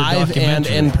it Timber live and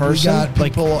documentary. in We person. got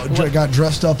people got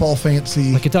dressed up all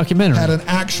fancy. Like a documentary. Had an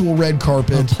actual red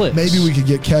carpet. On clips. Maybe we could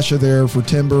get Kesha there for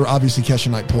Timber. Obviously, Kesha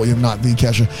Knight Pulliam, not the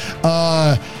Kesha.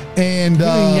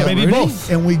 Maybe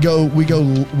both. And we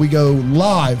go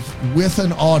live with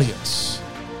an audience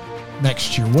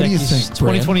next year. What do you think,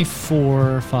 Brad?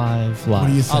 2024 5 live. What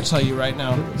do you think? I'll tell you right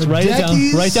now. Let's write it down.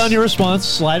 Deckies- Write down your response.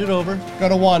 Slide it over. Go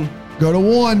to 1. Go to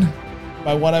 1.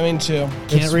 By 1, I mean 2.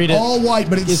 Can't It's read it. all white,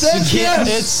 but it It's- says yes.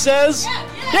 It says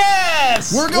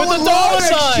yes. We're going with the live dollar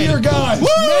next sign. year, guys. Woo!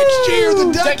 Next year,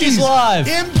 the Deckies Deckies live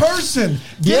in person.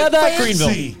 Yeah, Get that fancy.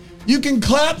 Greenville. You can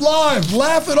clap live,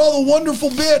 laugh at all the wonderful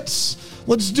bits.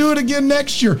 Let's do it again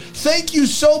next year. Thank you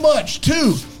so much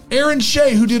to Aaron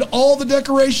Shea, who did all the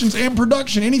decorations and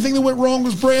production. Anything that went wrong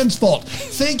was Brand's fault.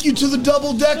 Thank you to the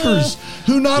Double Deckers,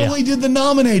 who not only did the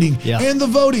nominating and the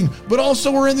voting, but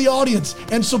also were in the audience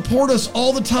and support us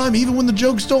all the time, even when the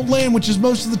jokes don't land, which is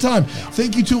most of the time.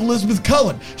 Thank you to Elizabeth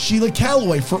Cullen, Sheila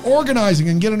Calloway for organizing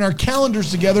and getting our calendars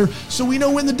together so we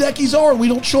know when the Deckies are. We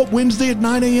don't show up Wednesday at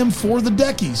 9 a.m. for the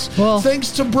Deckies.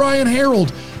 Thanks to Brian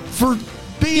Harold for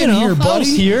being here, buddy. I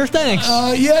was here. Thanks.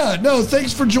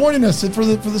 Thanks for joining us for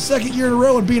the second year in a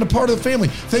row and being a part of the family.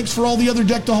 Thanks for all the other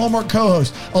Deck to Hallmark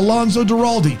co-hosts: Alonzo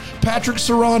Duraldi, Patrick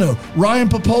Serrano, Ryan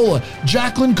Popola,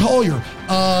 Jacqueline Collier.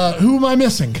 Who am I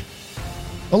missing?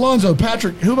 Alonzo,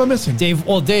 Patrick, who am I missing? Dave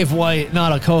White,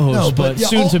 not a co-host, No, but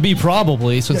soon to be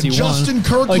probably since he Justin won.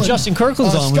 Kirkland. Justin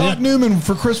Kirkland's on. Scott Newman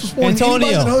for Christmas morning. Antonio.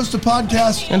 Anybody that hosts a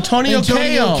podcast. Antonio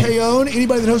Caon.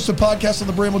 Anybody that hosts a podcast on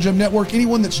the Bramble Gem Network.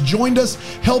 Anyone that's joined us,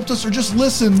 helped us, or just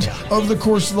listened over the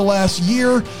course of the last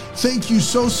year. Thank you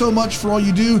so much for all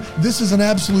you do. This is an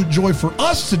absolute joy for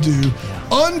us to do.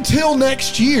 Until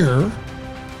next year.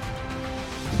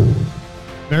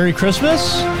 Merry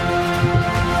Christmas.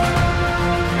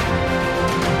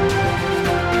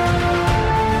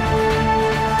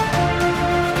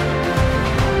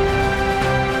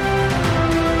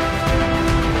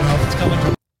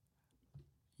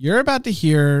 You're about to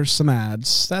hear some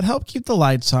ads that help keep the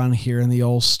lights on here in the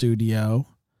old studio.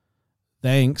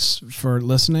 Thanks for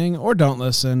listening or don't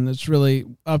listen. It's really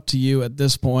up to you at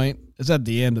this point. It's at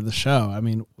the end of the show. I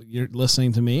mean, you're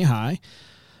listening to me. Hi.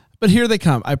 But here they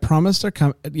come. I promise they're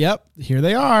coming. Yep, here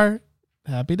they are.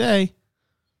 Happy day.